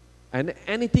 And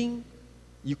anything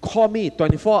you call me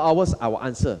 24 hours, I will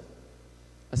answer.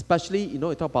 Especially, you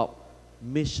talk about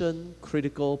mission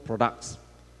critical products.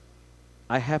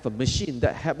 I have a machine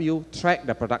that help you track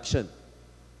the production.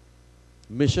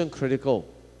 Mission critical.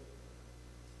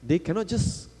 They cannot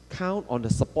just count on the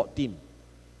support team.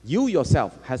 You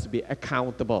yourself has to be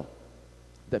accountable.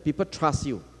 That people trust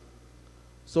you.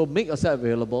 So make yourself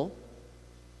available.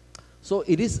 So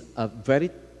it is a very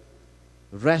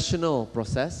rational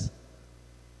process,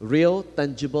 real,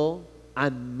 tangible,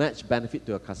 unmatched benefit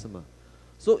to your customer.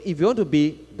 So if you want to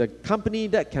be the company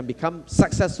that can become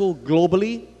successful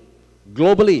globally,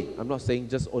 I'm not saying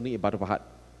just only in Berhad,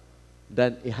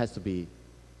 then it has to be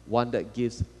one that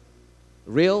gives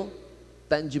real,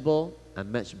 tangible,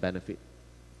 unmatched benefit.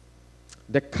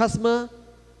 The customer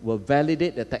will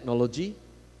validate the technology.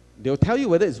 They'll tell you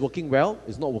whether it's working well,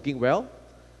 it's not working well.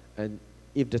 And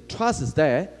if the trust is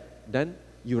there, then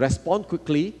you respond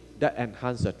quickly, that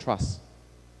enhances the trust.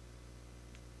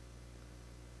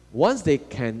 Once they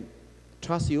can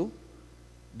trust you,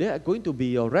 they are going to be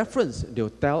your reference. They'll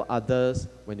tell others.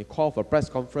 When you call for a press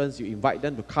conference, you invite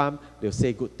them to come, they'll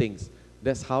say good things.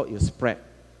 That's how it will spread.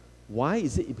 Why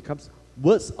is it? It becomes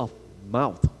words of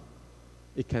mouth.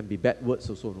 It can be bad words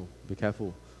also, no? Be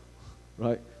careful.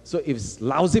 Right? So if it's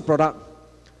lousy product,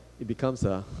 it becomes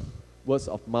a words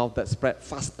of mouth that spread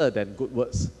faster than good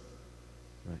words.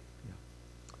 Right? Yeah.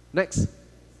 Next,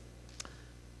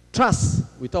 trust.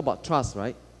 We talk about trust,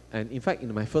 right? And in fact,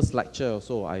 in my first lecture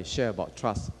also, I share about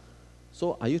trust.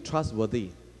 So are you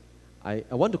trustworthy? I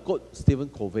want to quote Stephen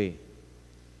Covey.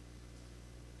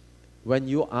 When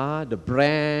you are the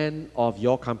brand of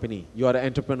your company, you are the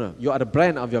entrepreneur, you are the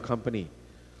brand of your company.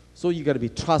 So you got to be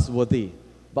trustworthy.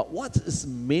 But what is the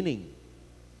meaning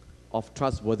of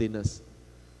trustworthiness?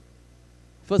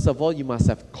 First of all, you must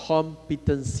have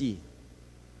competency.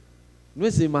 It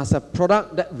means you must have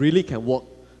product that really can work.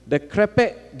 The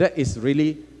crepek that is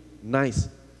really nice,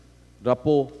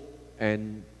 rapo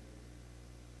and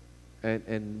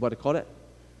what do you call it?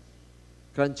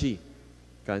 Crunchy.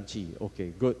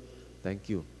 Okay, good. Thank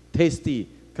you. Tasty,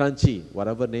 crunchy,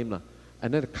 whatever name lah.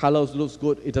 And then the color looks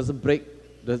good. It doesn't break.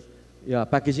 The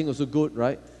packaging also good,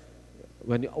 right?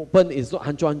 When you open, it's not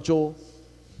hancho.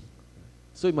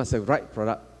 So you must have right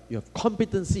product. You have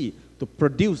competency to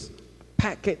produce,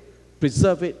 pack it,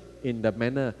 preserve it in the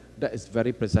manner that is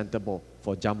very presentable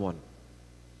for jamuan.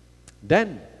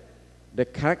 Then, the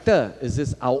character is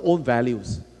this, our own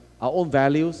values. Our own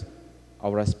values,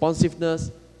 our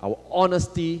responsiveness, our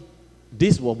honesty,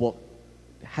 this will work.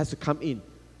 It has to come in.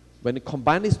 When you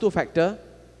combine these two factors,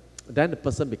 then the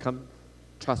person becomes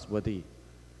trustworthy.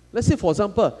 Let's say, for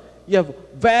example, you have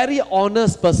very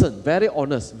honest person, very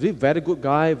honest, very good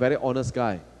guy, very honest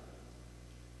guy.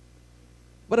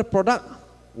 But the product,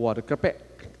 wow, the crepek,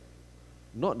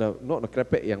 not the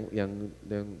crepek yang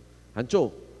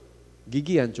hancho,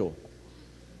 gigi hancho.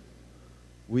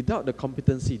 Without the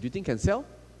competency, do you think can sell?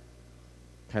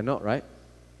 Cannot, right?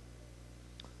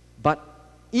 But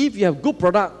if you have good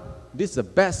product, this is the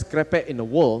best crepek in the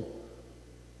world,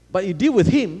 but you deal with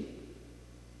him,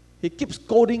 he keeps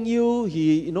scolding you,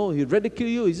 he ridicule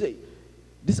you, he say,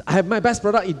 I have my best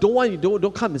product, you don't want,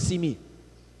 don't come and see me.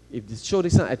 If you show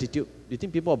this kind of attitude, do you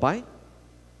think people will buy?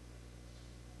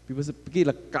 People say,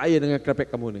 pergilah kaya dengan krepek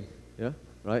kamu ni. Yeah,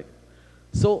 right?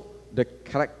 So, the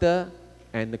character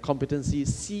and the competency,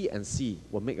 C and C,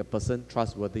 will make a person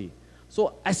trustworthy.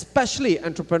 So, especially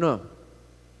entrepreneur.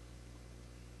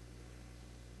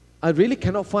 I really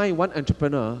cannot find one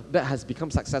entrepreneur that has become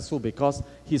successful because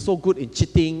he's so good in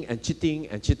cheating and cheating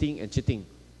and cheating and cheating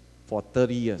for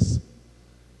 30 years.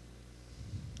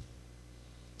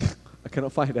 I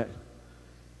cannot find that.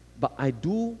 But I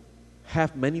do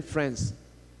have many friends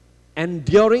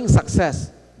enduring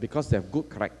success because they have good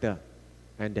character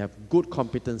and they have good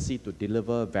competency to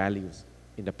deliver values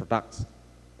in the products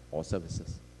or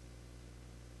services.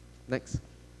 Next.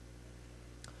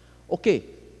 Okay.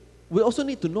 We also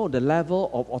need to know the level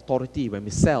of authority when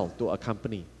we sell to a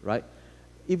company, right?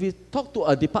 If we talk to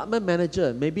a department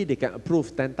manager, maybe they can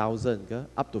approve 10,000, okay?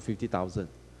 Up to 50,000.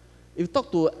 If you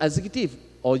talk to executive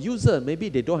or user, maybe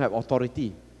they don't have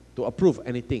authority to approve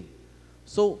anything.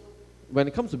 So when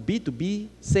it comes to B2B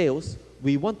sales,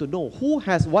 we want to know who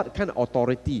has what kind of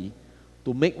authority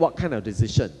to make what kind of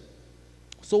decision.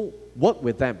 So work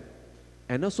with them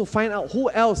and also find out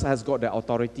who else has got the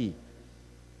authority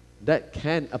that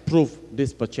can approve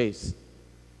this purchase.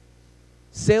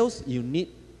 Sales, you need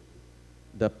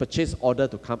the purchase order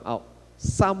to come out.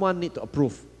 Someone need to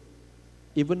approve.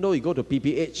 Even though you go to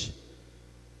PPH,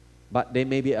 but there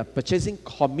may be a purchasing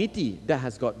committee that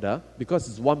has got because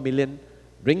it's 1 million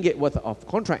ringgit worth of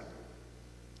contract.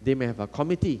 They may have a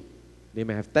committee, they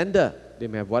may have tender, they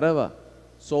may have whatever.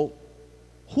 So,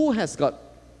 who has got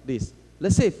this?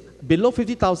 Let's say below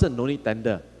 50,000, no need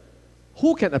tender.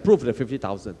 Who can approve the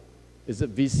 50,000? Is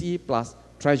it VC plus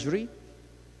treasury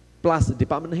plus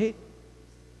department head?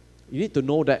 You need to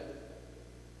know that.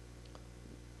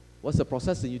 What's the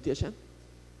process in UTHM?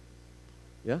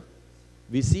 Yeah?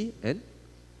 VC and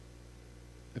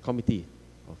a committee.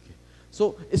 Okay.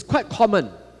 So it's quite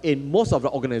common in most of the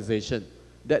organizations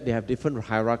that they have different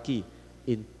hierarchy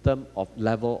in terms of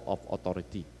level of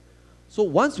authority. So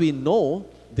once we know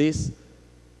this,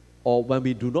 or when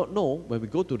we do not know, when we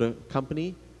go to the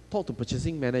company, talk to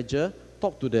purchasing manager,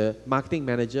 talk to the marketing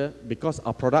manager, because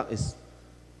our product is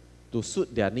to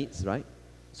suit their needs, right?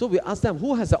 So we ask them,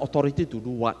 who has the authority to do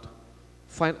what?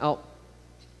 Find out.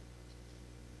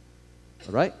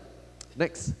 All right?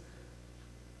 Next.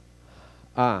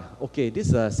 Okay, this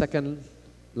is the second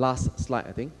last slide,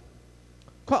 I think.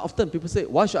 Quite often people say,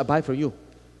 why should I buy from you?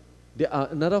 There are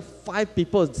another 5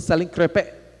 people selling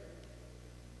crepek.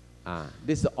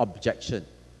 This is the objection.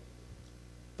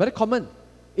 Very common.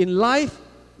 In life,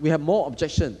 we have more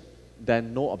objection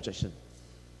than no objection.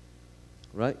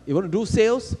 Right? You want to do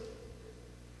sales,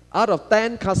 out of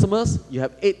 10 customers, you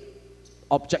have 8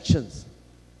 objections.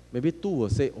 Maybe 2 will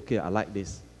say, okay, I like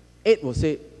this. 8 will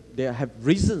say, they have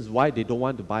reasons why they don't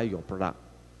want to buy your product.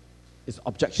 It's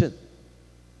objection.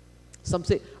 Some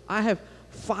say, I have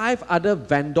 5 other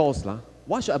vendors.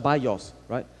 Why should I buy yours?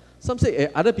 Right? Some say,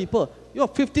 other people, you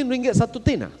have 15 ringgit satu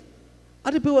tin.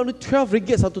 Other people only 12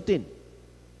 ringgit satu tin.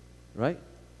 Right?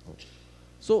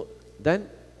 So then,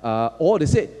 or they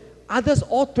say, others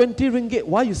all 20 ringgit.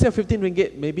 Why you sell 15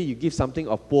 ringgit? Maybe you give something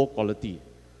of poor quality.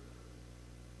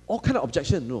 All kind of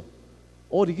objection, no.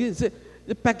 Or they say,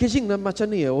 the packaging macam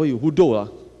ni, or you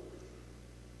hudo.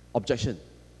 Objection.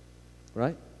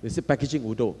 Right? They say packaging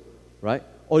hudo. Right?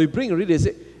 Or you bring already, they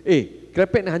say,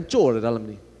 krepek ni hancur dalam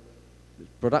ni.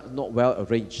 Product not well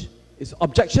arranged. It's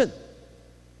objection.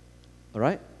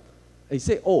 Alright? They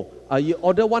say, you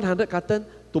order 100 carton,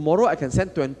 tomorrow I can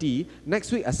send 20,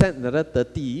 next week I send another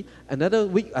 30, another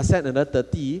week I send another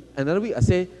 30, another week I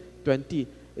say 20.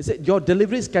 They say, your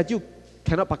delivery schedule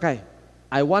cannot pakai.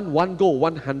 I want one go,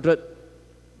 100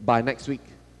 by next week.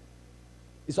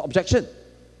 It's objection.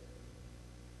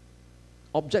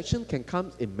 Objection can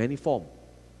come in many forms.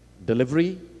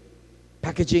 Delivery,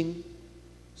 packaging,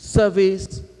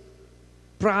 service,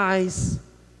 price,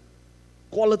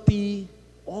 quality,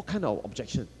 all kind of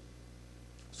objection.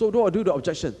 So what do I do the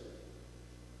objection?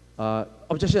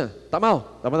 Objection, tak mau.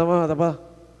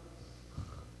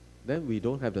 Then we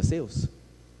don't have the sales.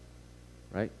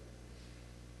 Right?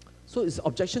 So is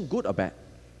objection good or bad?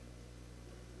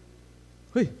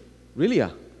 Hey, really?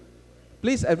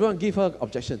 Please everyone give her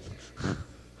objection.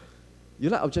 You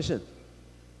like objection?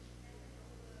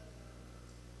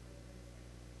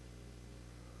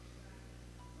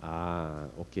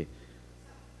 Okay.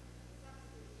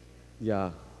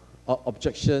 Yeah,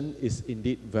 objection is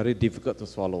indeed very difficult to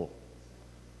swallow.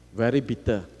 Very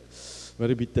bitter.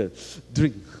 Very bitter.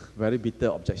 Drink. Very bitter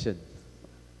objection.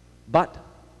 But,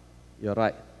 you're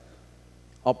right.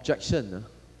 Objection,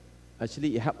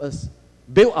 actually it helps us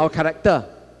build our character.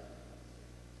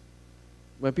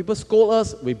 When people scold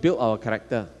us, we build our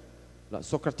character. Like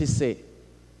Socrates said,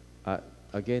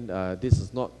 again, this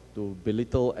is not to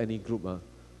belittle any group.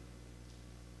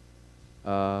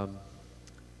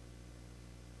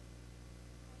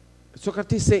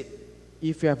 Socrates said,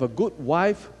 if you have a good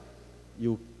wife,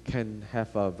 you can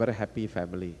have a very happy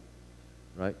family,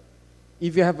 right?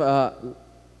 If you have a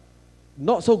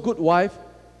not so good wife,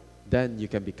 then you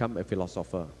can become a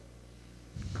philosopher.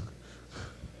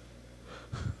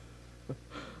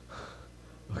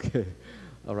 Okay,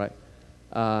 all right.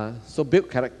 So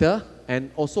build character, and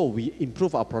also we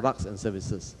improve our products and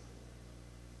services.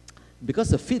 Because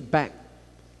the feedback,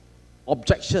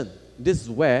 objection, this is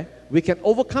where we can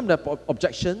overcome the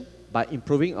objection by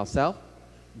improving ourselves,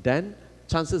 then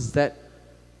chances that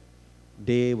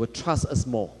they will trust us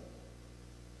more.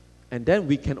 And then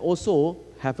we can also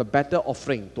have a better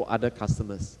offering to other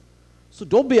customers. So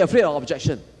don't be afraid of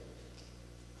objection.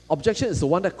 Objection is the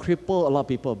one that cripples a lot of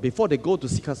people. Before they go to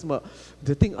see customer,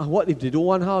 they think, what if they don't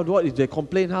want how? What if they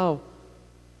complain how?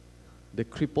 They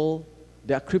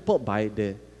are crippled by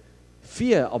the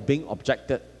fear of being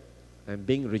objected and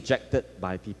being rejected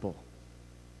by people.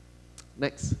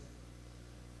 Next.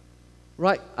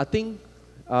 Right, I think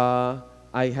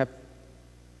I have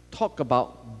talked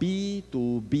about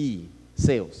B2B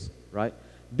sales, right?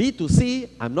 B2C,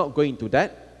 I'm not going to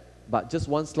that, but just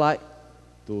one slide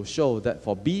to show that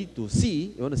for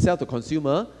B2C, you want to sell to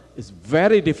consumer, it's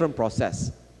very different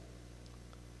process.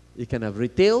 You can have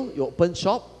retail, you open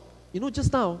shop. You know,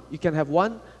 just now, you can have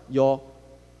your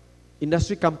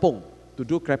industry kampung to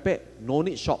do krepek, no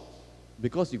need shop.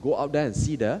 Because you go out there and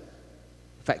see the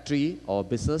factory or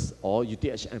business or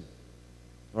UTHM,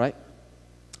 right?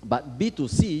 But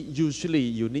B2C, usually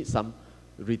you need some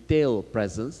retail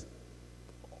presence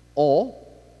or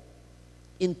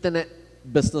internet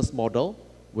business model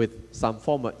with some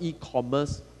form of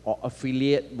e-commerce or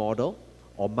affiliate model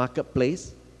or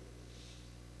marketplace.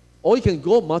 Or you can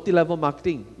go multi-level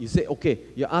marketing. You say, okay,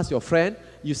 you ask your friend,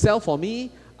 you sell for me,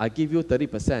 I give you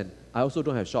 30%. I also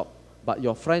don't have shop. But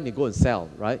your friend, you go and sell,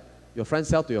 right? Your friend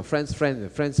sell to your friend's friend, your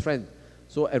friend's friend.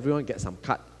 So everyone gets some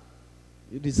cut.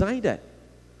 You design that.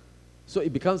 So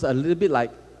it becomes a little bit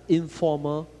like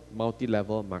informal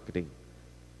multi-level marketing,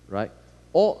 right?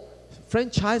 Or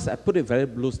franchise, I put it very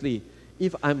loosely.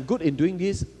 If I'm good in doing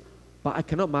this, but I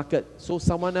cannot market, so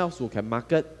someone else who can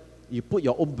market, you put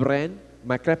your own brand,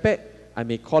 my krepek, I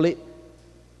may call it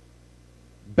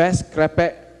Best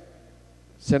Krepek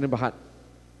Berhad.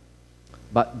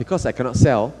 But because I cannot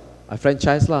sell, I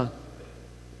franchise lah.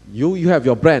 You have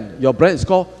your brand. Your brand is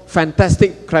called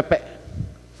Fantastic Krepek.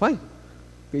 Fine.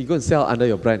 You go and sell under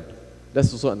your brand.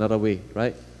 That's also another way,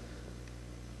 right?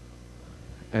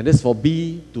 And this for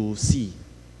B2C.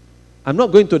 I'm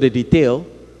not going to the detail.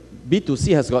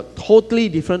 B2C has got totally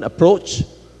different approach,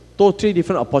 totally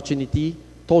different opportunity,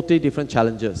 totally different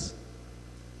challenges.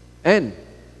 And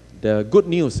the good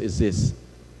news is this.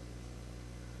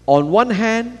 On one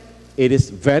hand, it is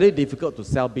very difficult to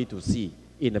sell B2C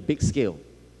in a big scale.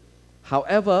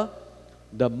 However,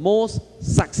 the most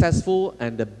successful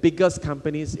and the biggest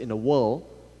companies in the world,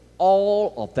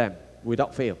 all of them,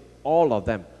 without fail, all of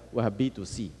them will have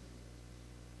B2C.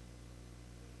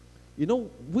 You know,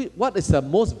 what is the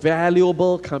most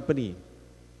valuable company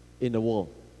in the world?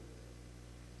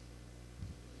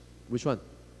 Which one?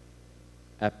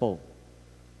 Apple.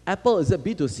 Apple, is a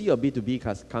B2C or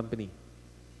B2B company?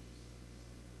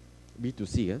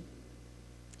 B2C, eh?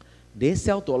 They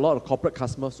sell to a lot of corporate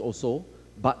customers also,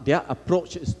 but their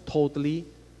approach is totally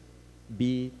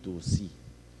B2C.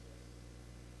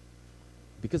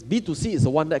 Because B2C is the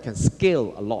one that can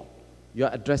scale a lot. You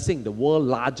are addressing the world's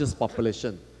largest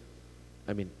population.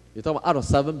 I mean, you're talking about out of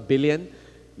 7 billion,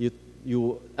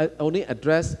 you only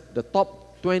address the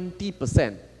top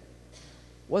 20%.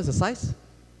 What is the size?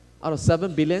 Out of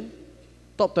 7 billion,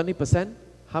 top 20%,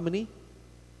 how many?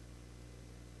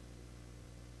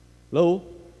 Hello?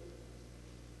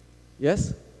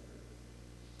 Yes?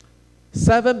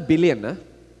 7 billion,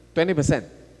 20%.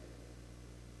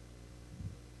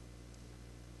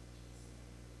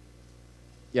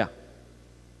 Yeah.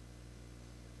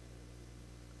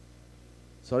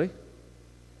 Sorry?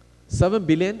 7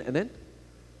 billion and then?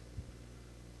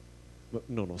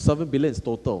 No, 7 billion is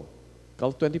total.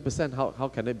 20%, how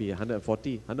can it be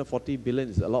 140? 140 billion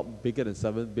is a lot bigger than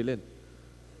 7 billion.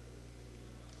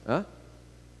 Huh?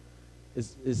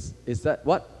 Is that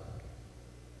what?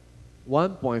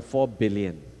 1.4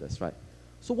 billion, that's right.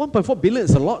 So 1.4 billion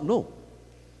is a lot, no.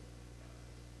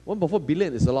 1.4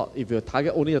 billion is a lot. If you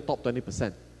target only the top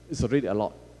 20%, it's already a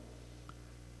lot.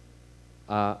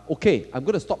 Okay, I'm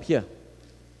going to stop here.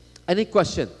 Any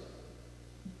question?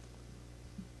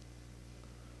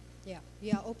 Yeah,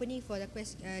 we are opening for the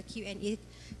Q&A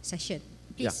session.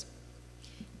 Please.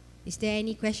 Yeah. Is there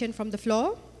any question from the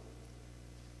floor?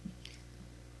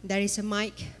 There is a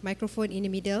microphone in the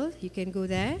middle. You can go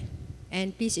there.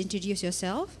 And please introduce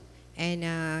yourself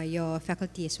and your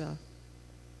faculty as well.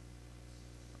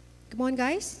 Come on,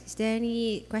 guys. Is there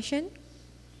any question?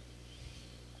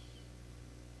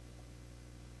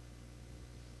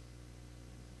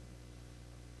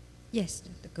 Yes,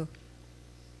 Dr. Go.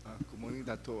 Good morning,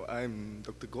 Dato. I'm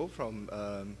Dr. Go from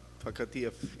Faculty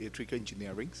of Electrical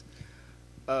Engineering.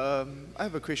 I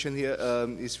have a question here.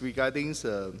 It's regarding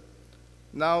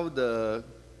now the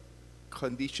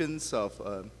conditions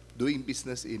of doing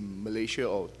business in Malaysia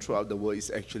or throughout the world is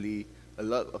actually a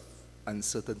lot of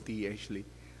uncertainty. Actually,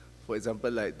 for example,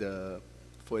 like the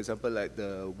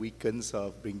weekends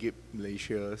of Bankuet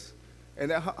Malaysia,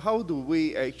 and how do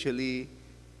we actually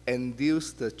endure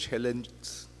the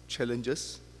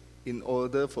challenges in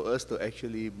order for us to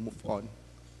actually move on?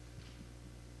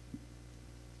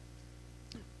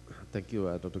 Thank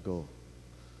you, Dr. Go.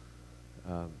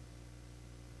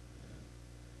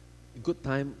 Good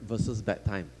time versus bad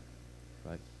time,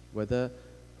 right? Whether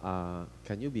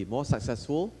can you be more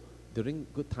successful during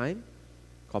good time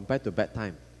compared to bad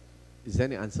time? Is there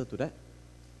any answer to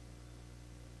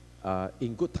that?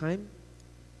 In good time,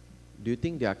 do you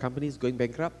think there are companies going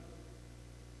bankrupt?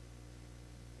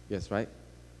 Yes, right?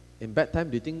 In bad time,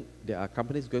 do you think there are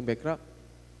companies going bankrupt?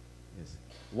 Yes.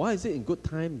 Why is it in good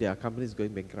time there are companies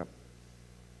going bankrupt?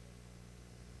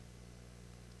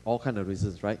 All kind of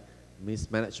reasons, right?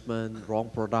 Mismanagement, wrong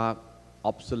product,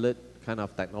 obsolete kind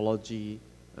of technology,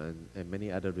 and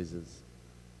many other reasons,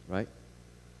 right?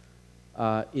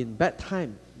 In bad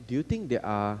time, do you think there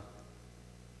are,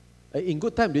 in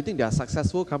good time, do you think there are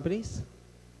successful companies?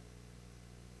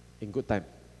 In good time.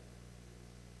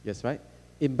 Yes, right?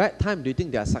 In bad time, do you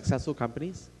think there are successful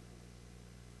companies?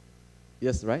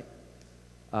 Yes, right?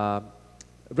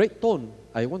 Redtone,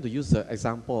 I want to use the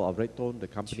example of Redtone, the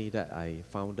company that I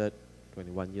founded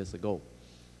 21 years ago.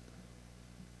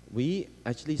 We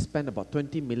actually spent about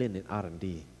 20 million in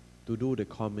R&D to do the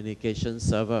communication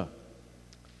server.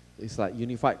 It's like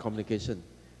unified communication.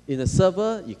 In a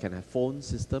server, you can have phone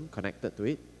system connected to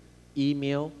it,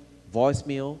 email,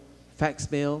 voicemail, fax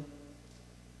mail,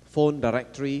 phone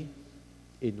directory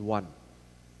in one.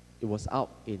 It was out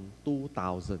in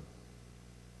 2000,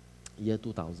 year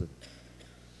 2000.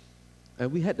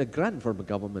 And we had a grant from the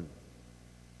government,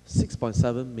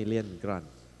 6.7 million grant.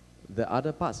 The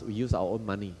other parts, we use our own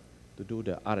money to do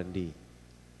the R&D.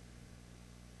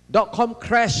 .com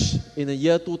crashed in the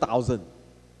year 2000.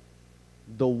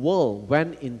 The world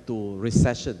went into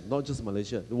recession, not just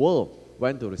Malaysia. The world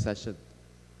went into recession.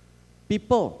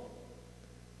 People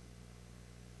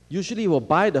usually will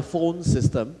buy the phone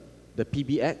system, the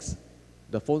PBX,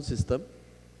 the phone system.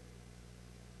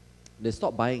 They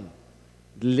stop buying.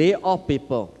 Lay off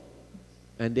people.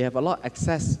 And they have a lot of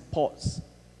access ports.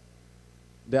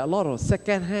 There are a lot of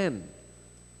second-hand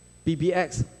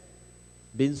PBX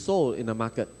being sold in the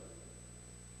market.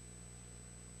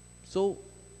 So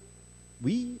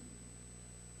we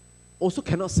also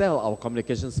cannot sell our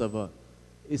communication server.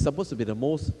 It's supposed to be the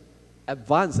most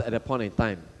advanced at that point in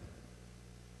time.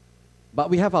 But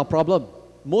we have our problem.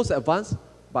 Most advanced,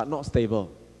 but not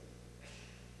stable.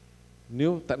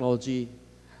 New technology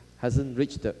hasn't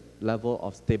reached the level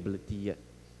of stability yet.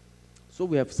 So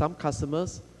we have some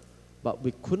customers, but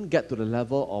we couldn't get to the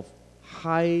level of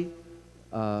high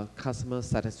customer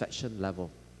satisfaction level.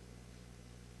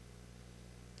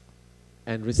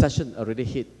 And recession already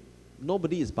hit.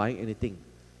 Nobody is buying anything.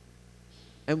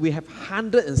 And we have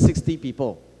 160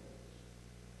 people.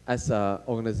 As an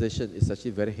organization, it's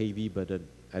actually a very heavy burden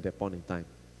at that point in time.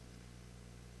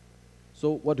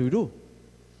 So what do?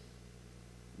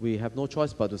 We have no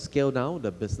choice but to scale down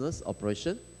the business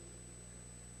operation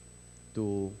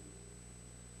to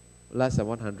less than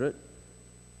 100.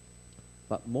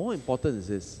 But more important is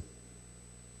this.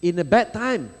 In a bad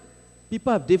time,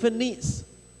 people have different needs.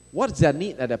 What is their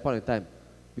need at that point in time?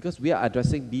 Because we are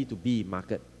addressing B2B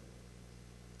market.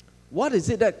 What is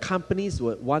it that companies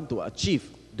would want to achieve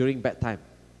during bad time?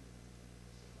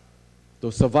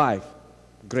 To survive.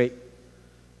 Great.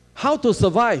 How to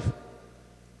survive?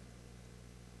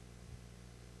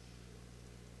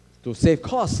 To save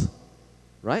costs,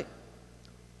 right?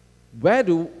 Where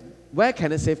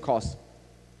can I save costs?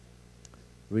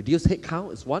 Reduce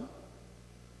headcount is one.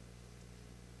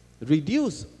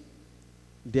 Reduce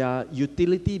their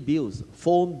utility bills,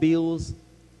 phone bills.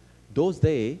 Those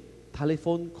days,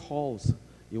 telephone calls.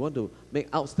 You want to make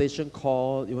outstation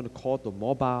call, you want to call to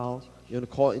mobile, you want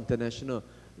to call international,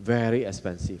 very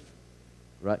expensive,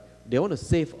 right? They want to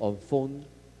save on phone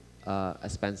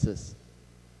expenses.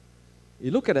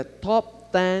 You look at the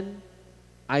top 10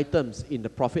 items in the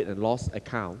profit and loss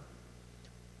account.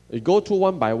 You go through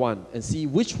one by one and see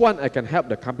which one I can help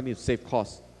the company to save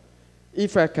costs.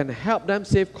 If I can help them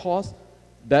save costs,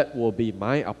 that will be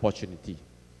my opportunity.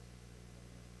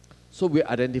 So we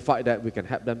identified that we can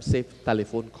help them save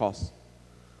telephone costs.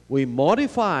 We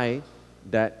modify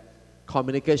that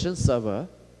communication server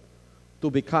to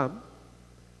become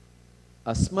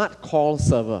a smart call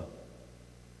server.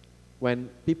 When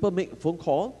people make a phone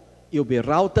call, it will be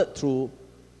routed through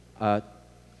a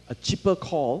cheaper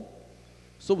call.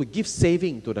 So we give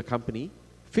saving to the company,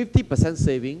 50%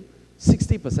 saving,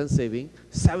 60% saving,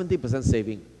 70%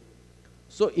 saving.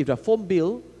 So if the phone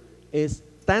bill is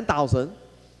 10,000,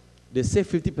 they save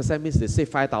 50% means they save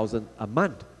 5,000 a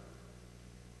month.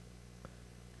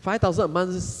 5,000 a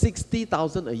month is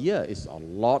 60,000 a year. It's a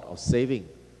lot of saving.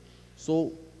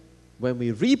 So when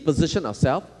we reposition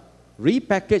ourselves,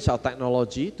 repackage our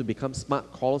technology to become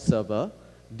smart call server,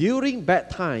 during bad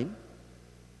time,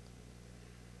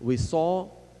 we saw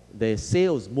the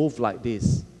sales move like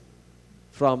this.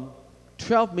 From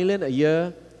 12 million a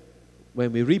year,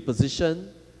 when we repositioned,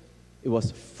 it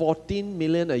was 14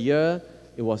 million a year,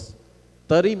 it was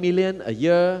 30 million a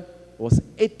year, it was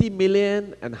 80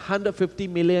 million and 150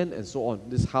 million and so on.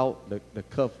 This is how the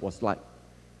curve was like.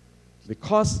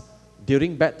 Because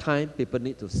during bad time, people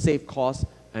need to save costs,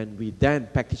 and we then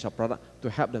package our product to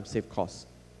help them save costs.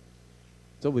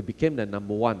 So we became the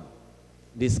 #1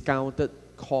 discounted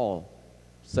call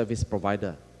service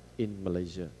provider in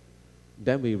Malaysia.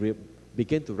 Then we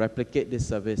began to replicate this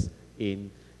service in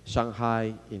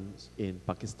Shanghai, in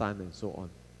Pakistan, and so on.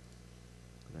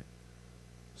 Right.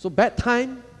 So bad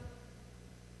time,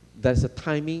 there's a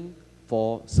timing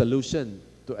for solution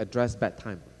to address bad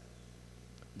time.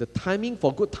 The timing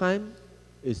for good time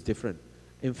is different.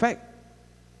 In fact,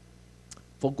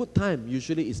 for good time,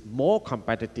 usually is more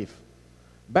competitive.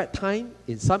 Bad time,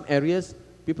 in some areas,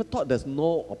 people thought there's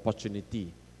no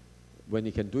opportunity. When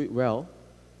you can do it well,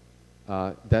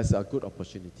 there's a good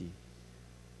opportunity.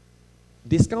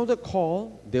 Discounted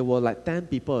call, there were like 10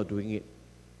 people doing it.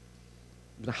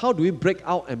 How do we break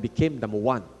out and became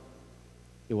 #1?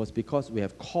 It was because we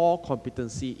have core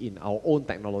competency in our own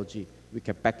technology. We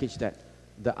can package that.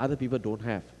 The other people don't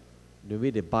have. Maybe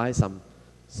they buy some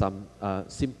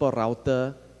simple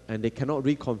router and they cannot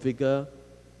reconfigure,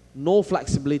 no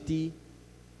flexibility,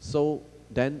 so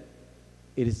then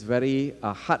it is very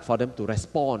hard for them to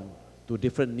respond to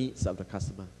different needs of the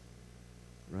customer.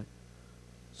 Right?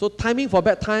 So timing for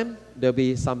bad time, there'll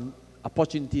be some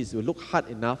opportunities. We look hard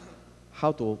enough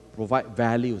how to provide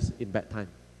values in bad time.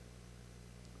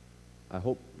 I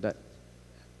hope that.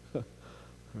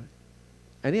 Right.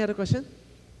 Any other question?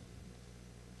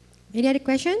 Any other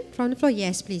question from the floor?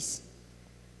 Yes, please.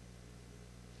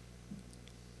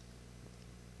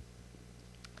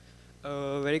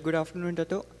 Very good afternoon,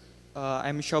 Dato.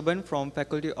 I'm Shoban from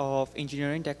Faculty of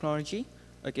Engineering Technology.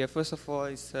 Okay, first of all,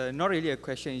 it's not really a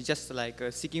question, it's just like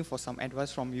seeking for some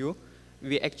advice from you.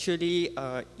 We actually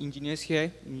engineers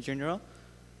here in general.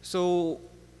 So,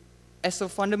 as a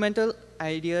fundamental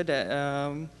idea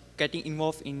that getting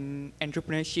involved in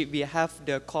entrepreneurship, we have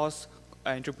the course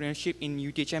entrepreneurship in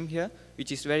UTHM here,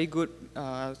 which is very good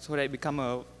so that it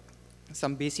become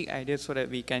some basic ideas so that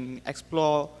we can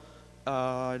explore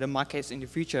the markets in the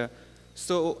future.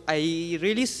 So I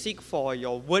really seek for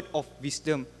your word of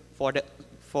wisdom for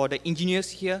the engineers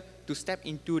here to step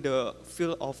into the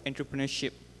field of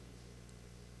entrepreneurship.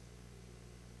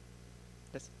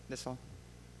 That's all.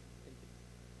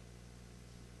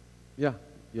 Yeah,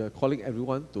 you're calling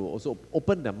everyone to also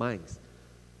open their minds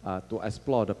to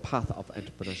explore the path of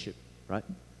entrepreneurship, right?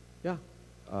 Yeah,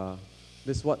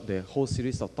 this is what the whole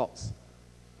series of talks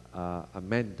are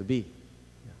meant to be.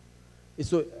 Yeah. It's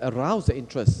to arouse the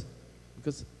interest,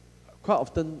 because quite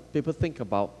often people think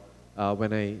about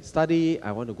when I study,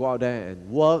 I want to go out there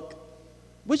and work,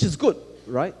 which is good,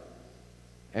 right?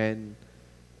 And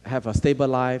have a stable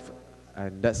life,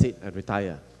 and that's it, and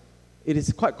retire. It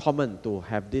is quite common to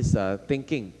have this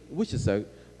thinking, which is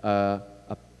a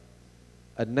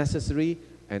necessary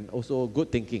and also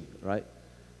good thinking, right?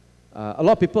 A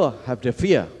lot of people have the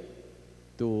fear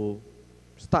to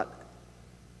start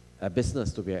a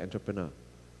business, to be an entrepreneur.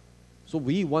 So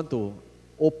we want to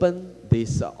open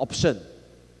this option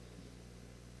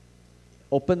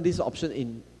open this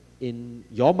option in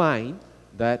your mind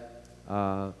that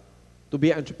to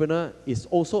be an entrepreneur is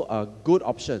also a good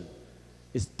option.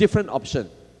 It's different option,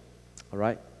 all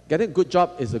right? Getting a good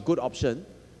job is a good option.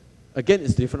 Again,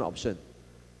 it's a different option.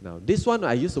 Now, this one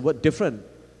I use the word different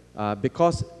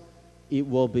because it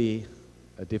will be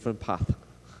a different path.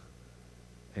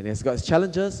 And it's got its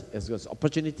challenges, it's got its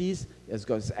opportunities, it's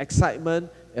got its excitement,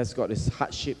 it's got its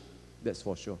hardship, that's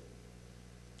for sure.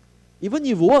 Even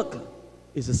if work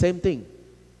is the same thing.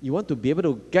 You want to be able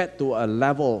to get to a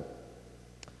level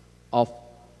of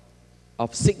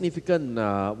significant,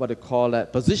 what they call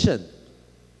that, position.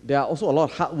 There are also a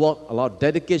lot of hard work, a lot of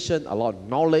dedication, a lot of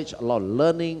knowledge, a lot of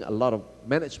learning, a lot of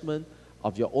management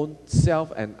of your own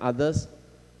self and others.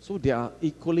 So there are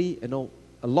equally,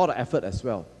 a lot of effort as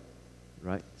well,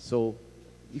 right? So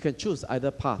you can choose either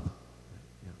path.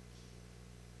 Yeah.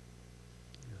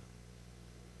 Yeah.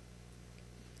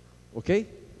 Okay,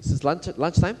 this is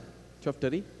lunchtime,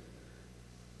 12:30.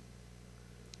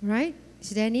 Right?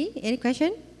 Is there any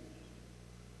question?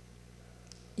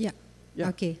 Yeah.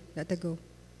 Okay, Dr. Go.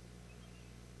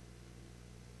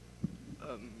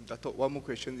 Dato, one more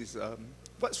question is,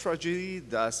 what strategy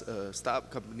does a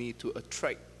startup company to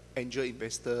attract angel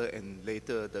investor and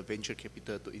later the venture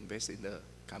capital to invest in the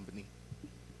company?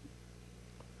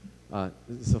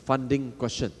 It's a funding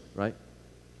question, right?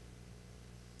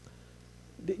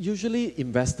 Usually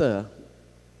investor,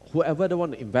 whoever they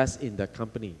want to invest in the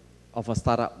company of a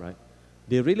startup, right?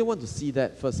 They really want to see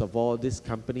that, first of all, this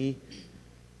company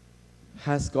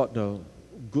has got a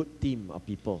good team of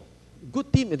people.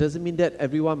 Good team, it doesn't mean that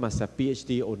everyone must have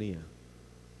PhD only.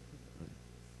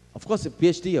 Of course, a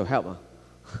PhD will help.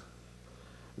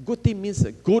 Good team means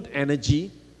good energy,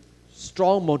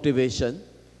 strong motivation.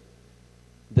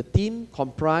 The team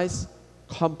comprise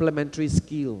complementary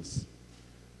skills.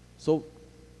 So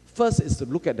first is to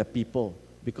look at the people,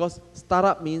 because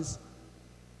startup means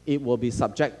it will be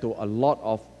subject to a lot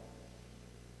of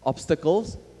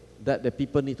obstacles that the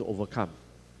people need to overcome.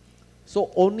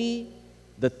 So only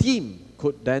the team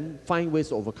could then find ways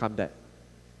to overcome that.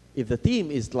 If the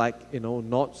team is like,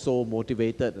 not so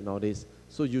motivated and all this,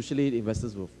 so usually the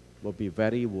investors will be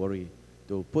very worried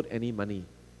to put any money,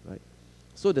 right?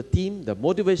 So the team, the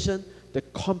motivation, the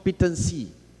competency,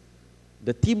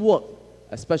 the teamwork,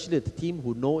 especially the team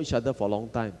who know each other for a long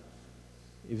time.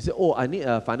 If you say, oh, I need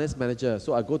a finance manager,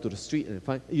 so I go to the street and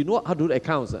find, how to do the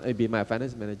accounts, I'll be my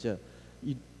finance manager.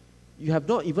 You have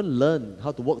not even learned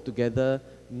how to work together,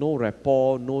 no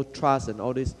rapport, no trust and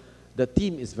all this. The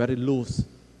team is very loose.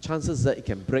 Chances that it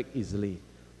can break easily.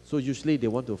 So usually they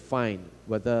want to find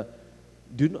whether,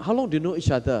 how long do you know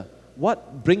each other?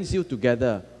 What brings you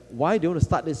together? Why do you want to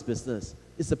start this business?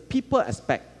 It's the people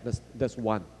aspect, that's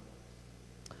one.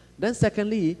 Then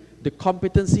secondly, the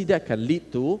competency that can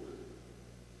lead to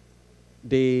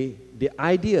the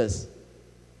ideas.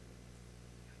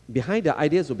 Behind the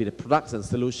ideas will be the products and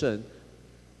solutions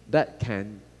that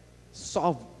can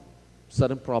solve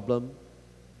certain problem,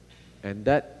 and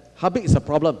that, how big is a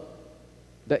problem?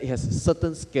 That it has a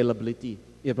certain scalability.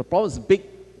 If the problem is a big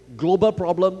global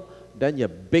problem, then you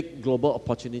have big global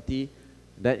opportunity,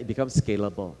 then it becomes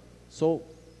scalable. So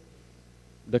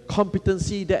the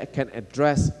competency that can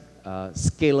address a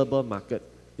scalable market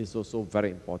is also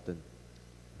very important.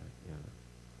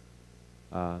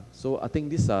 So I think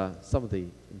these are some of the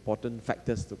important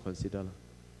factors to consider.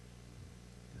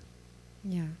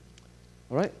 Yeah.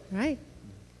 All right? Right.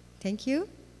 Thank you.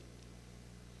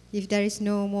 If there is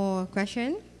no more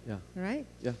question, yeah. Right?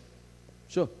 Yeah.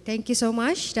 Sure. Thank you so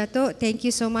much, Dato. Thank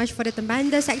you so much for the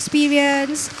tremendous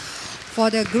experience, for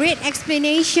the great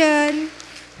explanation,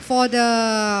 for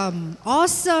the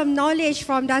awesome knowledge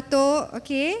from Dato.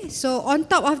 Okay, so on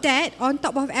top of that, on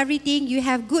top of everything, you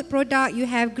have good product, you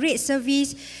have great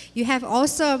service, you have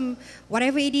awesome,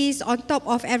 whatever it is, on top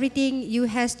of everything, you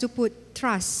have to put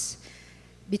trust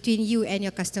between you and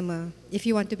your customer if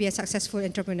you want to be a successful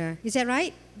entrepreneur. Is that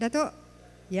right, Dato?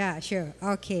 Yeah, sure.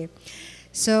 Okay.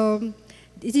 So,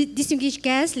 distinguished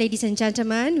guests, ladies and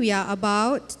gentlemen, we are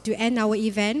about to end our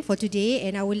event for today,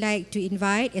 and I would like to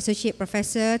invite Associate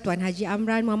Professor Tuan Haji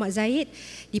Amran Muhammad Zaid,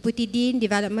 Deputy Dean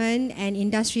Development and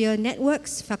Industrial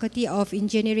Networks, Faculty of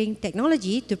Engineering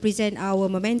Technology, to present our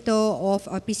memento of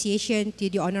appreciation to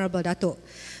the Honorable Dato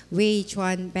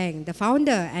Chuan Beng, the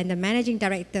founder and the Managing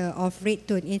Director of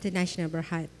Redtone International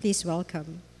Berhad. Please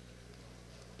welcome.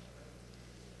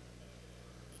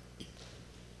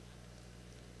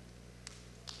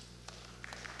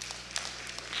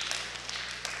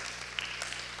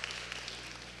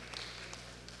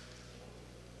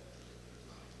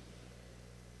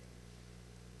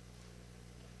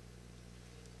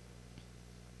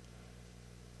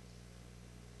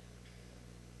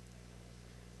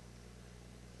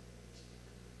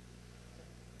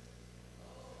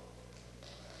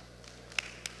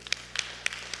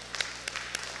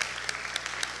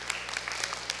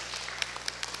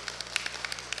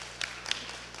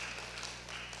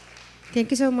 Thank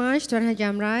you so much, Tuan Haji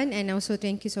Amran, and also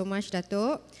thank you so much,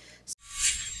 Dato.